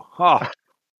Volo. Ha!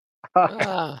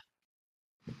 That's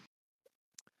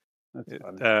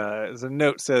funny. The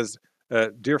note says,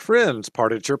 "Dear friends,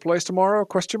 party at your place tomorrow?" ?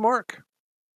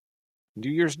 New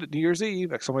Year's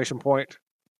Eve! ! And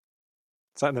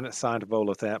then it's signed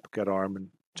Volothamp, gut arm, and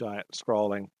giant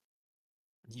scrawling.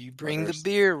 You bring the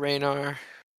beer, Raynar.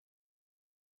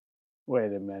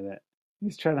 Wait a minute.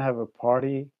 He's trying to have a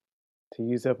party to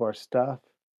use up our stuff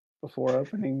before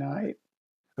opening night.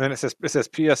 And then it says,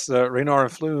 P.S. Raynar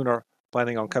and Floon are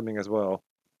planning on coming as well.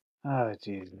 Oh,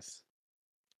 Jesus.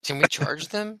 Can we charge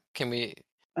them? Can we?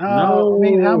 No. I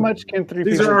mean, how much can 3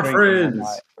 These people are our drink in one friends.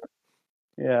 night?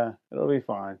 Yeah, it'll be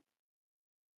fine.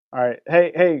 All right.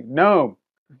 Hey, gnome.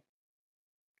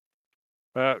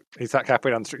 He's like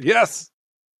halfway down the street. Yes!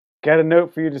 Got a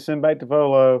note for you to send back to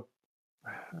Volo.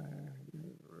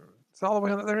 It's all the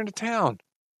way on the other end of town.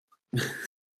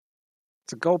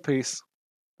 It's a gold piece.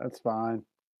 That's fine.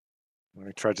 When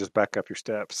he trudges back up your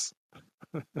steps.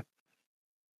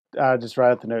 Just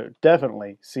write out the note.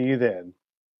 Definitely. See you then.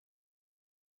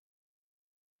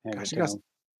 Gosh,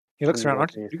 he looks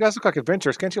around. You guys look like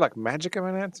adventurers. Can't you, like, magic him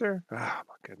an answer? Oh,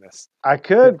 my goodness. I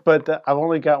could, but I've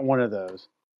only got one of those.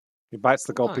 He bites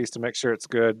the gold piece to make sure it's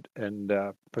good and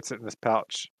puts it in his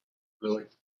pouch. Really?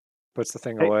 Puts the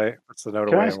thing away. Puts the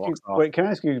note away and walks off. Wait, can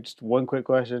I ask you just one quick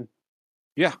question?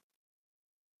 Yeah.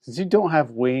 Since you don't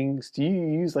have wings, do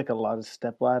you use, like, a lot of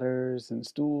stepladders and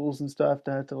stools and stuff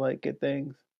to have to, like, get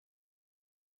things?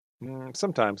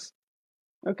 Sometimes.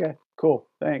 Okay, cool.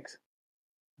 Thanks.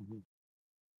 Mm-hmm.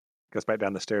 Goes back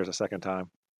down the stairs a second time.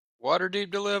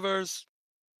 Waterdeep delivers.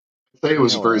 I think it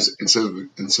was a very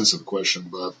insensitive question,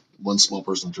 but one small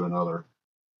person to another.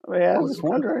 Yeah, I was just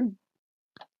wondering.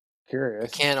 Curious. We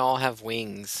can't all have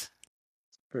wings.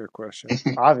 Fair question.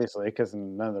 Obviously, because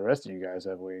none of the rest of you guys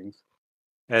have wings.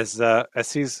 As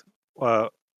he's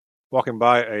walking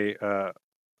by, a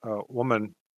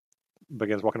woman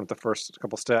begins walking up the first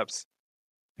couple steps,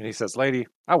 and he says, "Lady,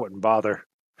 I wouldn't bother."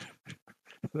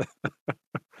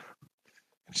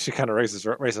 She kind of raises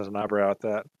an eyebrow at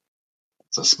that.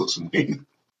 What's that supposed to mean?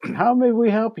 How may we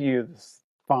help you this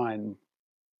fine,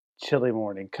 chilly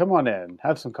morning? Come on in.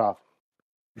 Have some coffee.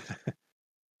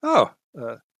 Oh,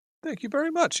 thank you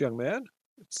very much, young man.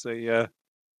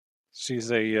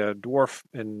 She's a dwarf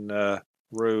in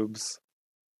robes.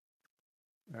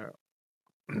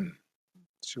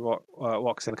 She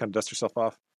walks in, kind of dusts herself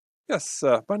off. Yes,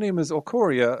 my name is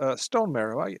Okoria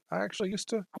Stonemarrow. I actually used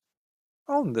to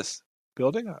own this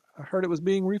building. I heard it was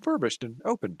being refurbished and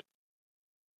opened.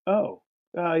 Oh,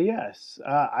 yes.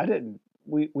 I didn't.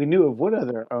 We knew of one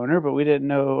other owner, but we didn't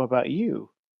know about you.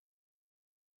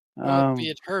 Well, we Um,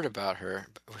 had heard about her.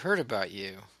 We heard about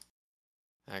you, n-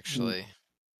 actually.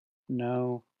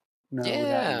 no, no, we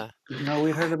hadn't. Yeah, No,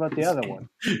 we'd heard about the other one.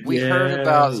 we heard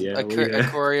about we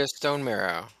Aquaria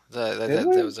Stonemarrow. Did That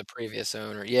we? was a previous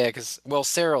owner. Yeah, well,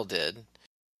 Cyril did,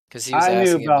 because he was I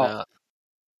knew asking about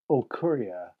about.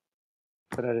 Okuria,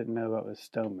 but I didn't know about was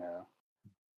Stone Marrow.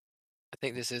 I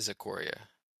think this is Aquaria.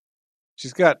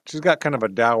 She's got kind of a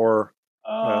dour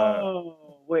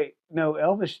Oh, wait. No,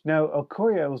 Elvish. No,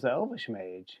 Okuria was the Elvish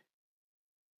mage.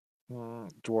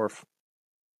 dwarf.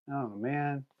 Oh,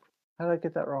 man. How did I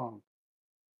get that wrong?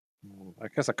 I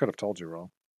guess I could have told you wrong.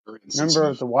 Very Member of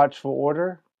insensitive. the Watchful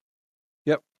Order?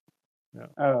 Yep. Yeah.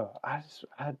 Oh, I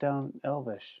had down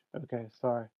Elvish. Okay,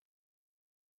 sorry.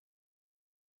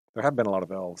 There have been a lot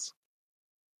of elves.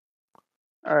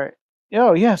 All right.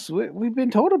 Oh, yes, we've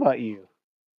been told about you.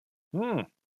 Hmm.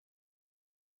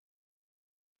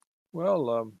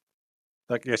 Well,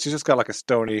 she's just got like a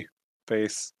stony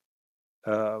face.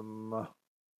 Um,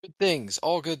 Good things,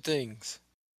 all good things.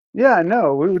 Yeah, I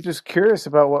know. We were just curious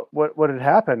about what had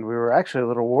happened. We were actually a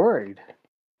little worried.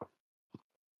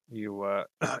 you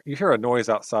you hear a noise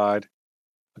outside,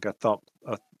 like a thump,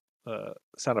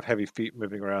 sound of heavy feet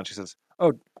moving around. She says,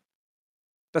 "Oh,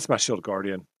 that's my shield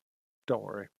guardian. Don't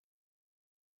worry.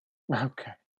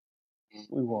 Okay,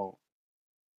 we won't.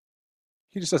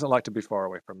 He just doesn't like to be far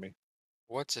away from me."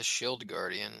 What's a shield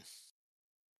guardian?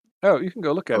 Oh, you can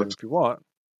go look at Oh, him if you want.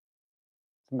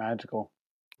 It's magical.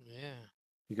 Yeah.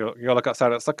 You go look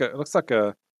outside. It looks like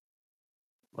a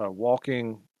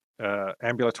walking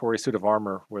ambulatory suit of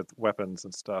armor with weapons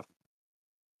and stuff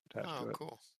attached Oh, to it.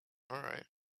 cool. All right.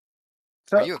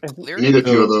 So, Are you a is we cleric? need a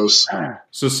few of So, those.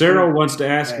 so Sarah wants to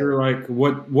ask Hey. her, like,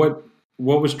 what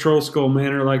was Troll Skull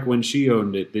Manor like when she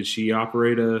owned it? Did she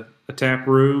operate a tap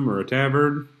room or a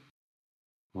tavern,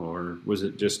 or was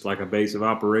it just like a base of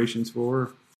operations for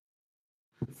her?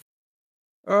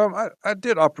 I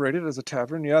did operate it as a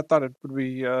tavern. Yeah, I thought it would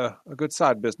be a good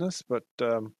side business, but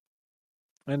I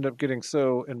ended up getting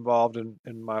so involved in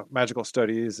my magical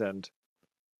studies and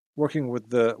working with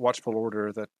the Watchful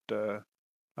Order that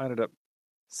I ended up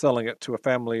selling it to a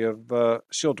family of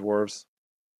shield dwarves.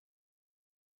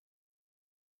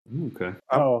 Okay.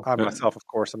 Oh, I okay. myself, of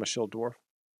course, am a shield dwarf.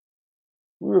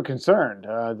 We were concerned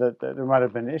that there might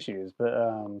have been issues, but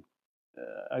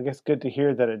I guess good to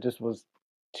hear that it just was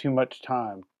too much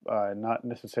time, not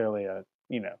necessarily a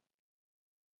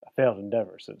failed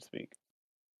endeavor, so to speak.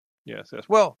 Yes, yes.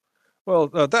 Well,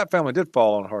 that family did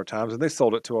fall on hard times, and they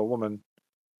sold it to a woman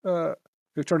uh,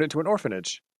 who turned it into an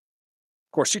orphanage.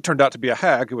 Of course, she turned out to be a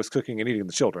hag who was cooking and eating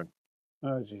the children.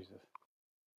 Oh, Jesus.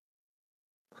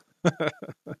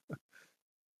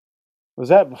 Was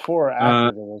that before or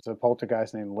after there was a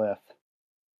poltergeist named Lith?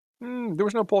 There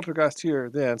was no poltergeist here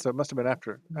then, so it must have been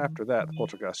after that the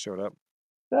poltergeist showed up.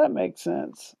 That makes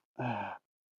sense.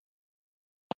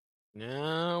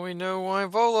 Now we know why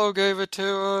Volo gave it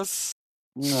to us.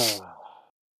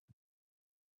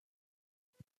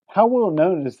 How well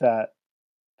known is that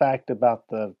fact about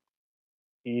the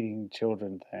eating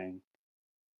children thing?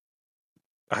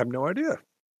 I have no idea.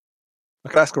 I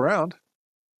could ask around.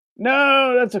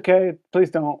 No, that's okay. Please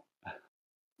don't.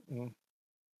 Mm.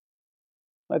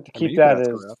 I'd like to I mean, keep you could that ask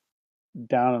as around.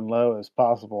 down and low as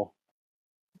possible.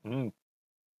 Mm.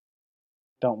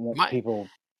 Don't want people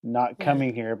not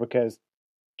coming here because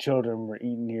children were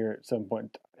eaten here at some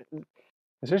point.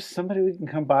 Is there somebody we can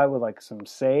come by with like some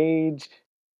sage,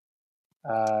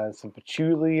 some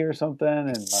patchouli or something,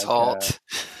 and Salt.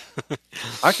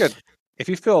 I could, if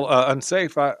you feel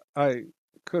unsafe, I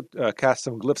could cast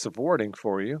some glyphs of warding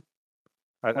for you.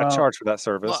 I charge for that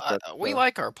service, Well, but we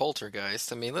like our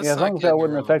poltergeist. I mean, let's as not long as get that me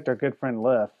wouldn't wrong. affect our good friend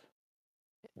Lith.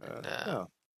 No. yeah.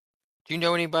 Do you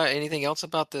know anything else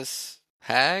about this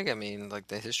hag? I mean, like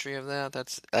the history of that.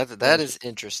 That is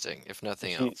interesting, if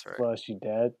nothing else, right? Well, is she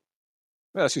dead?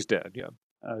 Well, she's dead. Yeah.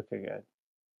 Okay, good.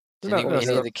 Did No, any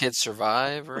so, of the kids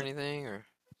survive or anything? Or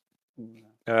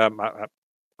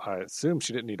I assume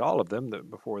she didn't eat all of them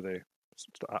before they.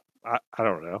 I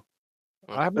don't know.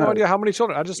 well, I have no idea how many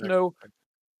children. I just know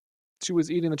she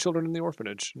was eating the children in the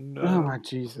orphanage. And, oh my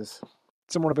Jesus!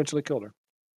 Someone eventually killed her.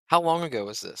 how long ago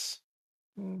was this?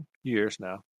 Years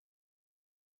now.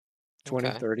 20,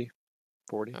 Okay. 30,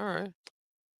 40. All right.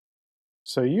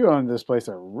 So you owned this place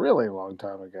a really long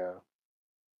time ago.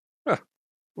 Huh.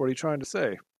 What are you trying to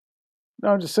say? No,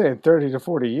 I'm just saying 30 to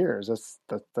 40 years.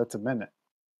 That's a minute.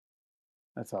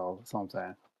 That's all. That's all I'm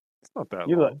saying. It's not that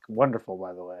You long. look wonderful,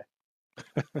 by the way.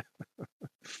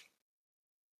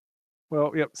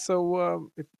 Well, yep.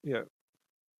 So,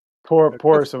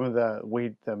 Pour some of the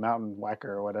weed, the mountain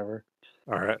whacker or whatever.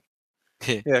 all right.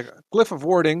 Yeah, glyph of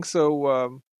warding.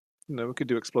 So, we could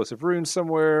do explosive runes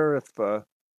somewhere if you're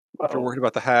worried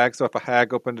about the hag. So if a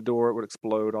hag opened a door, it would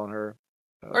explode on her.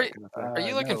 Are That kind of thing. Are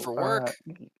you looking for work?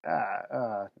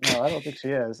 No, I don't think she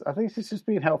is. I think she's just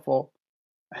being helpful.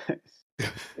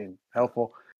 Being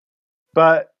helpful.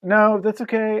 But no, that's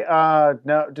okay.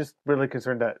 No, just really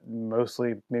concerned that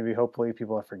mostly, maybe, hopefully,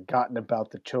 people have forgotten about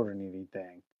the children eating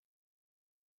thing.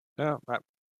 No,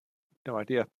 no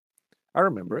idea. I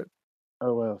remember it.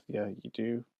 Oh well, yeah, you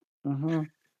do. I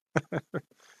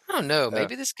don't know.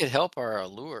 Maybe this could help our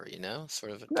allure.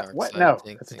 Sort of a No, dark what? side No,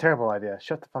 thing. that's a terrible idea.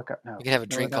 Shut the fuck up. No, We could have a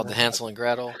no, drink no, called no, the no. Hansel and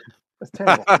Gretel. That's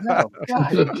terrible. No,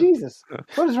 God, Jesus,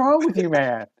 what is wrong with you,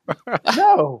 man?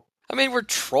 No. I mean, we're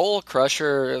troll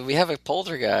crusher. We have a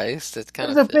poltergeist. It's kind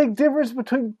There's of a big difference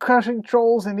between crushing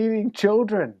trolls and eating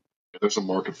children. There's a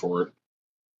market for it.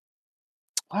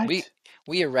 What?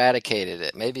 we eradicated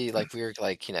it. Maybe like we were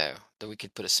like that we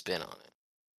could put a spin on it.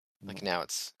 Like now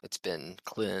it's been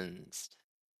cleansed.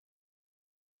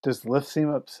 Does Lift seem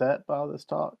upset by all this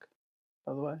talk,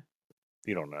 by the way?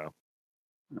 You don't know.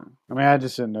 No. I mean, I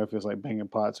just didn't know if it was like banging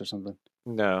pots or something.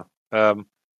 No.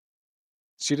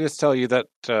 She did tell you that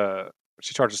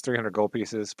she charges 300 gold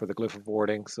pieces for the glyph of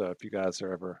warding. So if you guys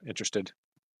are ever interested,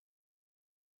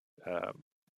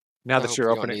 now that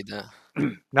you're opening,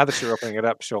 now that you're opening it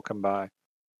up, she'll come by.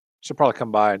 She'll probably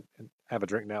come by and have a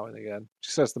drink now and again.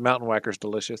 She says the mountain whacker's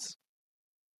delicious.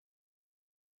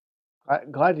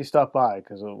 I'm glad you stopped by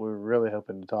because we were really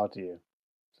hoping to talk to you.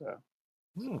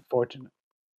 So, fortunate.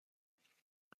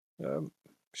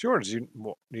 Sure. Do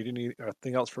you need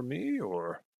anything else from me,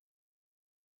 or?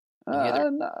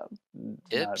 No,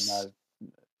 Tips? not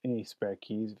any spare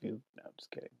keys. If you, no, I'm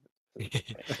just kidding.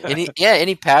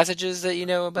 Any passages that you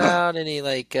know about? Any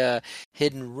like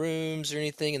hidden rooms or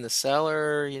anything in the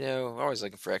cellar? Always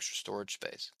looking for extra storage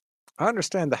space. I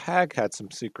understand the hag had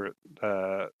some secret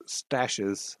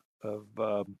stashes of,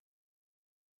 but,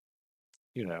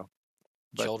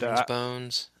 children's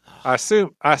bones. I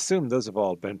assume those have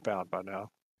all been found by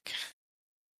now.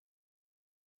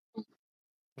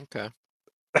 Okay.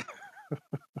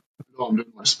 I'm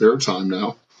doing my spare time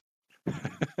now.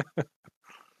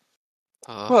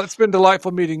 Well, it's been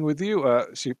delightful meeting with you.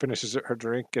 She finishes her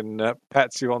drink and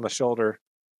pats you on the shoulder.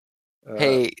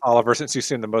 Hey, Oliver, since you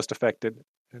seem the most affected.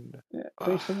 And,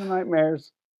 thanks for the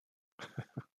nightmares.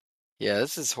 Yeah,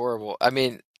 this is horrible. I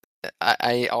mean,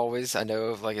 I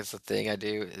know like it's a thing I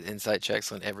do insight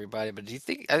checks on everybody, but do you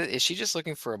think is she just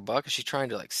looking for a buck? Is she trying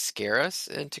to like scare us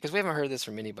into? Because we haven't heard this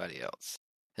from anybody else,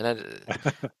 and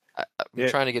I'm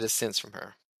trying to get a sense from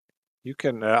her. You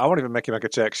can. I won't even make you make a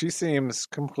check. She seems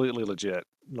completely legit.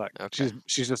 Like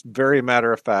she's just very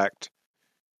matter of fact.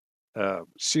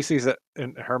 She sees it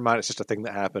in her mind. It's just a thing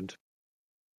that happened.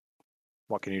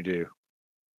 What can you do?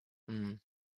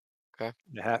 Okay.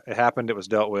 It happened. It was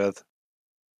dealt with.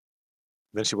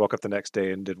 Then she woke up the next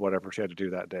day and did whatever she had to do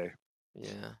that day.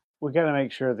 Yeah. We got to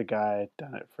make sure the guy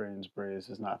down at Friendsbury's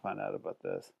does not find out about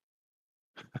this.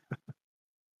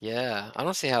 Yeah, I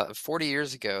don't see how. 40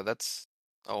 years ago, that's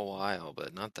a while,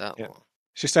 but not that long.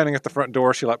 She's standing at the front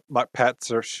door. She like pats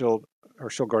her shield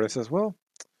guard and says, "Well,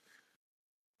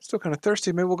 still kind of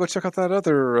thirsty. Maybe we'll go check out that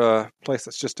other place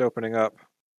that's just opening up."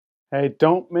 Hey,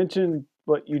 don't mention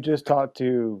what you just talked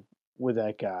to with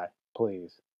that guy,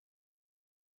 please.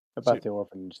 About the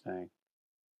orphanage thing.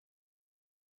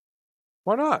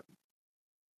 Why not?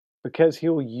 Because he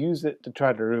will use it to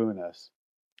try to ruin us.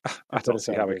 I don't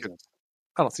see how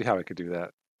he could do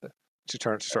that. She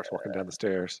starts walking down the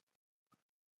stairs.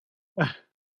 I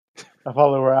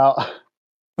follow her out.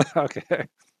 Okay.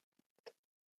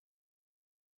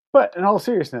 But in all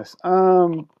seriousness,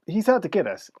 he's out to get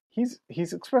us. He's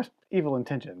expressed evil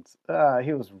intentions.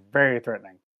 He was very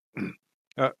threatening.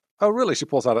 Oh, really? She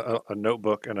pulls out a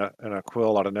notebook and a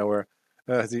quill out of nowhere.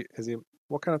 Has he?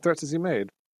 What kind of threats has he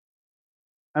made?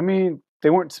 I mean,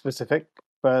 they weren't specific,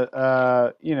 but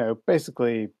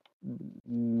basically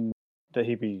that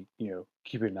he'd be,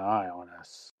 keeping an eye on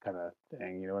us, kind of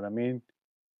thing. You know what I mean?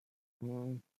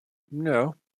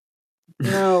 No.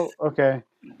 No. Okay.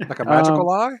 Like a magical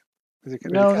eye?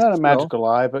 No, not a magical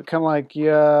eye, but kind of like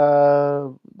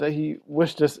that he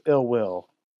wished us ill will.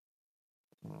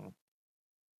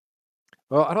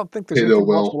 Well, I don't think there's anything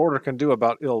Lawful Order can do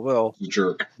about ill will.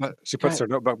 Jerk. But she puts her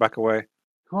notebook back away.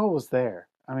 Who all was there?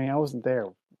 I mean, I wasn't there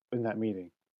in that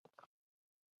meeting.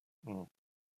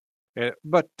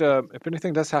 But if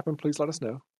anything does happen, please let us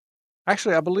know.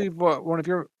 Actually, I believe one of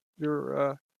your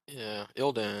Yeah,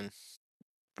 Ildan.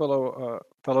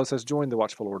 fellows has joined the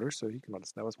Watchful Order, so he can let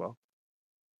us know as well.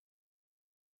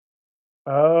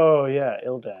 Oh yeah,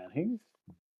 Ildan. He's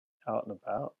out and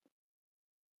about.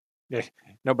 Yeah,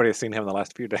 nobody has seen him in the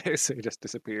last few days, so he just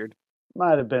disappeared.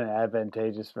 Might have been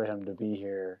advantageous for him to be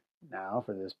here now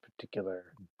for this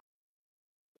particular.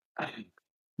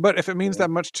 But if it means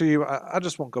that much to you, I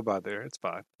just won't go by there. It's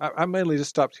fine. I mainly just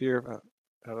stopped here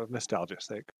out of nostalgia's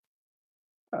sake.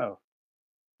 Oh,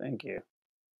 thank you.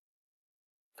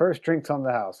 First drinks on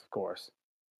the house, of course.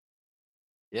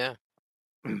 Yeah.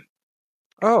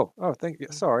 Oh, thank you.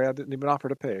 Sorry, I didn't even offer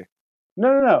to pay.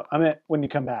 No. I meant when you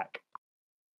come back.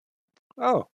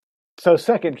 Oh. So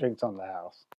second drinks on the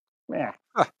house. Yeah.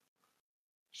 Huh.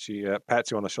 She pats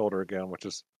you on the shoulder again, which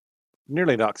is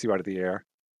nearly knocks you out of the air,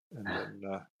 and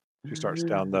then she starts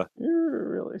down the.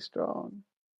 You're really strong.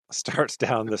 Starts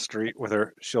down the street with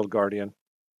her shield guardian.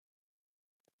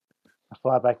 I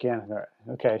fly back in.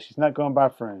 Okay, she's not going by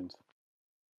friends.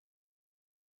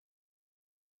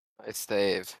 Nice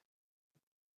save.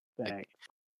 Thanks.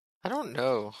 I don't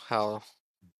know how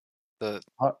the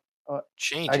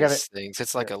changes things.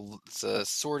 It's like it's a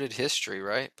sordid history,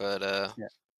 right? But yeah.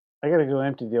 I gotta go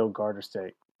empty the old garter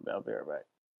stake. I'll be right back.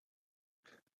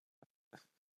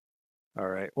 All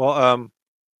right. Well,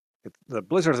 the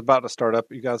blizzard is about to start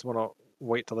up. You guys want to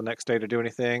wait till the next day to do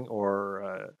anything,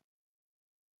 or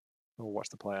what's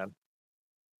the plan?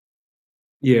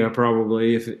 Yeah,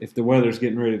 probably. If the weather's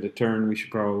getting ready to turn, we should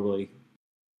probably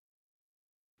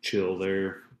chill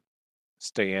there.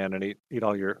 Stay in and eat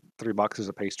all your 3 boxes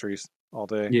of pastries all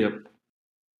day. Yep.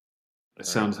 That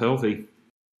sounds healthy.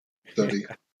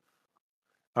 Yeah.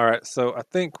 All right, so I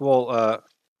think we'll.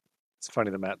 It's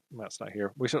funny that Matt's not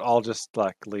here. We should all just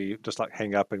leave, just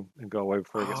hang up and go away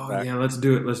before he gets back. Yeah, let's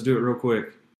do it. Let's do it real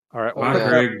quick. All right, bye,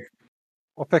 Greg.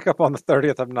 We'll pick up on the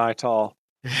 30th of Nightal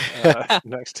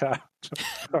next time.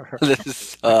 All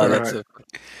right. All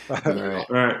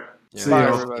right. See you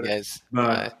everybody. Guys.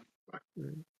 Bye.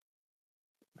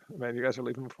 Man, you guys are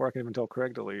leaving before I can even tell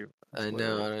Craig to leave. I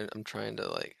know. I'm trying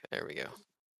to there we go.